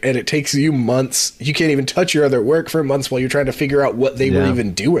work, and it takes you months. You can't even touch your other work for months while you're trying to figure out what they were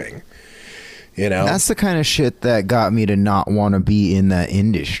even doing. You know, that's the kind of shit that got me to not want to be in that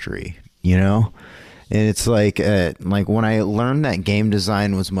industry. you know? And it's like when I learned that game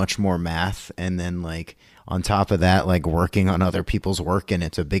design was much more math, and then like on top of that, like working on other people's work, and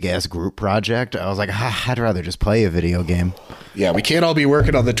it's a big ass group project, I was like, I'd rather just play a video game. Yeah, we can't all be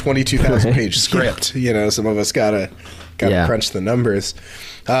working on the 22,000 page script. You know, some of us gotta crunch the numbers.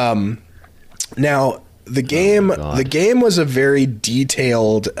 Now, the game was a very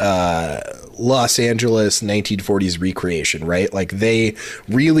detailed Los Angeles 1940s recreation, right? Like they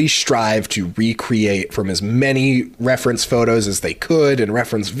really strive to recreate from as many reference photos as they could and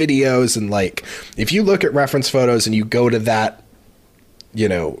reference videos. And like, if you look at reference photos and you go to that, you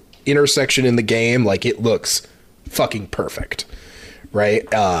know, intersection in the game, like it looks fucking perfect, right?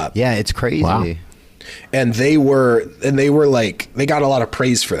 Yeah, it's crazy. Wow. And they were like, they got a lot of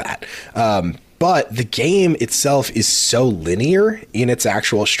praise for that. But the game itself is so linear in its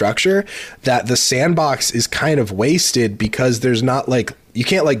actual structure that the sandbox is kind of wasted, because there's not like, you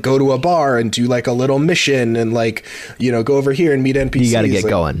can't like go to a bar and do like a little mission and like, you know, go over here and meet NPCs. You got to get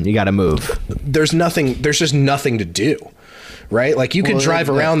going. You got to move. There's just nothing to do, right? Like you can drive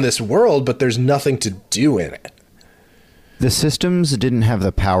around this world, but there's nothing to do in it. The systems didn't have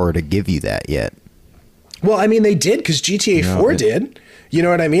the power to give you that yet. Well, I mean, they did, because GTA 4 did. You know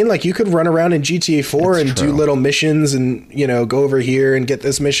what I mean? Like you could run around in GTA 4 and do little missions and, you know, go over here and get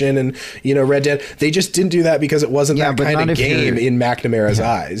this mission and, you know, Red Dead. They just didn't do that because it wasn't that kind of game in McNamara's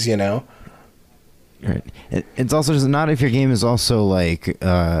eyes, you know? Right. It's also just not if your game is also like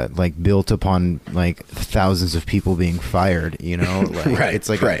built upon like thousands of people being fired, you know? Like, right. It's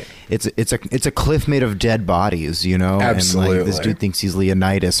like it's a cliff made of dead bodies, you know? Absolutely. And like, this dude thinks he's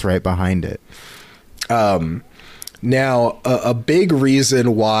Leonidas right behind it. Now, a big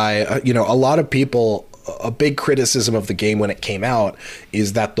reason why, you know, a lot of people, a big criticism of the game when it came out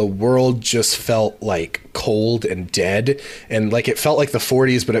is that the world just felt like cold and dead, and like it felt like the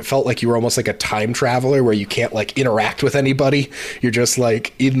 40s, but it felt like you were almost like a time traveler where you can't like interact with anybody. You're just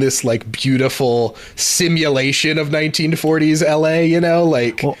like in this like beautiful simulation of 1940s LA, you know,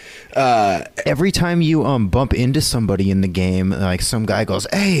 like every time you bump into somebody in the game, like some guy goes,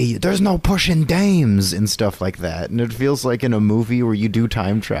 "Hey, there's no pushing dames," and stuff like that, and it feels like in a movie where you do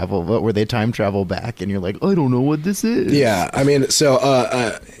time travel, but where they time travel back, and you're like, I don't know what this is. Yeah, I mean, so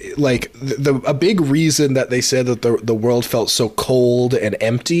like a big reason that they said that the world felt so cold and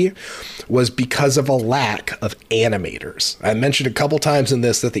empty was because of a lack of animators. I mentioned a couple times in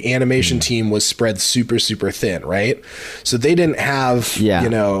this that the animation team was spread super, super thin, right? So they didn't have, you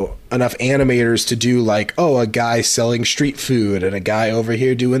know, enough animators to do like, oh, a guy selling street food and a guy over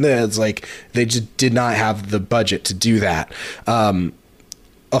here doing this. Like they just did not have the budget to do that.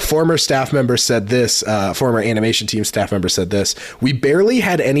 A former staff member said this, former animation team staff member said this: "We barely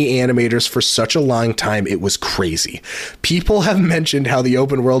had any animators for such a long time, it was crazy. People have mentioned how the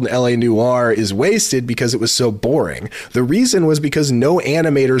open world in LA Noire is wasted because it was so boring. The reason was because no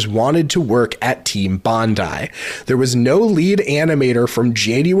animators wanted to work at Team Bondi. There was no lead animator from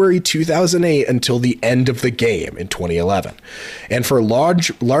January 2008 until the end of the game in 2011. And for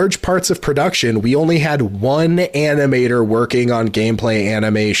large parts of production, we only had one animator working on gameplay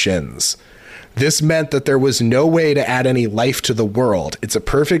animations. This meant that there was no way to add any life to the world. It's a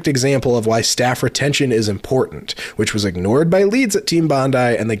perfect example of why staff retention is important, which was ignored by leads at Team Bondi,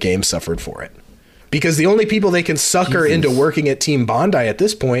 and the game suffered for it." Because the only people they can sucker into working at Team Bondi at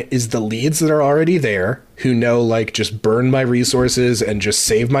this point is the leads that are already there, who know, like, just burn my resources and just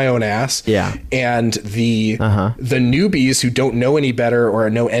save my own ass. Yeah. And the newbies who don't know any better or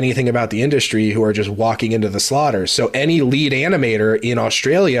know anything about the industry, who are just walking into the slaughter. So any lead animator in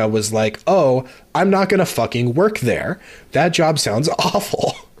Australia was like, oh, I'm not going to fucking work there. That job sounds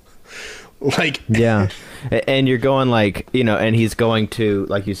awful. Like, yeah. And you're going like, you know, and he's going to,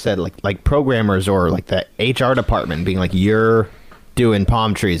 like you said, like programmers or like the HR department being like, you're doing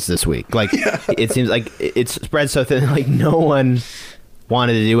palm trees this week. Like, it seems like it's spread so thin, like no one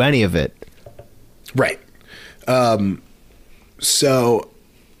wanted to do any of it. Right. So,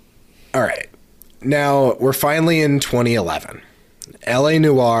 all right. Now we're finally in 2011. LA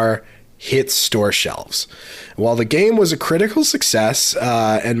Noire hits store shelves. While the game was a critical success,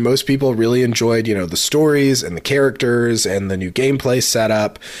 and most people really enjoyed, you know, the stories and the characters and the new gameplay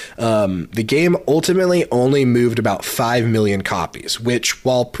setup, the game ultimately only moved about 5 million copies, which,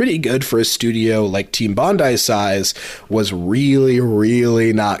 while pretty good for a studio like Team Bondi's size, was really,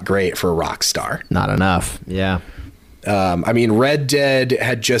 really not great for Rockstar. Not enough. Yeah. I mean, Red Dead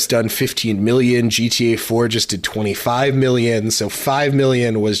had just done 15 million. GTA 4 just did 25 million. So 5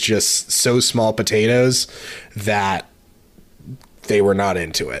 million was just so small potatoes that they were not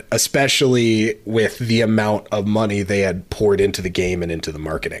into it, especially with the amount of money they had poured into the game and into the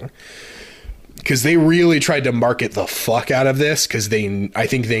marketing. Because they really tried to market the fuck out of this, because I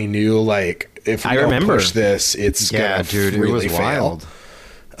think they knew, like, if we don't push this, it's gonna really fail.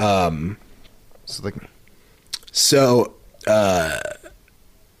 Wild.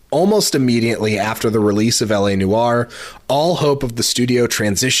 Almost immediately after the release of LA Noire, all hope of the studio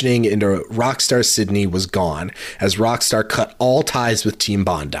transitioning into Rockstar Sydney was gone, as Rockstar cut all ties with Team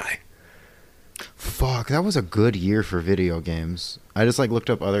Bondi. Fuck, that was a good year for video games. I just looked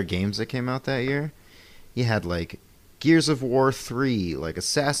up other games that came out that year. You had Gears of War 3,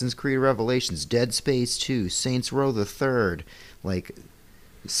 Assassin's Creed Revelations, Dead Space 2, Saints Row the Third,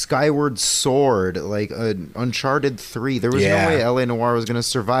 Skyward Sword, Uncharted 3. There was no way LA Noire was going to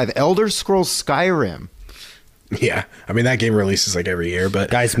survive. Elder Scrolls Skyrim. Yeah, I mean, that game releases every year,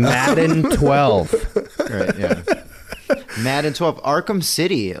 but... Guys, Madden 12. Right, yeah. Madden 12, Arkham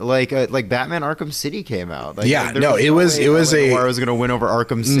City, Batman Arkham City came out. It was Noire was going to win over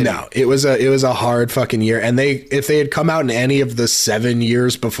Arkham City. No, it was a hard fucking year, and if they had come out in any of the 7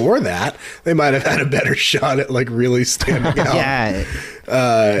 years before that, they might have had a better shot at really standing out.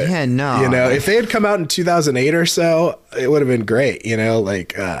 If they had come out in 2008 or so, it would have been great.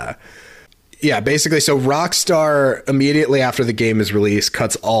 Basically, so Rockstar, immediately after the game is released,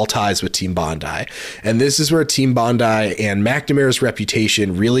 cuts all ties with Team Bondi. And this is where Team Bondi and McNamara's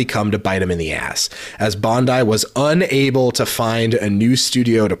reputation really come to bite him in the ass, as Bondi was unable to find a new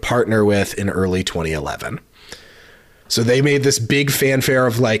studio to partner with in early 2011. So they made this big fanfare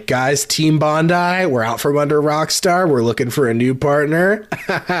of guys, Team Bondi, we're out from under Rockstar. We're looking for a new partner.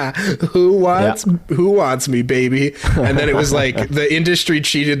 Who wants me, baby? And then it was the industry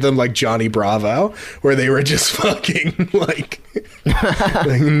treated them like Johnny Bravo, where they were just fucking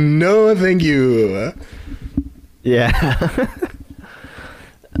no, thank you. Yeah.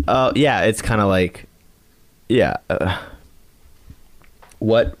 It's kind of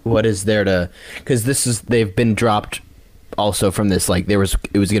what is there to, because they've been dropped also from this, it was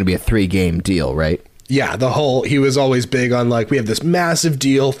going to be a 3-game deal, right? Yeah, he was always big on we have this massive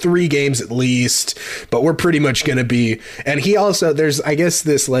deal, 3 games at least, but we're pretty much going to be, and he also, there's, I guess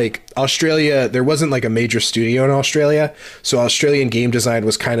this Australia, there wasn't a major studio in Australia, so Australian game design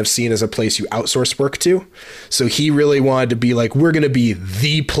was kind of seen as a place you outsource work to. So he really wanted to be we're going to be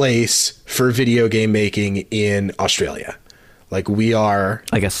the place for video game making in Australia. We are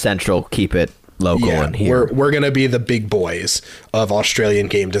a central, keep it local in here. We're going to be the big boys of Australian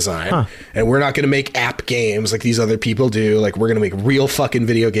game design. And we're not going to make app games like these other people do. We're going to make real fucking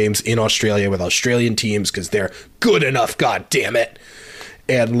video games in Australia with Australian teams because they're good enough, god damn it.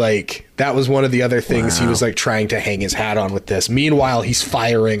 And that was one of the other things he was trying to hang his hat on with this. Meanwhile, he's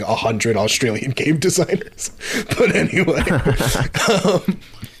firing 100 Australian game designers. But anyway,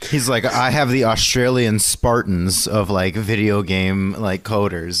 he's I have the Australian Spartans of video game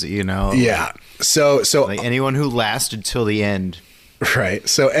coders, Yeah. So anyone who lasted till the end. Right.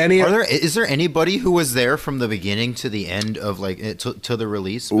 So is there anybody who was there from the beginning to the end of to the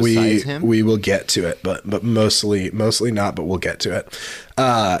release besides him? We will get to it, but mostly not, but we'll get to it.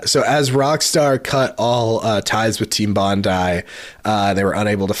 So as Rockstar cut all ties with Team Bondi, they were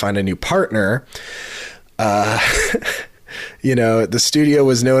unable to find a new partner. The studio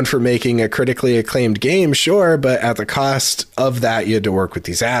was known for making a critically acclaimed game, sure, but at the cost of that, you had to work with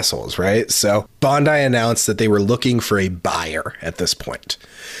these assholes, right? So Bondi announced that they were looking for a buyer at this point.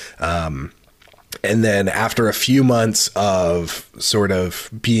 And then after a few months of sort of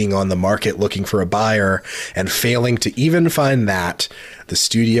being on the market looking for a buyer and failing to even find that, the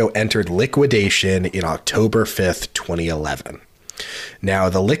studio entered liquidation in October 5th, 2011. Now,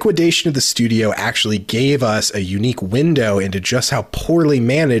 the liquidation of the studio actually gave us a unique window into just how poorly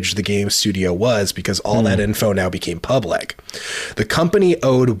managed the game studio was, because all that info now became public. The company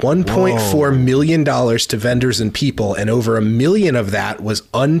owed $1.4 million to vendors and people, and over $1 million of that was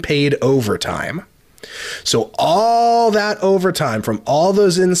unpaid overtime. So all that overtime from all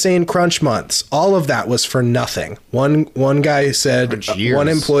those insane crunch months, all of that was for nothing. One guy said, one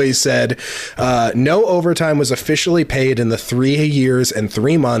employee said, no overtime was officially paid in the 3 years and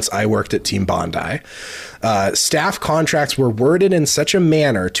 3 months I worked at Team Bondi. Staff contracts were worded in such a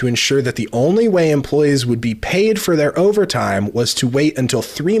manner to ensure that the only way employees would be paid for their overtime was to wait until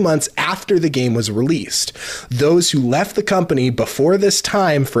 3 months after the game was released. Those who left the company before this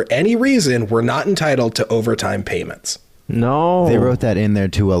time for any reason were not entitled to overtime payments. No. They wrote that in there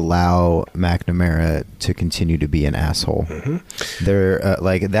to allow McNamara to continue to be an asshole. They're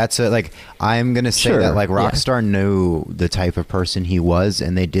I'm gonna say that like Rockstar knew the type of person he was,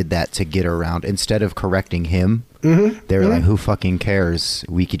 and they did that to get around. Instead of correcting him, they were like, "Who fucking cares?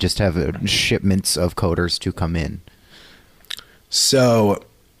 We could just have shipments of coders to come in." So,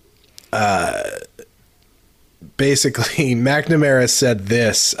 basically, McNamara said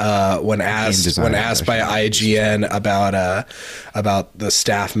this when asked by IGN about the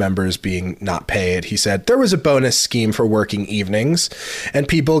staff members being not paid. He said there was a bonus scheme for working evenings, and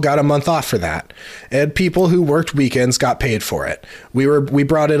people got a month off for that. And people who worked weekends got paid for it. We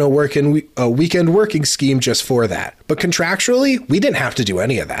brought in a weekend working scheme just for that. But contractually, we didn't have to do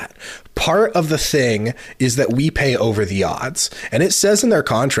any of that. Part of the thing is that we pay over the odds, and it says in their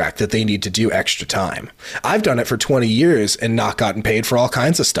contract that they need to do extra time. I've done it for 20 years and not gotten paid for all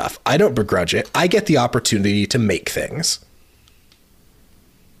kinds of stuff. I don't begrudge it. I get the opportunity to make things.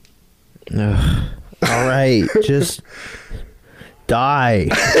 All right, just die.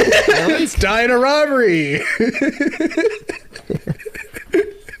 Let's die in a robbery.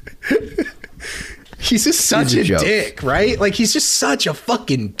 He's just such a dick, right? Like, he's just such a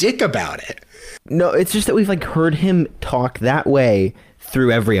fucking dick about it. No, it's just that we've like heard him talk that way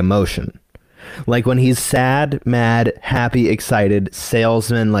through every emotion. Like when he's sad, mad, happy, excited,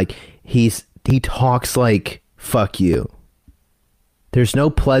 salesman, like he talks like fuck you. There's no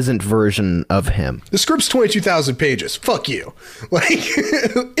pleasant version of him. The script's 22,000 pages. Fuck you. Like,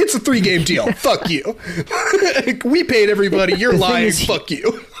 it's a 3-game deal. Fuck you. We paid everybody. You're lying. Fuck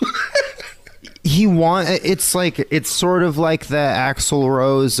you. It's sort of like the Axl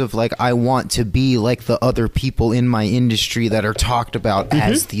Rose of like, I want to be like the other people in my industry that are talked about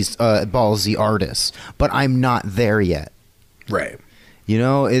as these ballsy artists, but I'm not there yet. Right. You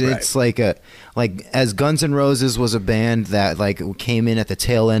know, it's like as Guns N' Roses was a band that like came in at the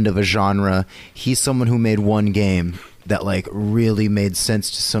tail end of a genre. He's someone who made one game that like really made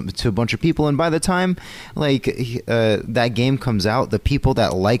sense to a bunch of people, and by the time like that game comes out, the people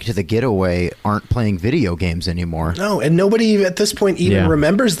that liked The Getaway aren't playing video games anymore. No, and nobody at this point even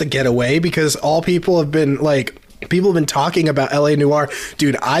remembers The Getaway, because all people have been talking about LA Noire.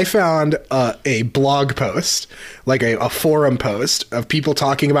 Dude, I found a blog post, like a forum post of people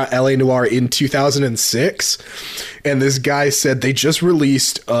talking about LA Noire in 2006. And this guy said they just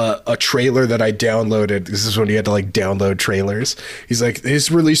released a trailer that I downloaded. This is when you had to like download trailers. He's like, they just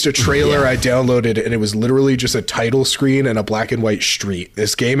released a trailer I downloaded, and it was literally just a title screen and a black and white street.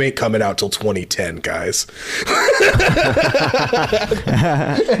 This game ain't coming out till 2010, guys.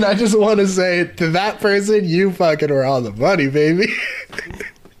 And I just want to say to that person, you fucking were on the money, baby.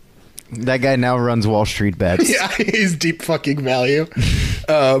 That guy now runs Wall Street Bets. Yeah, he's deep fucking value.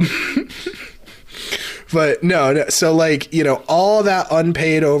 But no, so like, you know, all that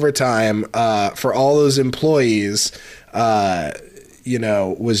unpaid overtime for all those employees, you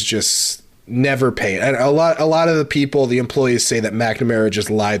know, was just never paid. And a lot of the people, the employees, say that McNamara just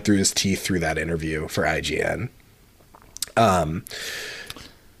lied through his teeth through that interview for IGN.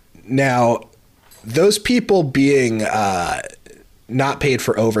 Now, those people being not paid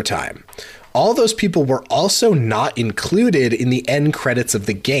for overtime, all those people were also not included in the end credits of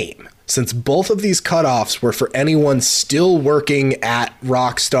the game, since both of these cutoffs were for anyone still working at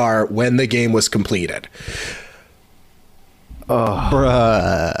Rockstar when the game was completed.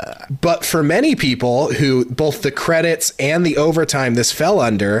 Bruh. But for many people who both the credits and the overtime this fell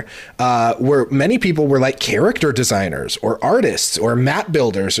under, many people were like character designers or artists or map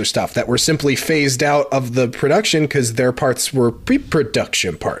builders or stuff that were simply phased out of the production because their parts were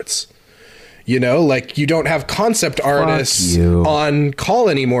pre-production parts. You know, like you don't have concept artists on call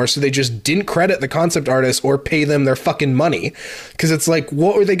anymore, so they just didn't credit the concept artists or pay them their fucking money. Because it's like,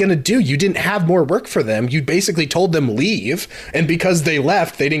 what were they going to do? You didn't have more work for them. You basically told them leave, and because they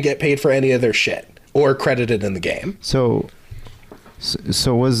left, they didn't get paid for any of their shit or credited in the game. So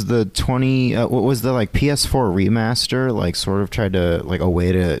was the what was the like PS4 remaster like sort of tried to like a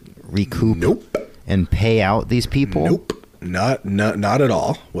way to recoup and pay out these people? Nope. Not at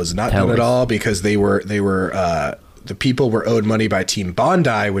all. Was not done at all, because they were the people were owed money by Team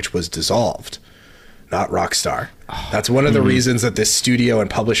Bondi, which was dissolved, not Rockstar. That's one of the reasons that this studio and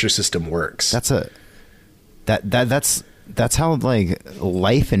publisher system works. That's how like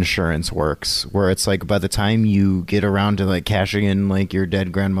life insurance works, where it's like by the time you get around to like cashing in like your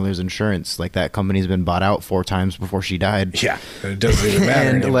dead grandmother's insurance, like that company's been bought out 4 times before she died. Yeah, it doesn't even matter.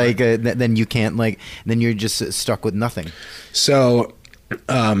 And anymore. like then you can't then you're just stuck with nothing. So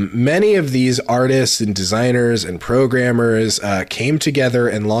many of these artists and designers and programmers came together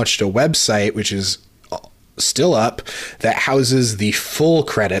and launched a website, which is still up that houses the full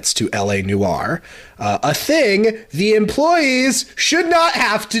credits to LA Noire, a thing the employees should not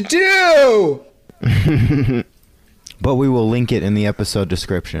have to do. But we will link it in the episode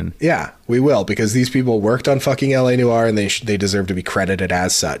description. Yeah, we will, because these people worked on fucking LA Noire, and they deserve to be credited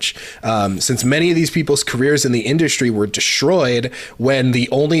as such. Since many of these people's careers in the industry were destroyed when the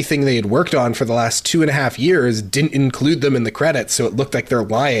only thing they had worked on for the last 2.5 years didn't include them in the credits, so it looked like they're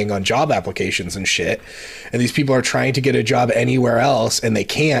lying on job applications and shit. And these people are trying to get a job anywhere else, and they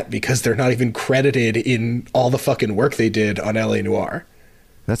can't because they're not even credited in all the fucking work they did on LA Noire.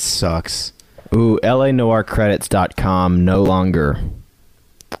 That sucks. Ooh, LANoircredits.com no longer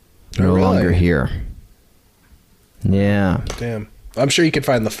here. Yeah. Damn. I'm sure you can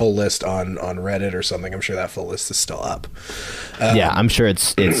find the full list on Reddit or something. I'm sure that full list is still up. Yeah, I'm sure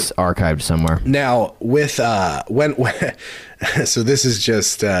it's archived somewhere. Now, with when so this is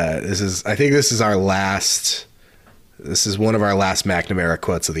just I think this is our last. This is one of our last McNamara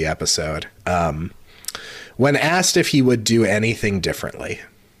quotes of the episode. When asked if he would do anything differently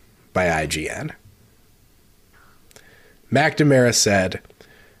by IGN, McNamara said,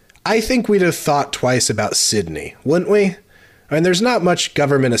 "I think we'd have thought twice about Sydney, wouldn't we? I mean, there's not much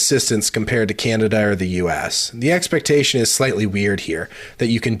government assistance compared to Canada or the US. The expectation is slightly weird here, that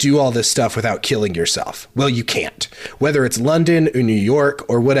you can do all this stuff without killing yourself. Well, you can't. Whether it's London or New York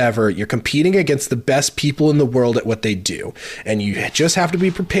or whatever, you're competing against the best people in the world at what they do, and you just have to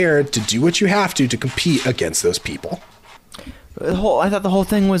be prepared to do what you have to compete against those people." I thought the whole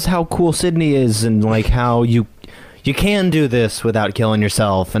thing was how cool Sydney is, and like how you can do this without killing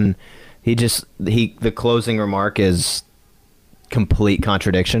yourself. And the closing remark is complete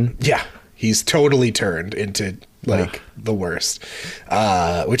contradiction. Yeah, he's totally turned into like the worst,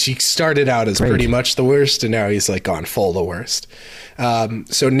 which he started out as pretty much the worst, and now he's like gone full the worst.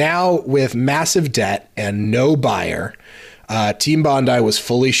 So now with massive debt and no buyer, Team Bondi was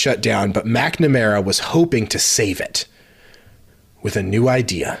fully shut down, but McNamara was hoping to save it with a new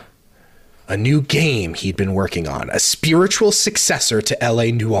idea, a new game he'd been working on, a spiritual successor to LA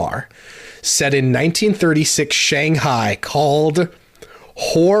Noire, set in 1936 Shanghai, called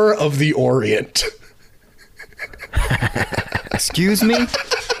Whore of the Orient. Excuse me?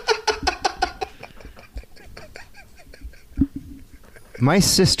 My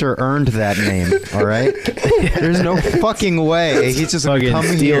sister earned that name, all right? There's no fucking way. He's just fucking come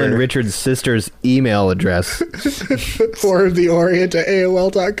stealing here. Richard's sister's email address. Whore of the Orient at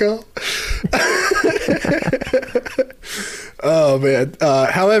AOL.com. Oh, man.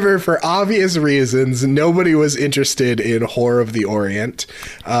 However, for obvious reasons, nobody was interested in Whore of the Orient.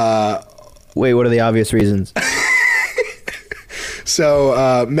 Wait, what are the obvious reasons? So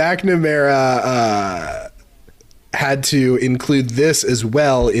McNamara had to include this as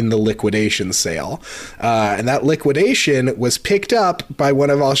well in the liquidation sale. And that liquidation was picked up by one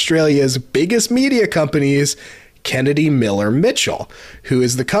of Australia's biggest media companies, Kennedy Miller Mitchell, who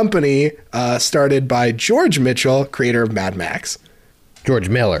is the company started by George Mitchell, creator of Mad Max. George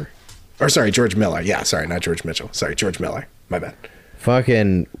Miller. Or sorry, George Miller. Yeah, sorry, not George Mitchell. Sorry, George Miller. My bad.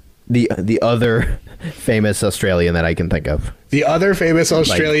 Fucking the other famous Australian that I can think of. The other famous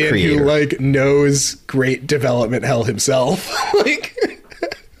Australian who like knows great development hell himself. Like,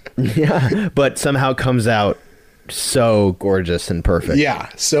 yeah, but somehow comes out so gorgeous and perfect. Yeah,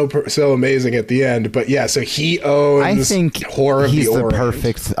 so amazing at the end. But yeah, so he owns. I think Whore of the Orient.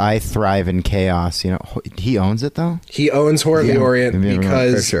 Perfect. I thrive in chaos. You know, he owns it though. He owns Whore of the Orient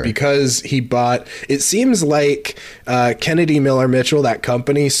because he bought. It seems like Kennedy Miller Mitchell, that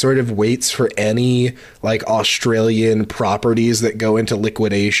company, sort of waits for any like Australian properties that go into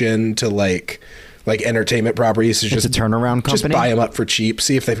liquidation to like entertainment properties. It's a turnaround company. Just buy them up for cheap.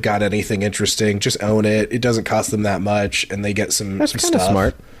 See if they've got anything interesting. Just own it. It doesn't cost them that much, and they get some That's stuff.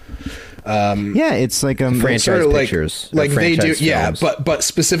 Smart. Yeah, it's like franchise sort of pictures, like they do. films. Yeah, but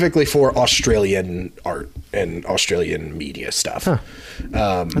specifically for Australian art and Australian media stuff. Huh.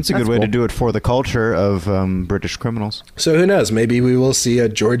 That's a good way to do it for the culture of British criminals. So who knows? Maybe we will see a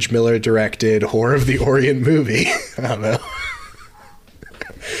George Miller directed Whore of the Orient movie. I don't know.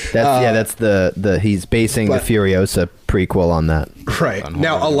 That's the he's basing the Furiosa prequel on that. Right.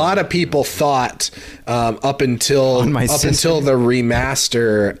 Now, a lot of people thought up until the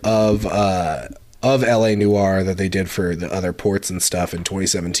remaster of LA Noire that they did for the other ports and stuff in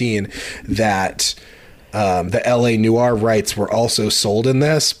 2017 that the LA Noire rights were also sold in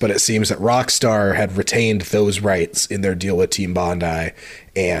this, but it seems that Rockstar had retained those rights in their deal with Team Bondi,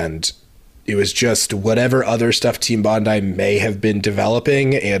 and it was just whatever other stuff Team Bondi may have been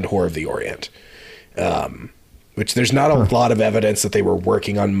developing and Whore of the Orient. Which there's not a lot of evidence that they were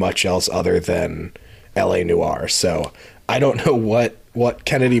working on much else other than LA Noire. So I don't know what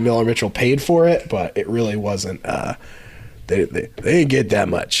Kennedy Miller Mitchell paid for it, but it really wasn't. They didn't get that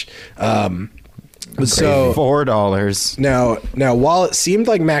much. So $4. Now, while it seemed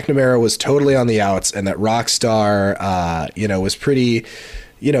like McNamara was totally on the outs and that Rockstar, was pretty,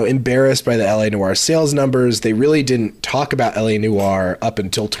 embarrassed by the LA Noire sales numbers, they really didn't talk about LA Noire up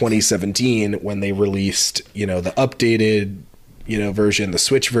until 2017 when they released, the updated, version, the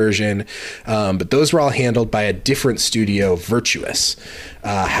Switch version. But those were all handled by a different studio, Virtuous.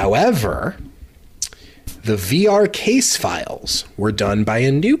 However, the VR case files were done by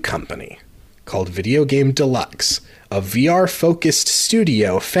a new company called Video Game Deluxe, a VR-focused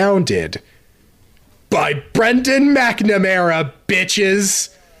studio founded by Brendan McNamara,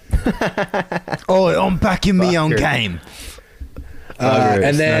 bitches. Oh, I'm back in my own game.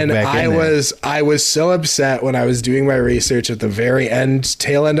 And then I was so upset when I was doing my research at the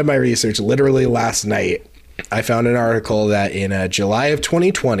tail end of my research, literally last night. I found an article that in July of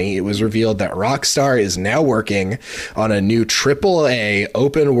 2020, it was revealed that Rockstar is now working on a new AAA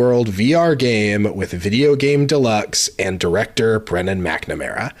open world VR game with Video Game Deluxe and director Brendan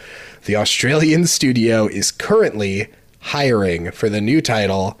McNamara. The Australian studio is currently hiring for the new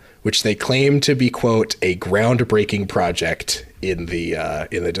title, which they claim to be, quote, a groundbreaking project in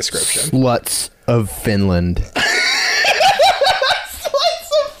the description. Sluts of Finland.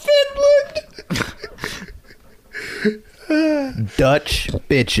 Dutch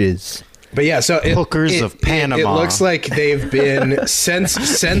bitches. But yeah, so hookers of Panama. It looks like they've been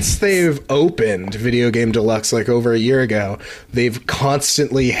since they've opened Video Game Deluxe like over a year ago, they've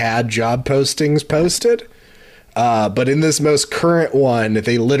constantly had job postings posted. But in this most current one,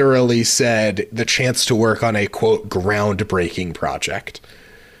 they literally said the chance to work on a, quote, groundbreaking project.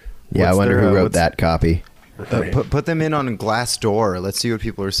 Yeah, I wonder who wrote that copy. Right. Put them in on Glassdoor. Let's see what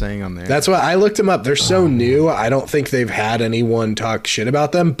people are saying on there. That's why I looked them up. They're so new. I don't think they've had anyone talk shit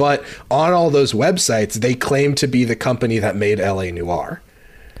about them. But on all those websites, they claim to be the company that made LA Noire.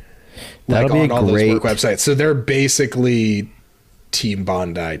 That'll be on all great those work websites. So they're basically Team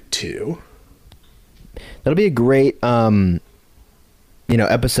Bondi 2. That'll be a great, episode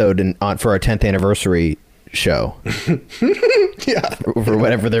for our 10th anniversary show. Yeah, for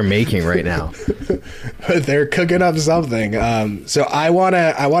whatever they're making right now. They're cooking up something. So I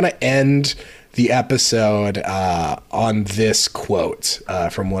wanna end the episode on this quote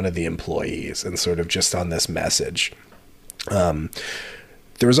from one of the employees, and sort of just on this message.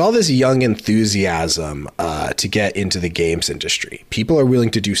 There was all this young enthusiasm to get into the games industry. People are willing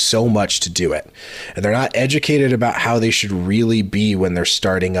to do so much to do it, and they're not educated about how they should really be when they're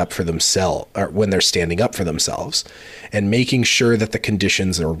starting up for themselves, or when they're standing up for themselves, and making sure that the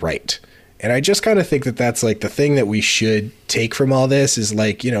conditions are right. And I just kind of think that that's like the thing that we should take from all this is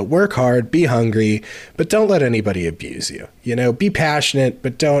like, work hard, be hungry, but don't let anybody abuse you. Be passionate,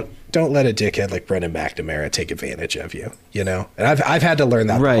 but don't let a dickhead like Brendan McNamara take advantage of you, And I've had to learn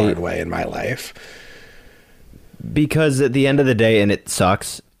that the hard way in my life. Because at the end of the day, and it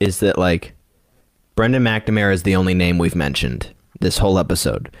sucks, is that like Brendan McNamara is the only name we've mentioned this whole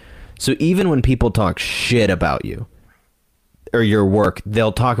episode. So even when people talk shit about you or your work,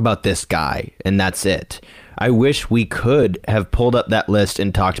 they'll talk about this guy, and that's it. I wish we could have pulled up that list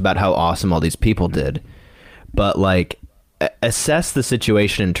and talked about how awesome all these people did. But like, assess the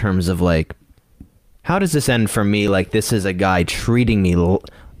situation in terms of like, how does this end for me? Like, this is a guy treating me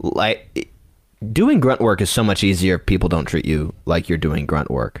like doing grunt work is so much easier if people don't treat you like you're doing grunt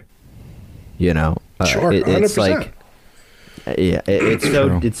work. Sure, 100%. It's like,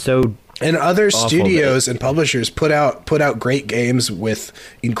 it's so. And other studios and publishers put out great games with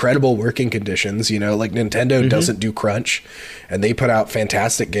incredible working conditions. Like Nintendo doesn't do crunch, and they put out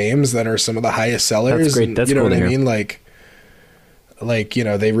fantastic games that are some of the highest sellers. That's great. And, That's you know cool what to I hear. mean? Like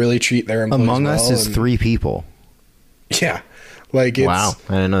they really treat their employees Among Us well, is 3 people. Yeah, like it's, wow,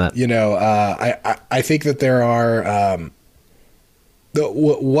 I didn't know that. I think that there are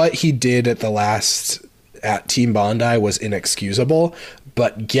what he did at Team Bondi was inexcusable.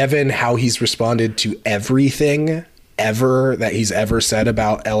 But given how he's responded to everything ever that he's ever said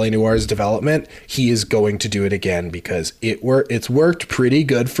about LA Noire's development, he is going to do it again because it's worked pretty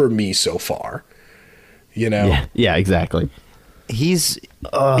good for me so far. Yeah, exactly. Is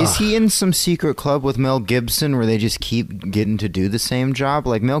he in some secret club with Mel Gibson where they just keep getting to do the same job?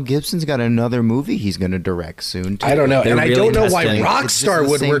 Like, Mel Gibson's got another movie he's going to direct soon, too. I don't know. They're And I really don't know why testing- Rockstar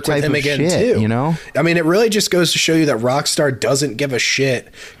would work with him again, shit, too. you know? I mean, it really just goes to show you that Rockstar doesn't give a shit.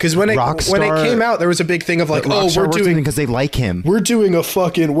 Because when it came out, there was a big thing of like, we're doing... because they like him. We're doing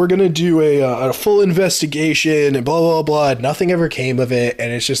we're going to do a full investigation and blah, blah, blah. Nothing ever came of it.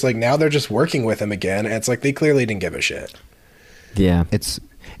 And it's just like, now they're just working with him again. And it's like, they clearly didn't give a shit. Yeah. It's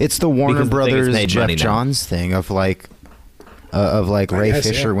the Warner Because the thing is Brothers made Jeff money now. Johns thing of like Ray guess,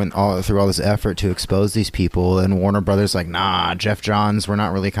 Fisher yeah. went through all this effort to expose these people, and Warner Brothers like, nah, Jeff Johns, we're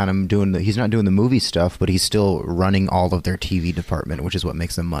not really kind of doing he's not doing the movie stuff, but he's still running all of their TV department, which is what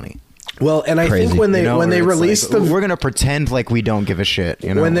makes them money. Well, and I think when they released we're gonna pretend like we don't give a shit.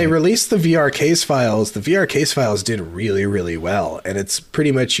 You know, when they released the VR case files, the VR case files did really, really well. And it's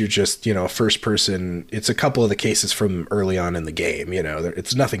pretty much you just, a first person. It's a couple of the cases from early on in the game.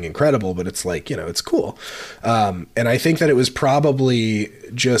 It's nothing incredible, but it's like, it's cool. And I think that it was probably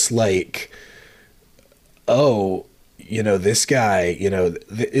just like, this guy,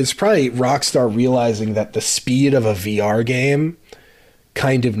 it's probably Rockstar realizing that the speed of a VR game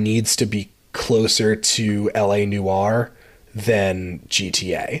kind of needs to be closer to LA Noire than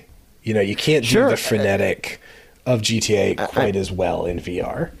GTA. You can't do the frenetic of GTA quite as well in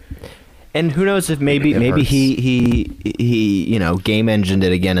VR. And who knows if maybe he game engined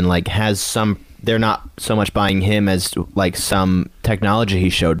it again and like has some. They're not so much buying him as like some technology he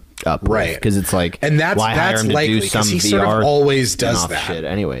showed up, right? Because it's like, and that's hire him to likely do some he VR sort of always does that shit,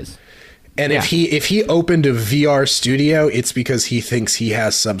 anyways. And if he opened a VR studio, it's because he thinks he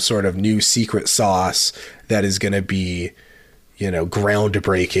has some sort of new secret sauce that is going to be,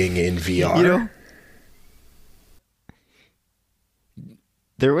 groundbreaking in VR.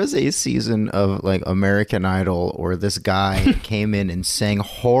 There was a season of like American Idol where this guy came in and sang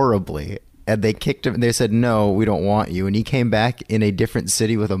horribly, and they kicked him. They said, "No, we don't want you." And he came back in a different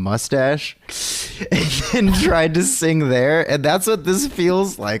city with a mustache and tried to sing there. And that's what this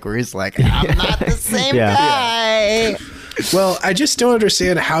feels like, where he's like, "I'm not the same guy." Well, I just don't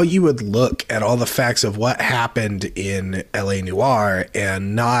understand how you would look at all the facts of what happened in LA Noire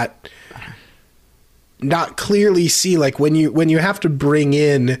and not clearly see, like, when you have to bring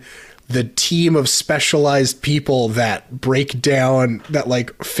in the team of specialized people that break down, that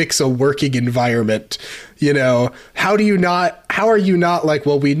like fix a working environment, how are you not like,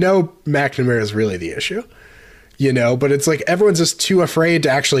 well, we know McNamara is really the issue, but it's like everyone's just too afraid to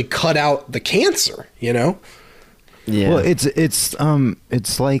actually cut out the cancer, Yeah. Well, it's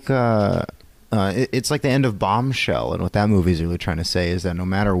like it's like the end of Bombshell, and what that movie's really trying to say is that no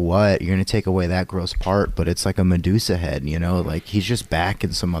matter what, you're going to take away that gross part, but it's like a Medusa head, like he's just back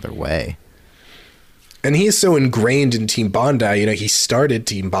in some other way. And he's so ingrained in Team Bondi, he started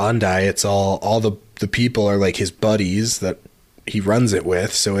Team Bondi. It's all the people are like his buddies that he runs it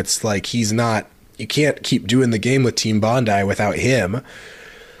with. So it's like you can't keep doing the game with Team Bondi without him.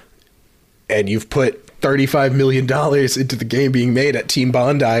 And you've put $35 million into the game being made at Team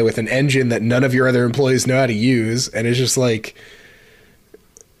Bondi with an engine that none of your other employees know how to use. And it's just like,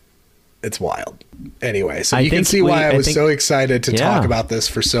 it's wild. Anyway, so you can see why I was so excited to talk about this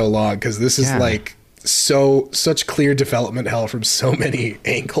for so long, because this is like such clear development hell from so many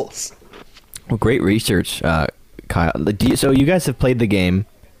angles. Well, great research, Kyle. So you guys have played the game.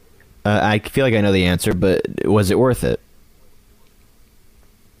 I feel like I know the answer, but was it worth it?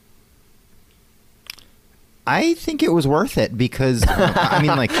 I think it was worth it because I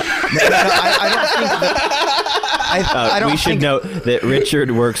mean, like, I don't think that. We should note that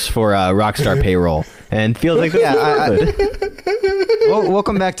Richard works for Rockstar payroll and feels like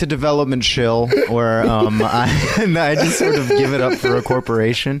welcome back to Development Shill, where I just sort of give it up for a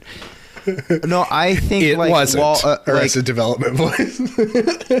corporation. No, I think it like, wasn't, or like, as a development voice.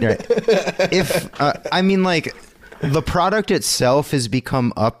 Right. If I mean, like, the product itself has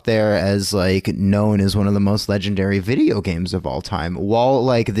become up there as like known as one of the most legendary video games of all time. While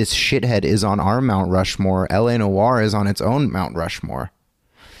like this shithead is on our Mount Rushmore, LA Noire is on its own Mount Rushmore.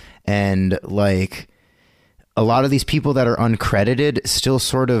 And like a lot of these people that are uncredited still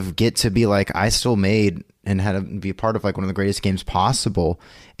sort of get to be like, I still made and had to be a part of like one of the greatest games possible.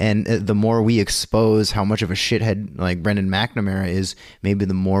 And the more we expose how much of a shithead like Brendan McNamara is, maybe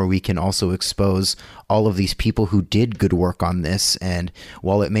the more we can also expose all of these people who did good work on this. And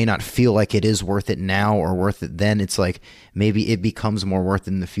while it may not feel like it is worth it now or worth it then, it's like maybe it becomes more worth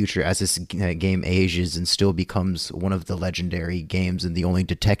it in the future as this game ages and still becomes one of the legendary games and the only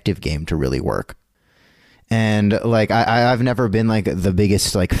detective game to really work. And like I've never been like the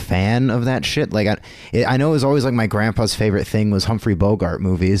biggest like fan of that shit. Like I know it was always like my grandpa's favorite thing was Humphrey Bogart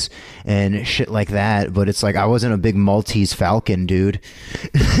movies and shit like that. But it's like I wasn't a big Maltese Falcon dude,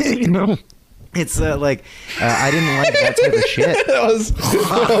 you know. It's like I didn't like that type of shit.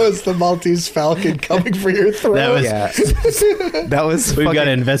 that was the Maltese Falcon coming for your throat. That was We've got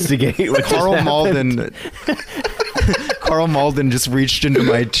to investigate what Carl Malden. Carl Malden just reached into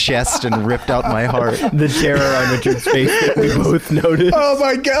my chest and ripped out my heart. The terror on Richard's face that we both noticed. Oh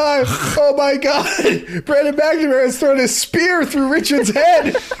my god! Oh my god! Brandon McNamara has thrown a spear through Richard's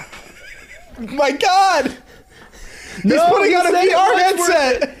head. My god! He's putting on a VR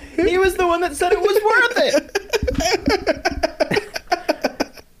headset. He was the one that said it was worth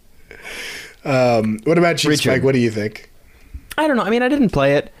it. What about you, Richard. Spike? What do you think? I don't know. I mean, I didn't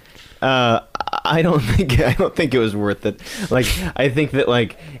play it. I don't think it was worth it. Like, I think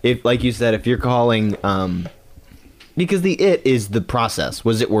that if you said, if you're calling, because it is the process.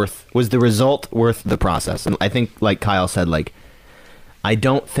 Was the result worth the process? And I think, like Kyle said, like, I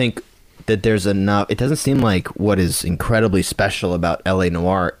don't think that there's enough. It doesn't seem like what is incredibly special about LA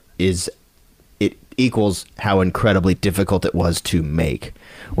Noire is it equals how incredibly difficult it was to make.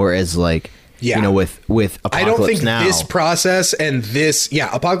 Whereas, like, you know, with Apocalypse I don't think Now, this process and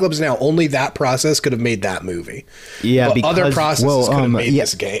Apocalypse Now, only that process could have made that movie. Yeah, but because other processes could have made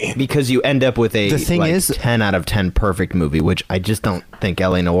this game. Because you end up with The thing is, 10 out of 10 perfect movie, which I just don't think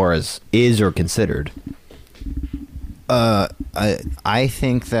LA Noire is or considered. I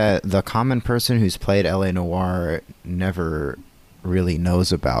think that the common person who's played LA Noire never really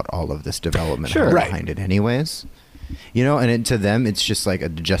knows about all of this development behind it anyways. You know, and to them, it's just like a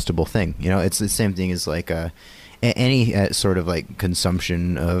digestible thing. You know, it's the same thing as like any sort of like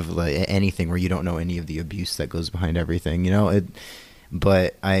consumption of like anything where you don't know any of the abuse that goes behind everything. You know,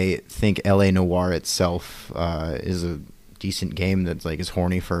 but I think LA Noire itself is a decent game that's like is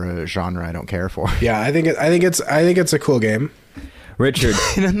horny for a genre I don't care for. Yeah, I think it's a cool game. Richard,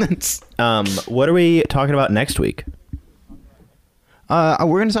 what are we talking about next week? We're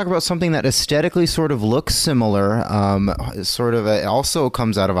going to talk about something that aesthetically sort of looks similar. It also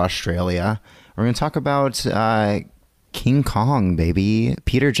comes out of Australia. We're going to talk about King Kong, baby.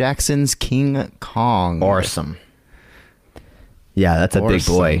 Peter Jackson's King Kong. Awesome. Yeah, that's a big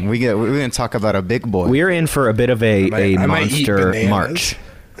boy. We're going to talk about a big boy. We're in for a bit of a monster march.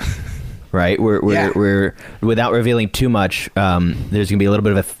 Right, we're without revealing too much. There's gonna be a little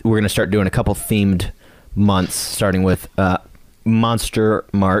bit of we're gonna start doing a couple themed months, starting with Monster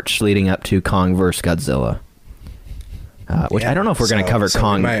March, leading up to Kong vs. Godzilla. Which I don't know if we're gonna cover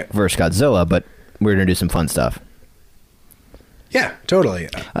Kong vs. Godzilla, but we're gonna do some fun stuff. Yeah, totally.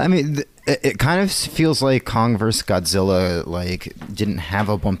 I mean, it kind of feels like Kong vs. Godzilla like didn't have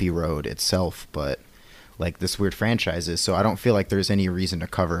a bumpy road itself, but like this weird franchises, so I don't feel like there's any reason to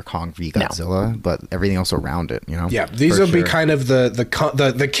cover Kong v Godzilla, but everything else around it, you know. Yeah, these will be kind of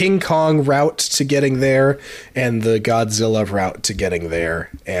the King Kong route to getting there, and the Godzilla route to getting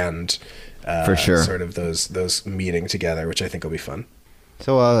there, and for sure, sort of those meeting together, which I think will be fun.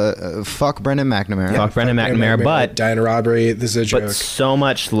 So, fuck Brendan McNamara. Fuck Brendan McNamara, but Diana Robbery. This is a joke. But so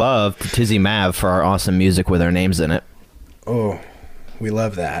much love to Tizzy Mav for our awesome music with our names in it. Oh, we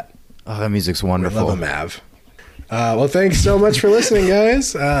love that. Oh, that music's wonderful. We love a Mav. Well, thanks so much for listening,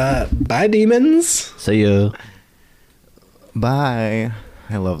 guys. Bye, demons. See you. Bye.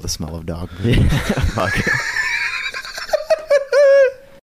 I love the smell of dog. Yeah, fuck it.